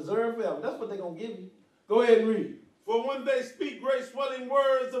that's reserved forever. That's what they're going to give you. Go ahead and read. For when they speak great swelling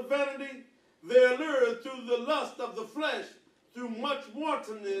words of vanity, they allure through the lust of the flesh, through much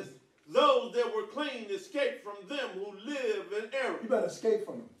wantonness, those that were clean escape from them who live in error. You better escape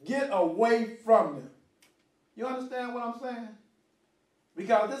from them. Get away from them. You understand what I'm saying?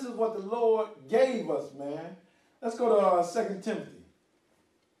 Because this is what the Lord gave us, man. Let's go to 2 Timothy.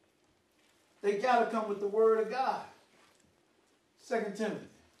 They got to come with the word of God. 2 Timothy.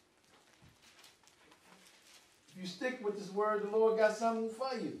 If you stick with this word, the Lord got something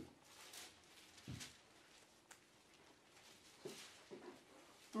for you.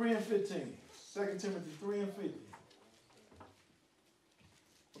 3 and 15. 2 Timothy 3 and 15.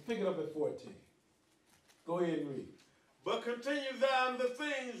 We'll pick it up at 14. Go ahead and read. But continue thou in the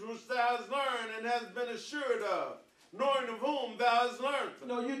things which thou hast learned and hast been assured of, knowing of whom thou hast learned them.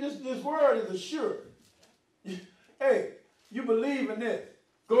 No, this word is assured. Hey, you believe in this.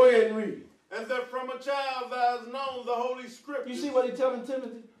 Go ahead and read. And that from a child thou hast known the Holy Scriptures. You see what he's telling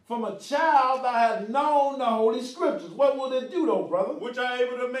Timothy? From a child thou hast known the Holy Scriptures. What will it do, though, brother? Which are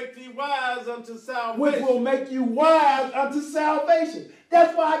able to make thee wise unto salvation. Which will make you wise unto salvation.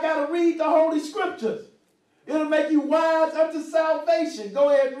 That's why I got to read the Holy Scriptures. It'll make you wise unto salvation. Go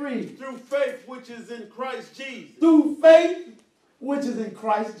ahead and read. Through faith which is in Christ Jesus. Through faith which is in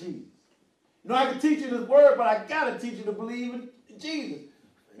Christ Jesus. You know, I can teach you this word, but I got to teach you to believe in Jesus.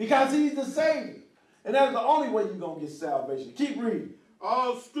 Because he's the Savior. And that's the only way you're going to get salvation. Keep reading.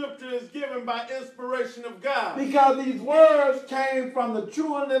 All scripture is given by inspiration of God. Because these words came from the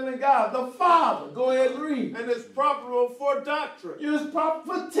true and living God, the Father. Go ahead and read. And is profitable for doctrine. It's proper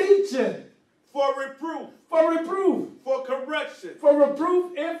for teaching. For reproof. For reproof. For correction. For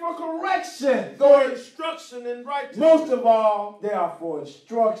reproof and for correction. Go ahead. Instruction in righteousness. Most of all, they are for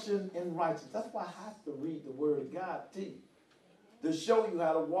instruction in righteousness. That's why I have to read the word of God to you. To show you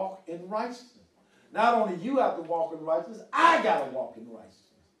how to walk in righteousness. Not only you have to walk in righteousness, I got to walk in righteousness.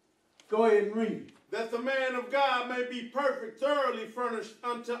 Go ahead and read. That the man of God may be perfect, thoroughly furnished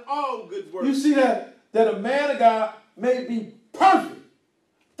unto all good works. You see that a man of God may be perfect,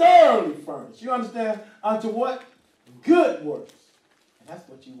 thoroughly furnished. You understand? Unto what? Good works. And that's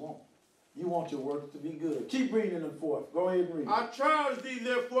what you want. You want your works to be good. Keep reading in the fourth. Go ahead and read. I charge thee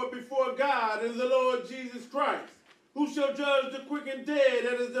therefore before God and the Lord Jesus Christ, who shall judge the quick and dead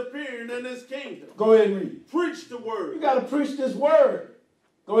at his appearing in his kingdom. Go ahead and read. Preach the word. You got to preach this word.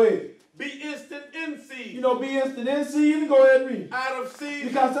 Go ahead. Be instant in season. You know, be instant in season. Go ahead and read. Out of season.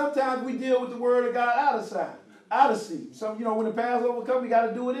 Because sometimes we deal with the word of God out of season. Some, you know, when the Passover comes, we got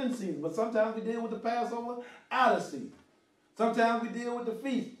to do it in season. But sometimes we deal with the Passover out of season. Sometimes we deal with the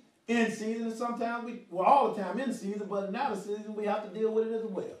feast in season, and sometimes all the time in season, but in out of season, we have to deal with it as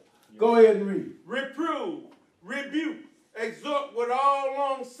well. Go ahead and read. Reprove, rebuke, exhort with all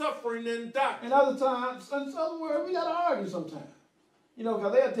long suffering and doctrine. And other times, in other words, we got to argue sometimes. You know,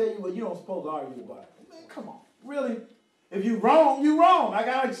 because they'll tell you, well, you don't supposed to argue about it. Man, come on. Really? If you're wrong, you're wrong. I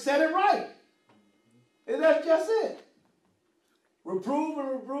got to set it right. And that's just it. Reprove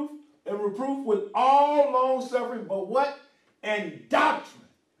and reproof with all long suffering, but what? And doctrine.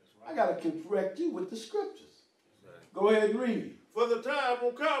 I got to correct you with the scriptures. Go ahead and read. For the time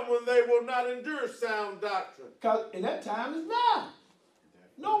will come when they will not endure sound doctrine. And that time is now.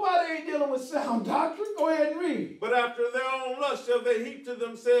 Nobody ain't dealing with sound doctrine. Go ahead and read. But after their own lust shall they heap to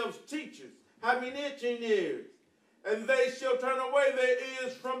themselves teachers, having itching ears. And they shall turn away their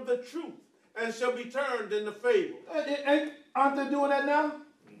ears from the truth, and shall be turned into fable. Aren't they doing that now?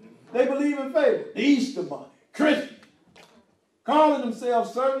 They believe in fable. The Easter Bunny, Christian, calling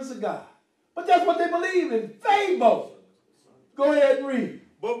themselves servants of God. But that's what they believe in, fable. Go ahead and read.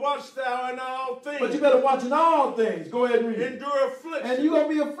 But watch thou in all things. But you better watch in all things. Go ahead and read. Endure affliction. And you're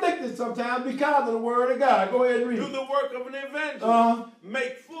going to be afflicted sometimes because of the word of God. Go ahead and read. Do the work of an evangelist.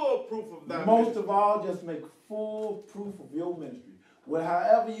 Make full proof of thy Most ministry. of all, just make full proof of your ministry. Well,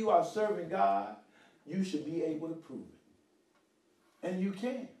 however you are serving God, you should be able to prove it. And you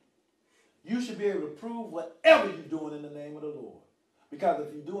can. You should be able to prove whatever you're doing in the name of the Lord. Because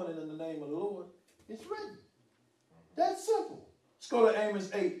if you're doing it in the name of the Lord, it's written. That's simple. Let's go to Amos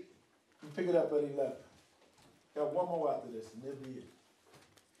 8 and pick it up at 11. Got one more after this, and that'll be it.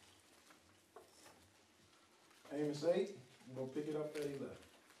 Amos 8, we're going to pick it up at 11.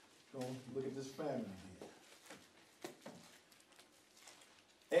 Going to look at this famine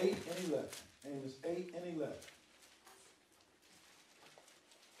again. 8 and 11. Amos 8 and 11.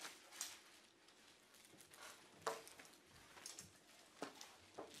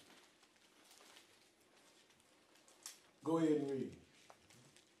 Go ahead and read.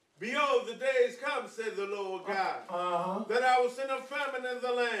 Behold, the days come, said the Lord God, that I will send a famine in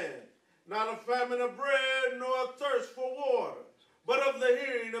the land, not a famine of bread, nor a thirst for water, but of the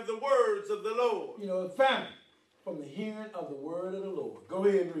hearing of the words of the Lord. You know, a famine from the hearing of the word of the Lord. Go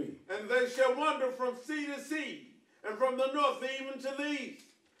ahead and read. And they shall wander from sea to sea, and from the north even to the east.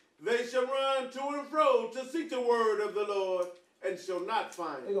 They shall run to and fro to seek the word of the Lord, and shall not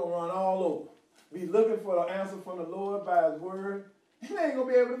find it. They're going to run all over. Be looking for the answer from the Lord by his word. They ain't going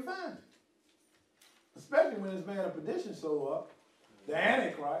to be able to find it. Especially when this man of perdition show up, the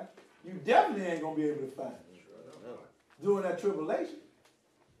Antichrist, you definitely ain't going to be able to find it during that tribulation.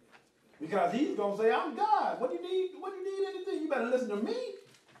 Because he's going to say, I'm God. What do you need? What do you need anything? You better listen to me.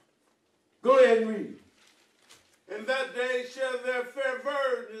 Go ahead and read. In that day shall their fair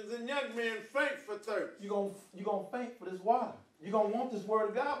virgins and young men faint for thirst. You're going to faint for this water. You're going to want this word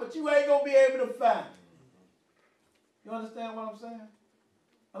of God, but you ain't going to be able to find it. You understand what I'm saying?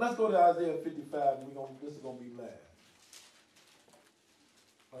 Now let's go to Isaiah 55, and this is going to be last.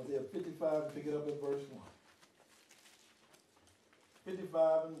 Isaiah 55, and pick it up at verse 1.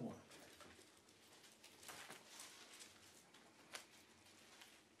 55 and 1.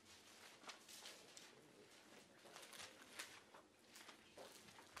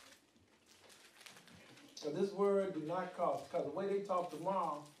 Now word do not cost. Because the way they talk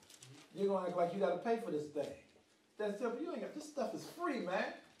tomorrow, you're going to act like you got to pay for this thing. That's simple. You ain't got, this stuff is free, man.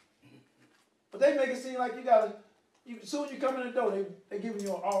 But they make it seem like you got to, as soon as you come in the door, they giving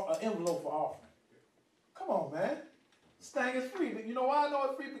you an envelope for offering. Come on, man. This thing is free. But you know why I know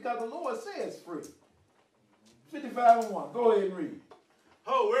it's free? Because the Lord says it's free. 55:1. Go ahead and read.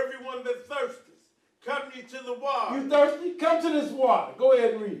 Ho, everyone that thirsteth, come ye to the water. You thirsty? Come to this water. Go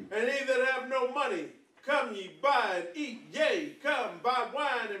ahead and read. And he that have no money, come ye, buy and eat. Yea, come, buy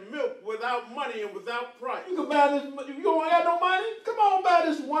wine and milk without money and without price. You can buy this. You don't have no money? Come on, buy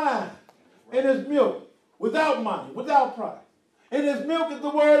this wine and this milk without money, without price. And this milk is the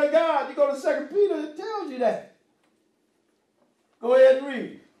word of God. You go to 2 Peter, it tells you that. Go ahead and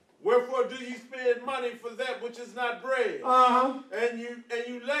read. Wherefore do ye spend money for that which is not bread? And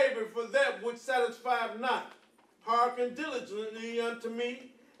you labor for that which satisfieth not. Hearken diligently unto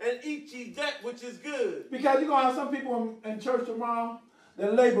me, and eat ye that which is good. Because you're going to have some people in church tomorrow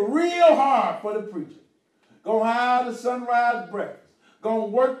that labor real hard for the preacher. Going to have the sunrise breakfast.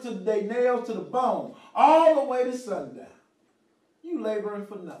 Going to work till they nails to the bone, all the way to sundown. You laboring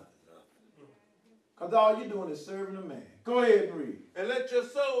for nothing. Because all you're doing is serving a man. Go ahead and read. And let your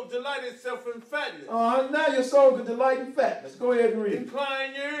soul delight itself in fatness. Now your soul can delight in fatness. Go ahead and read.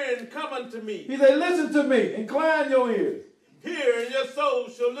 Incline your ear and come unto me. He said, listen to me. Incline your ears. Hear, and your soul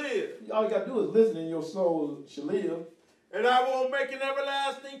shall live. All you got to do is listen and your soul shall live. And I will make an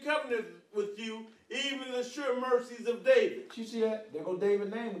everlasting covenant with you, even the sure mercies of David. You see that? There go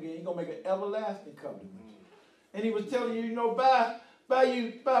David's name again. He's going to make an everlasting covenant with you. And he was telling you, buy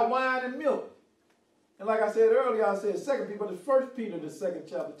wine and milk. And like I said earlier, I said 2 Peter, but it's 1 Peter, the 2nd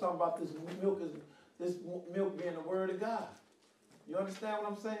chapter, talking about this milk being the word of God. You understand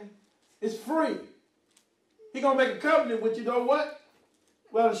what I'm saying? It's free. He's going to make a covenant with you, know what?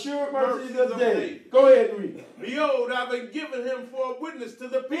 Well, the sure mercies of David. Go ahead and read. Behold, I've been given him for a witness to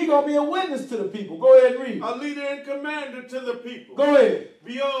the people. He's going to be a witness to the people. Go ahead and read. A leader and commander to the people. Go ahead.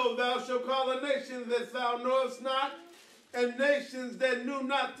 Behold, thou shalt call a nation that thou knowest not, and nations that knew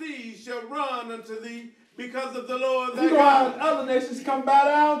not thee shall run unto thee because of the Lord thy God. You're going to have other nations come bow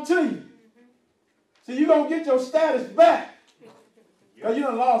down to you. So you're going to get your status back. Because you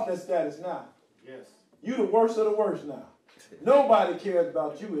done lost that status now. Yes. You the worst of the worst now. Nobody cares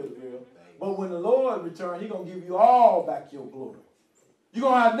about you, Israel. But when the Lord returns, he's going to give you all back your glory. You're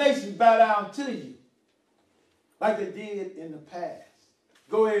going to have nations bow down to you like they did in the past.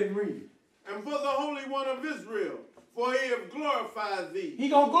 Go ahead and read. And for the Holy One of Israel, for he hath glorified thee. He's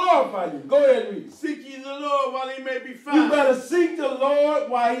going to glorify you. Go ahead and read. Seek ye the Lord while he may be found. You better seek the Lord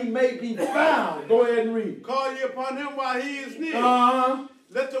while he may be found. Go ahead and read. Call ye upon him while he is near.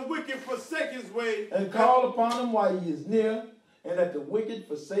 Let the wicked forsake his way. And call upon him while he is near. And let the wicked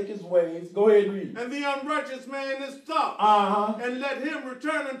forsake his ways. Go ahead and read. And the unrighteous man his thoughts. And let him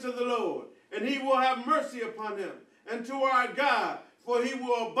return unto the Lord. And he will have mercy upon him. And to our God, for he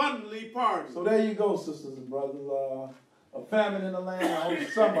will abundantly pardon. So there you go, sisters and brothers. A famine in the land. I hope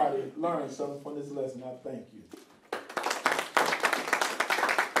somebody learned something from this lesson. I thank you.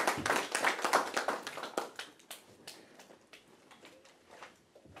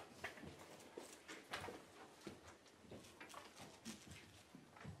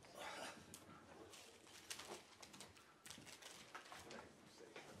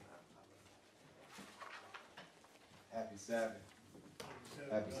 Happy Sabbath.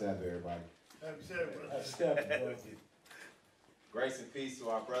 Happy Sabbath, everybody. Happy Sabbath. Happy Sabbath, brother. Grace and peace to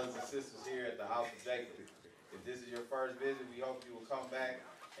our brothers and sisters here at the House of Jacob. If this is your first visit, we hope you will come back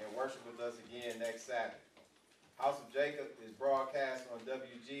and worship with us again next Sabbath. House of Jacob is broadcast on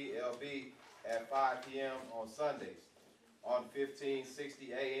WGLB at 5 p.m. on Sundays, on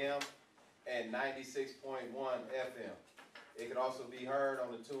 1560 AM and 96.1 FM. It can also be heard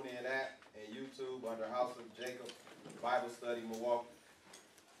on the TuneIn app and YouTube under House of Jacob Bible Study Milwaukee.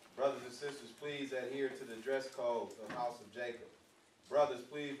 Brothers and sisters, please adhere to the dress code of House of Jacob. Brothers,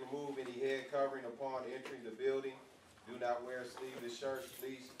 please remove any head covering upon entering the building. Do not wear sleeveless shirts,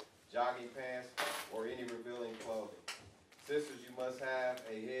 fleece, jogging pants, or any revealing clothing. Sisters, you must have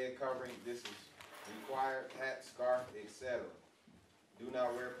a head covering. This is required: hat, scarf, etc. Do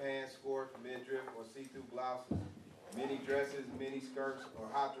not wear pants, skirts, midriff, or see-through blouses, mini dresses, mini skirts, or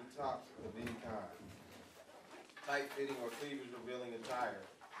halter tops of any kind. Tight-fitting or cleavage-revealing attire,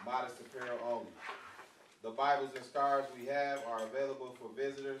 modest apparel only. The Bibles and scarves we have are available for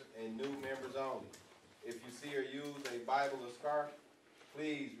visitors and new members only. If you see or use a Bible or scarf,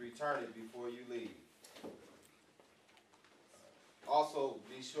 please return it before you leave. Also,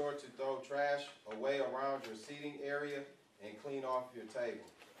 be sure to throw trash away around your seating area and clean off your table.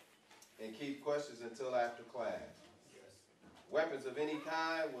 and keep questions until after class. Weapons of any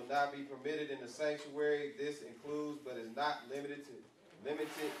kind will not be permitted in the sanctuary. This includes, but is not limited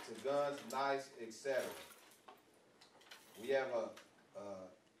to guns, knives, etc. We have a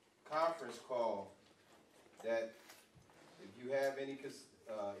conference call that if you have any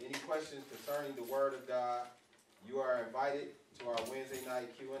questions concerning the Word of God, you are invited to our Wednesday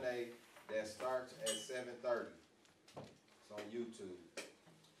night Q&A that starts at 7:30. It's on YouTube.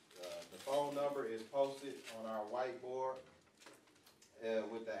 The phone number is posted on our whiteboard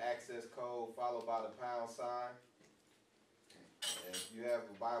with the access code followed by the #. And if you have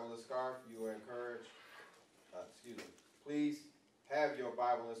a Bible and scarf, you are encouraged. Please have your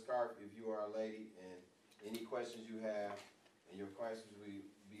Bible and scarf if you are a lady, and any questions you have, and your questions will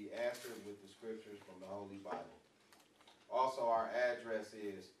be answered with the scriptures from the Holy Bible. Also, our address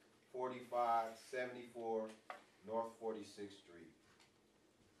is 4574 North 46th Street,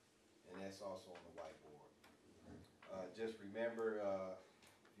 and that's also on the whiteboard. Just remember,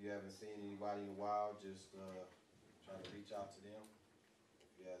 if you haven't seen anybody in a while, just try to reach out to them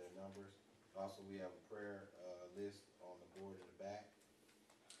if you have their numbers. Also, we have a prayer list on the board in the back.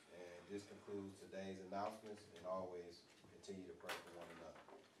 And this concludes today's announcements, and always continue to pray for one another.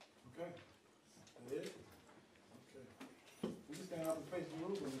 Okay. That it? Okay. We just stand up and face the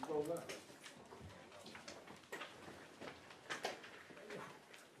roof and we close out.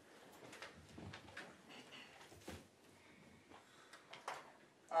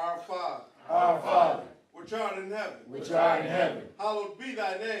 Our Father, which art in heaven, hallowed be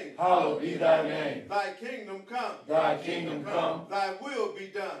thy name. Hallowed be thy name. Thy kingdom come. Thy kingdom come. Thy will be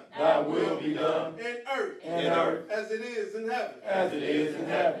done. Thy will be done. In earth. In earth. As it is in heaven. As it is in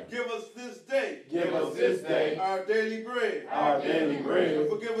heaven. Give us this day. Give us this day Our daily bread. our daily And bread.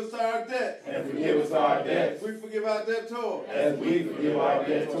 forgive us our debts. And forgive us our debts. We forgive our debtors. As we forgive our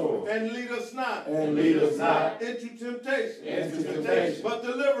debtors. And lead us not And lead us not into temptation. into temptation. But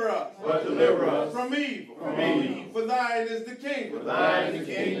deliver us. But deliver us From evil. from evil. For thine is the kingdom. For thine is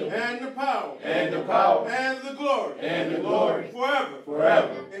the kingdom. And the power. And the power. And the glory. And the glory. Forever.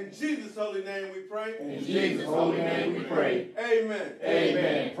 Forever. In Jesus' holy name we pray. In Jesus' holy name we pray. Amen.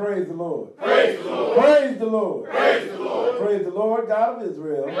 Amen. Praise the Lord. Praise the Lord. Praise the Lord. Praise the Lord. Praise the Lord God of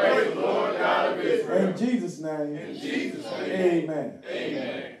Israel. Praise the Lord God of Israel. In Jesus' name. In Jesus' name. Amen.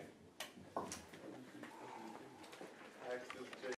 Amen.